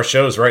subscribe to our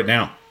shows right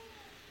now.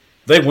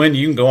 They win,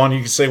 you can go on, you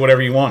can say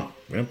whatever you want.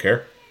 We don't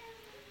care.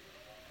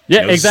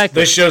 Yeah,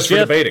 exactly. This show's for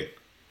debating.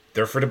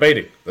 They're for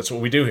debating. That's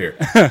what we do here.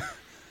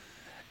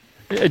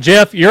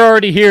 Jeff, you're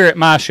already here at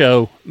my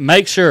show.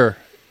 Make sure,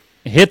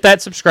 hit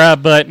that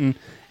subscribe button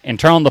and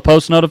turn on the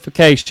post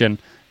notification.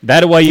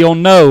 That way you'll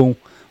know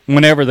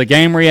whenever the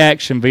game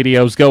reaction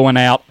video's going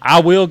out. I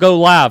will go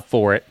live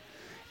for it.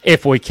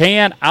 If we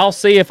can, I'll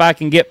see if I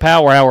can get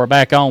Power Hour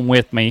back on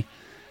with me.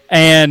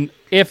 And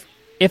if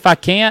I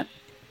can't,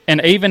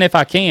 and even if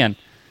I can,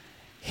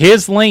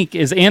 his link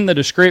is in the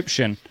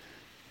description.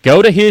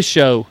 Go to his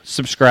show,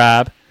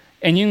 subscribe,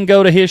 and you can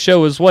go to his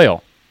show as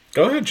well.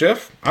 Go ahead,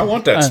 Jeff. I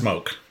want that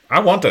smoke. I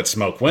want that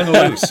smoke. Win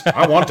or lose.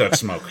 I want that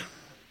smoke.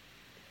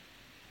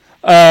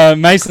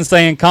 Mason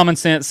saying common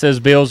sense says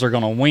Bills are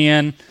going to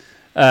win.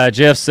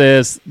 Jeff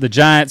says the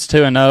Giants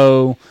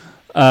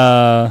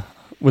 2-0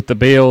 with the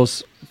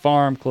Bills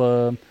Farm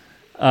Club.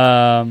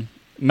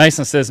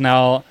 Mason says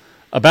now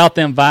about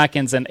them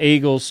Vikings and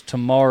Eagles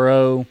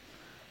tomorrow.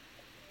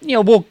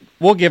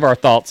 We'll give our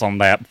thoughts on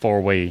that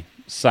before we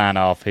sign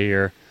off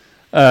here.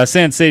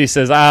 Sin City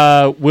says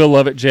I will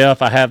love it,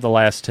 Jeff. I have the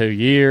last 2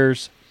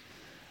 years.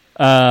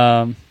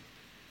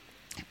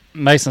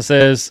 Mason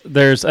says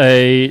there's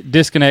a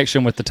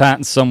disconnection with the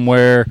Titans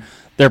somewhere.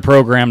 Their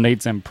program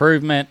needs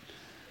improvement.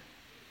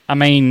 I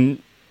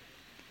mean,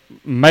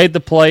 made the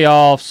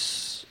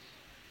playoffs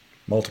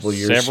multiple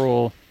years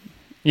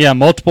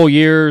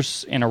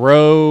in a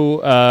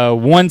row.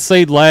 1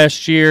 seed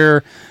last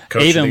year,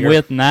 Coach even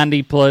with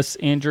 90-plus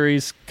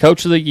injuries.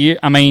 Coach of the year.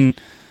 I mean,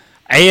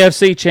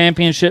 AFC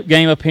Championship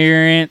game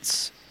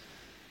appearance.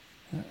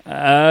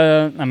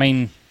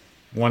 1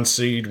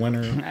 seed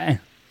winner.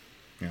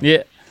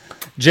 Yeah.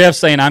 Jeff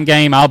saying, I'm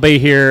game. I'll be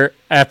here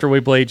after we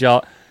bleed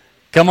y'all.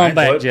 Come on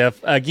back, Jeff.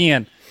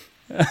 Again.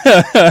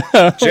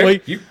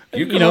 Jeff, you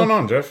come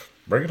on, Jeff.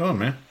 Bring it on,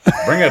 man.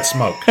 Bring that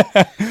smoke.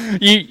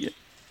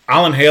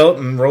 I'll inhale it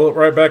and roll it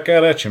right back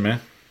out at you,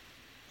 man.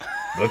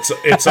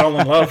 It's all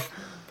in love.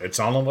 It's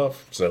all in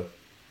love. So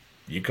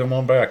you come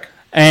on back.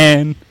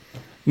 And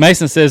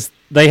Mason says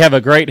they have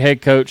a great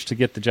head coach to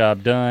get the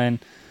job done.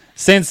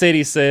 Sin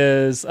City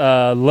says,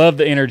 love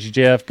the energy,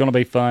 Jeff. Going to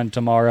be fun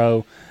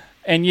tomorrow.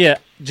 And yeah,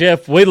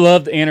 Jeff, we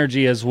love the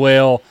energy as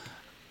well.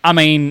 I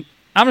mean,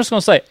 I'm just going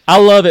to say, I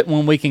love it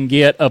when we can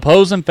get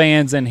opposing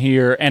fans in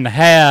here and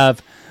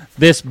have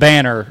this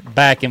banner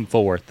back and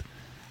forth.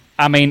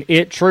 I mean,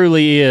 it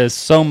truly is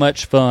so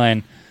much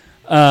fun.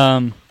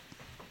 And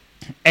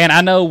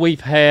I know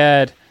we've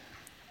had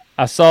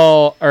I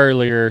saw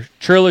earlier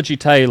Trilogy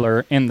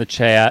Taylor in the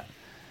chat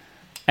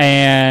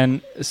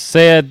and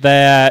said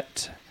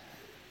that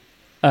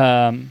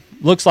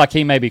looks like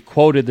he maybe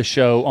quoted the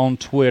show on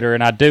Twitter,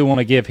 and I do want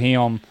to give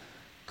him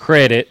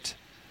credit.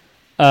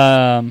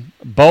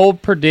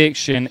 Bold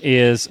prediction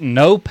is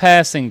no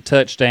passing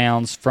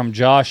touchdowns from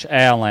Josh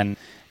Allen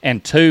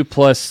and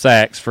 2+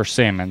 sacks for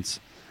Simmons.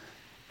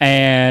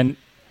 And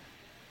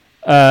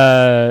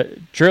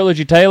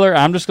Trilogy Taylor,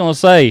 I'm just going to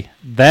say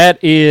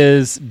that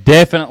is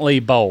definitely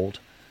bold,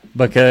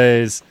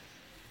 because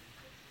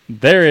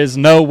there is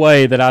no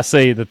way that I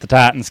see that the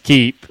Titans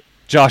keep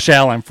Josh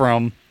Allen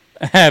from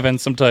having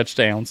some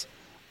touchdowns.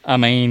 I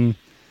mean,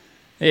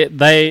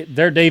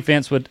 their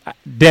defense would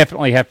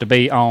definitely have to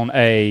be on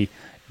a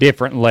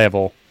different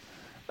level.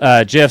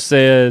 Jeff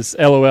says,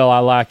 LOL, I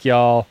like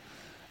y'all.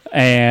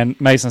 And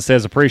Mason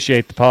says,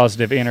 appreciate the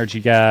positive energy,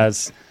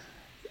 guys.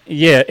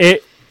 Yeah,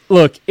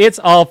 look, it's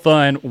all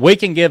fun. We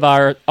can give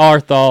our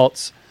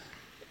thoughts.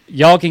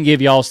 Y'all can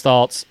give y'all's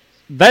thoughts.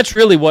 That's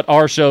really what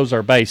our shows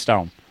are based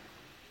on.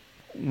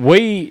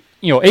 We,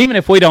 even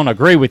if we don't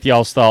agree with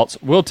y'all's thoughts,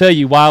 we'll tell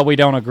you why we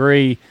don't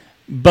agree.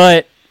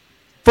 But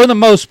for the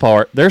most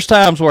part, there's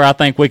times where I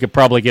think we could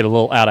probably get a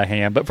little out of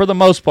hand. But for the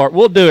most part,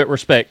 we'll do it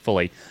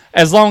respectfully,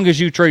 as long as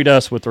you treat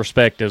us with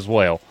respect as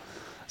well.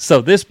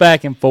 So this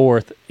back and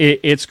forth,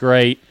 it's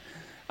great.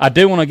 I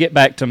do want to get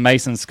back to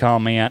Mason's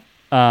comment.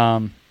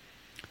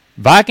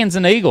 Vikings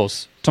and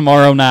Eagles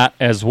tomorrow night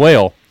as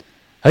well.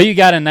 Who you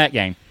got in that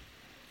game?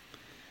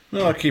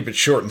 Well, I'll keep it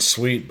short and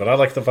sweet, but I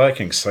like the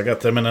Vikings. I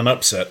got them in an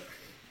upset.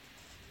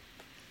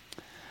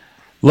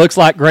 Looks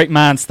like great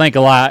minds think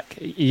alike.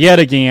 Yet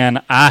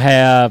again, I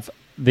have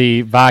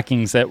the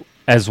Vikings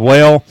as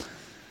well.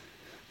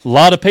 A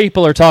lot of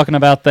people are talking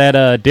about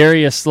that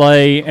Darius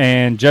Slay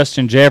and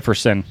Justin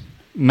Jefferson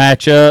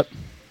matchup.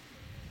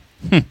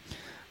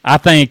 I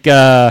think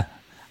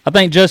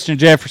Justin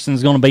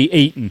Jefferson's going to be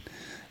eaten,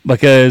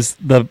 because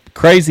the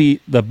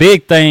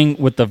big thing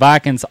with the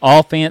Vikings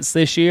offense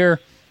this year,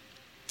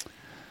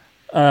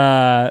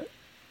 they're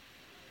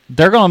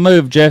going to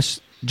move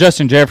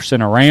Justin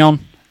Jefferson around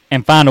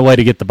and find a way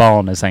to get the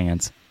ball in his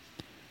hands.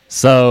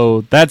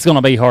 So that's going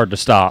to be hard to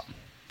stop.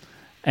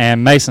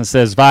 And Mason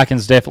says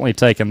Vikings definitely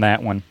taking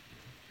that one.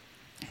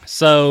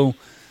 So,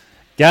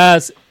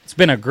 guys, it's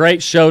been a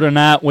great show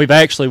tonight. We've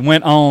actually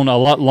went on a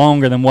lot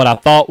longer than what I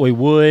thought we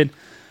would.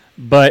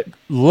 But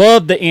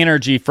love the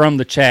energy from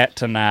the chat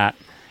tonight.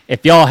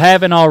 If y'all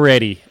haven't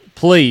already,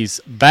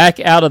 please back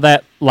out of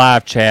that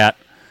live chat.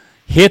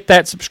 Hit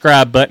that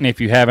subscribe button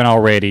if you haven't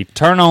already.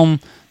 Turn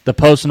on the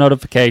post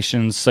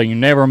notifications so you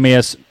never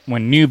miss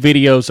when new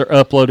videos are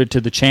uploaded to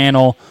the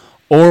channel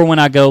or when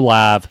I go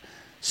live.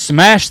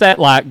 Smash that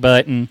like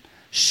button.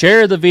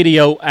 Share the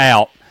video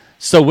out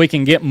so we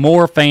can get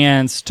more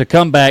fans to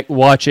come back,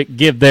 watch it,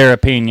 give their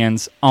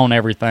opinions on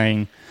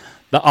everything.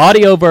 The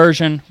audio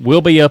version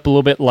will be up a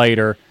little bit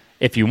later.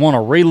 If you want to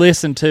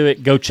re-listen to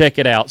it, go check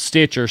it out.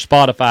 Stitcher,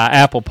 Spotify,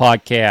 Apple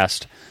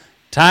Podcast,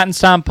 Titans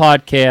Time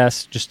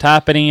Podcast. Just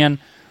type it in.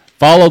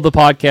 Follow the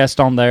podcast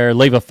on there.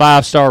 Leave a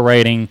 5-star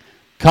rating.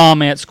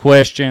 Comments,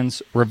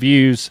 questions,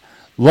 reviews.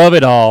 Love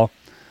it all.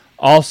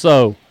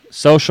 Also,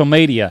 social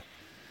media.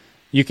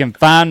 You can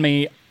find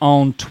me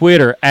on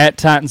Twitter at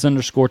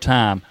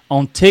Titans_time.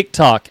 On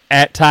TikTok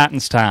at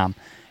Titans Time.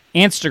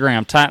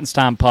 Instagram, Titans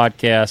Time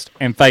Podcast.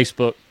 And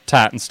Facebook,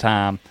 Titans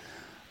Time.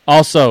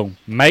 Also,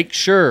 make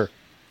sure,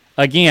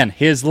 again,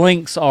 his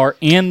links are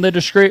in the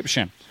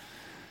description.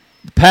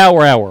 The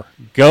Power Hour.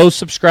 Go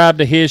subscribe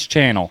to his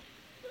channel.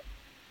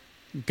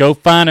 Go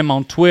find him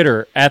on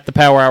Twitter at the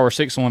Power Hour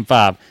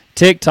 615,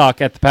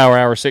 TikTok at the Power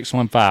Hour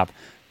 615,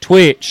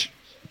 Twitch,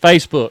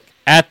 Facebook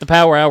at the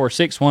Power Hour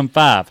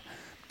 615. I'm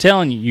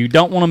telling you, you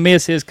don't want to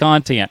miss his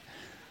content.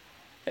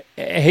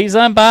 He's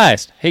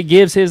unbiased. He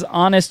gives his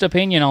honest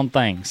opinion on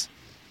things.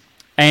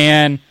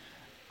 And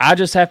I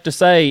just have to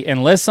say,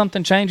 unless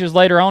something changes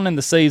later on in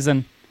the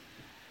season,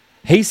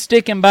 he's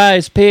sticking by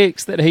his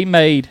picks that he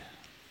made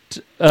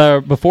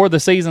before the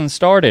season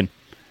started.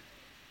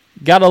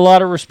 Got a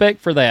lot of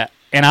respect for that.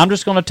 And I'm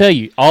just going to tell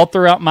you, all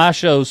throughout my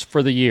shows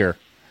for the year,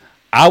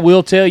 I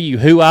will tell you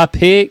who I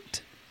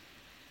picked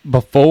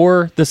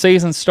before the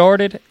season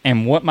started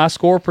and what my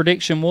score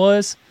prediction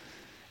was.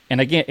 And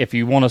again, if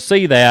you want to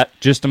see that,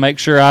 just to make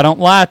sure I don't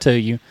lie to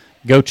you,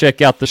 go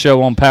check out the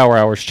show on Power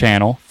Hours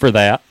channel for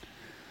that.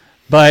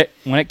 But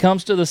when it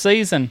comes to the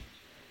season,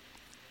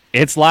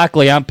 it's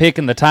likely I'm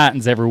picking the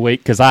Titans every week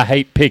because I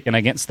hate picking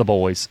against the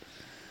boys.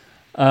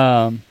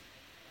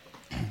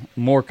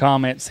 More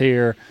comments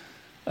here.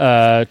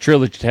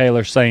 Trilogy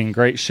Taylor saying,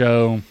 great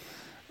show.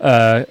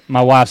 My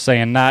wife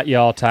saying, not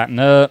y'all, tighten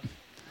up.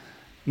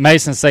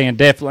 Mason saying,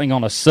 definitely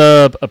going to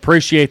sub.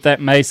 Appreciate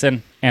that,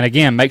 Mason. And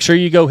again, make sure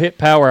you go hit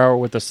Power Hour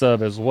with a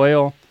sub as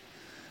well.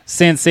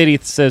 Sin City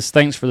says,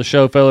 thanks for the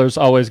show, fellas.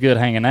 Always good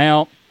hanging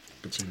out.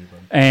 Good seeing you,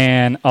 buddy.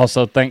 And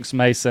also, thanks,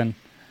 Mason.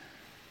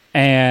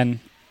 And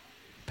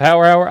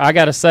Power Hour, I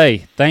got to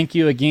say, thank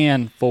you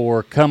again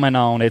for coming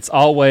on. It's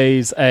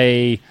always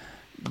a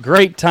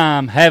great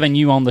time having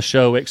you on the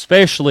show,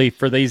 especially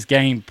for these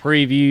game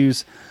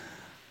previews.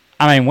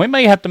 I mean, we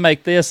may have to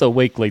make this a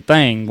weekly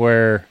thing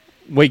where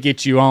we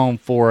get you on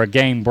for a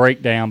game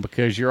breakdown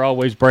because you're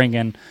always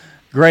bringing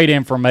great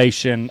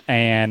information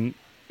and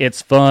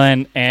it's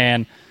fun.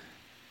 And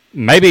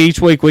maybe each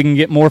week we can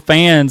get more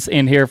fans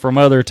in here from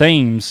other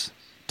teams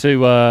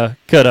to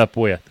cut up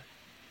with.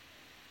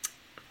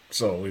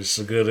 It's always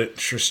a good,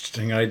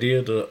 interesting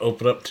idea to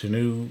open up to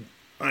new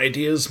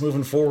ideas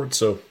moving forward.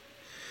 So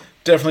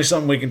definitely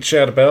something we can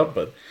chat about.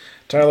 But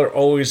Tyler,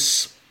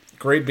 always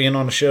great being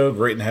on the show.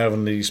 Great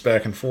having these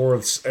back and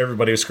forths.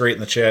 Everybody was great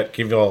in the chat.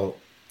 Give y'all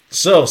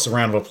selves a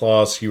round of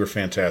applause. You were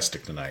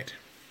fantastic tonight.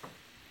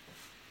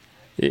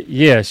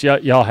 Yes,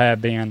 y'all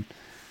have been.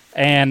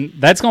 And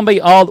that's going to be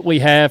all that we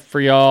have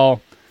for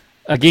y'all.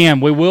 Again,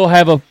 we will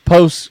have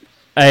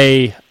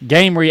a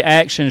game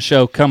reaction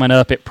show coming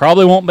up. It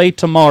probably won't be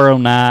tomorrow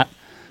night,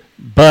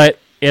 but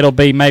it'll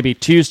be maybe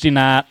Tuesday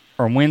night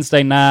or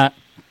Wednesday night.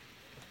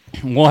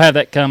 We'll have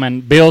that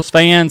coming. Bills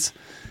fans,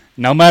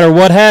 no matter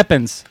what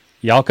happens,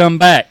 y'all come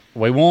back.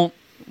 We want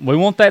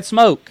that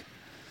smoke.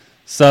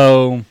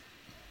 So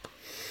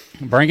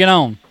bring it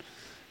on.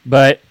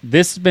 But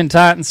this has been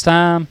Titans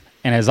time,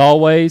 and as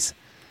always,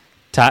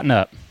 tighten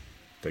up.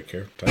 Take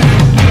care.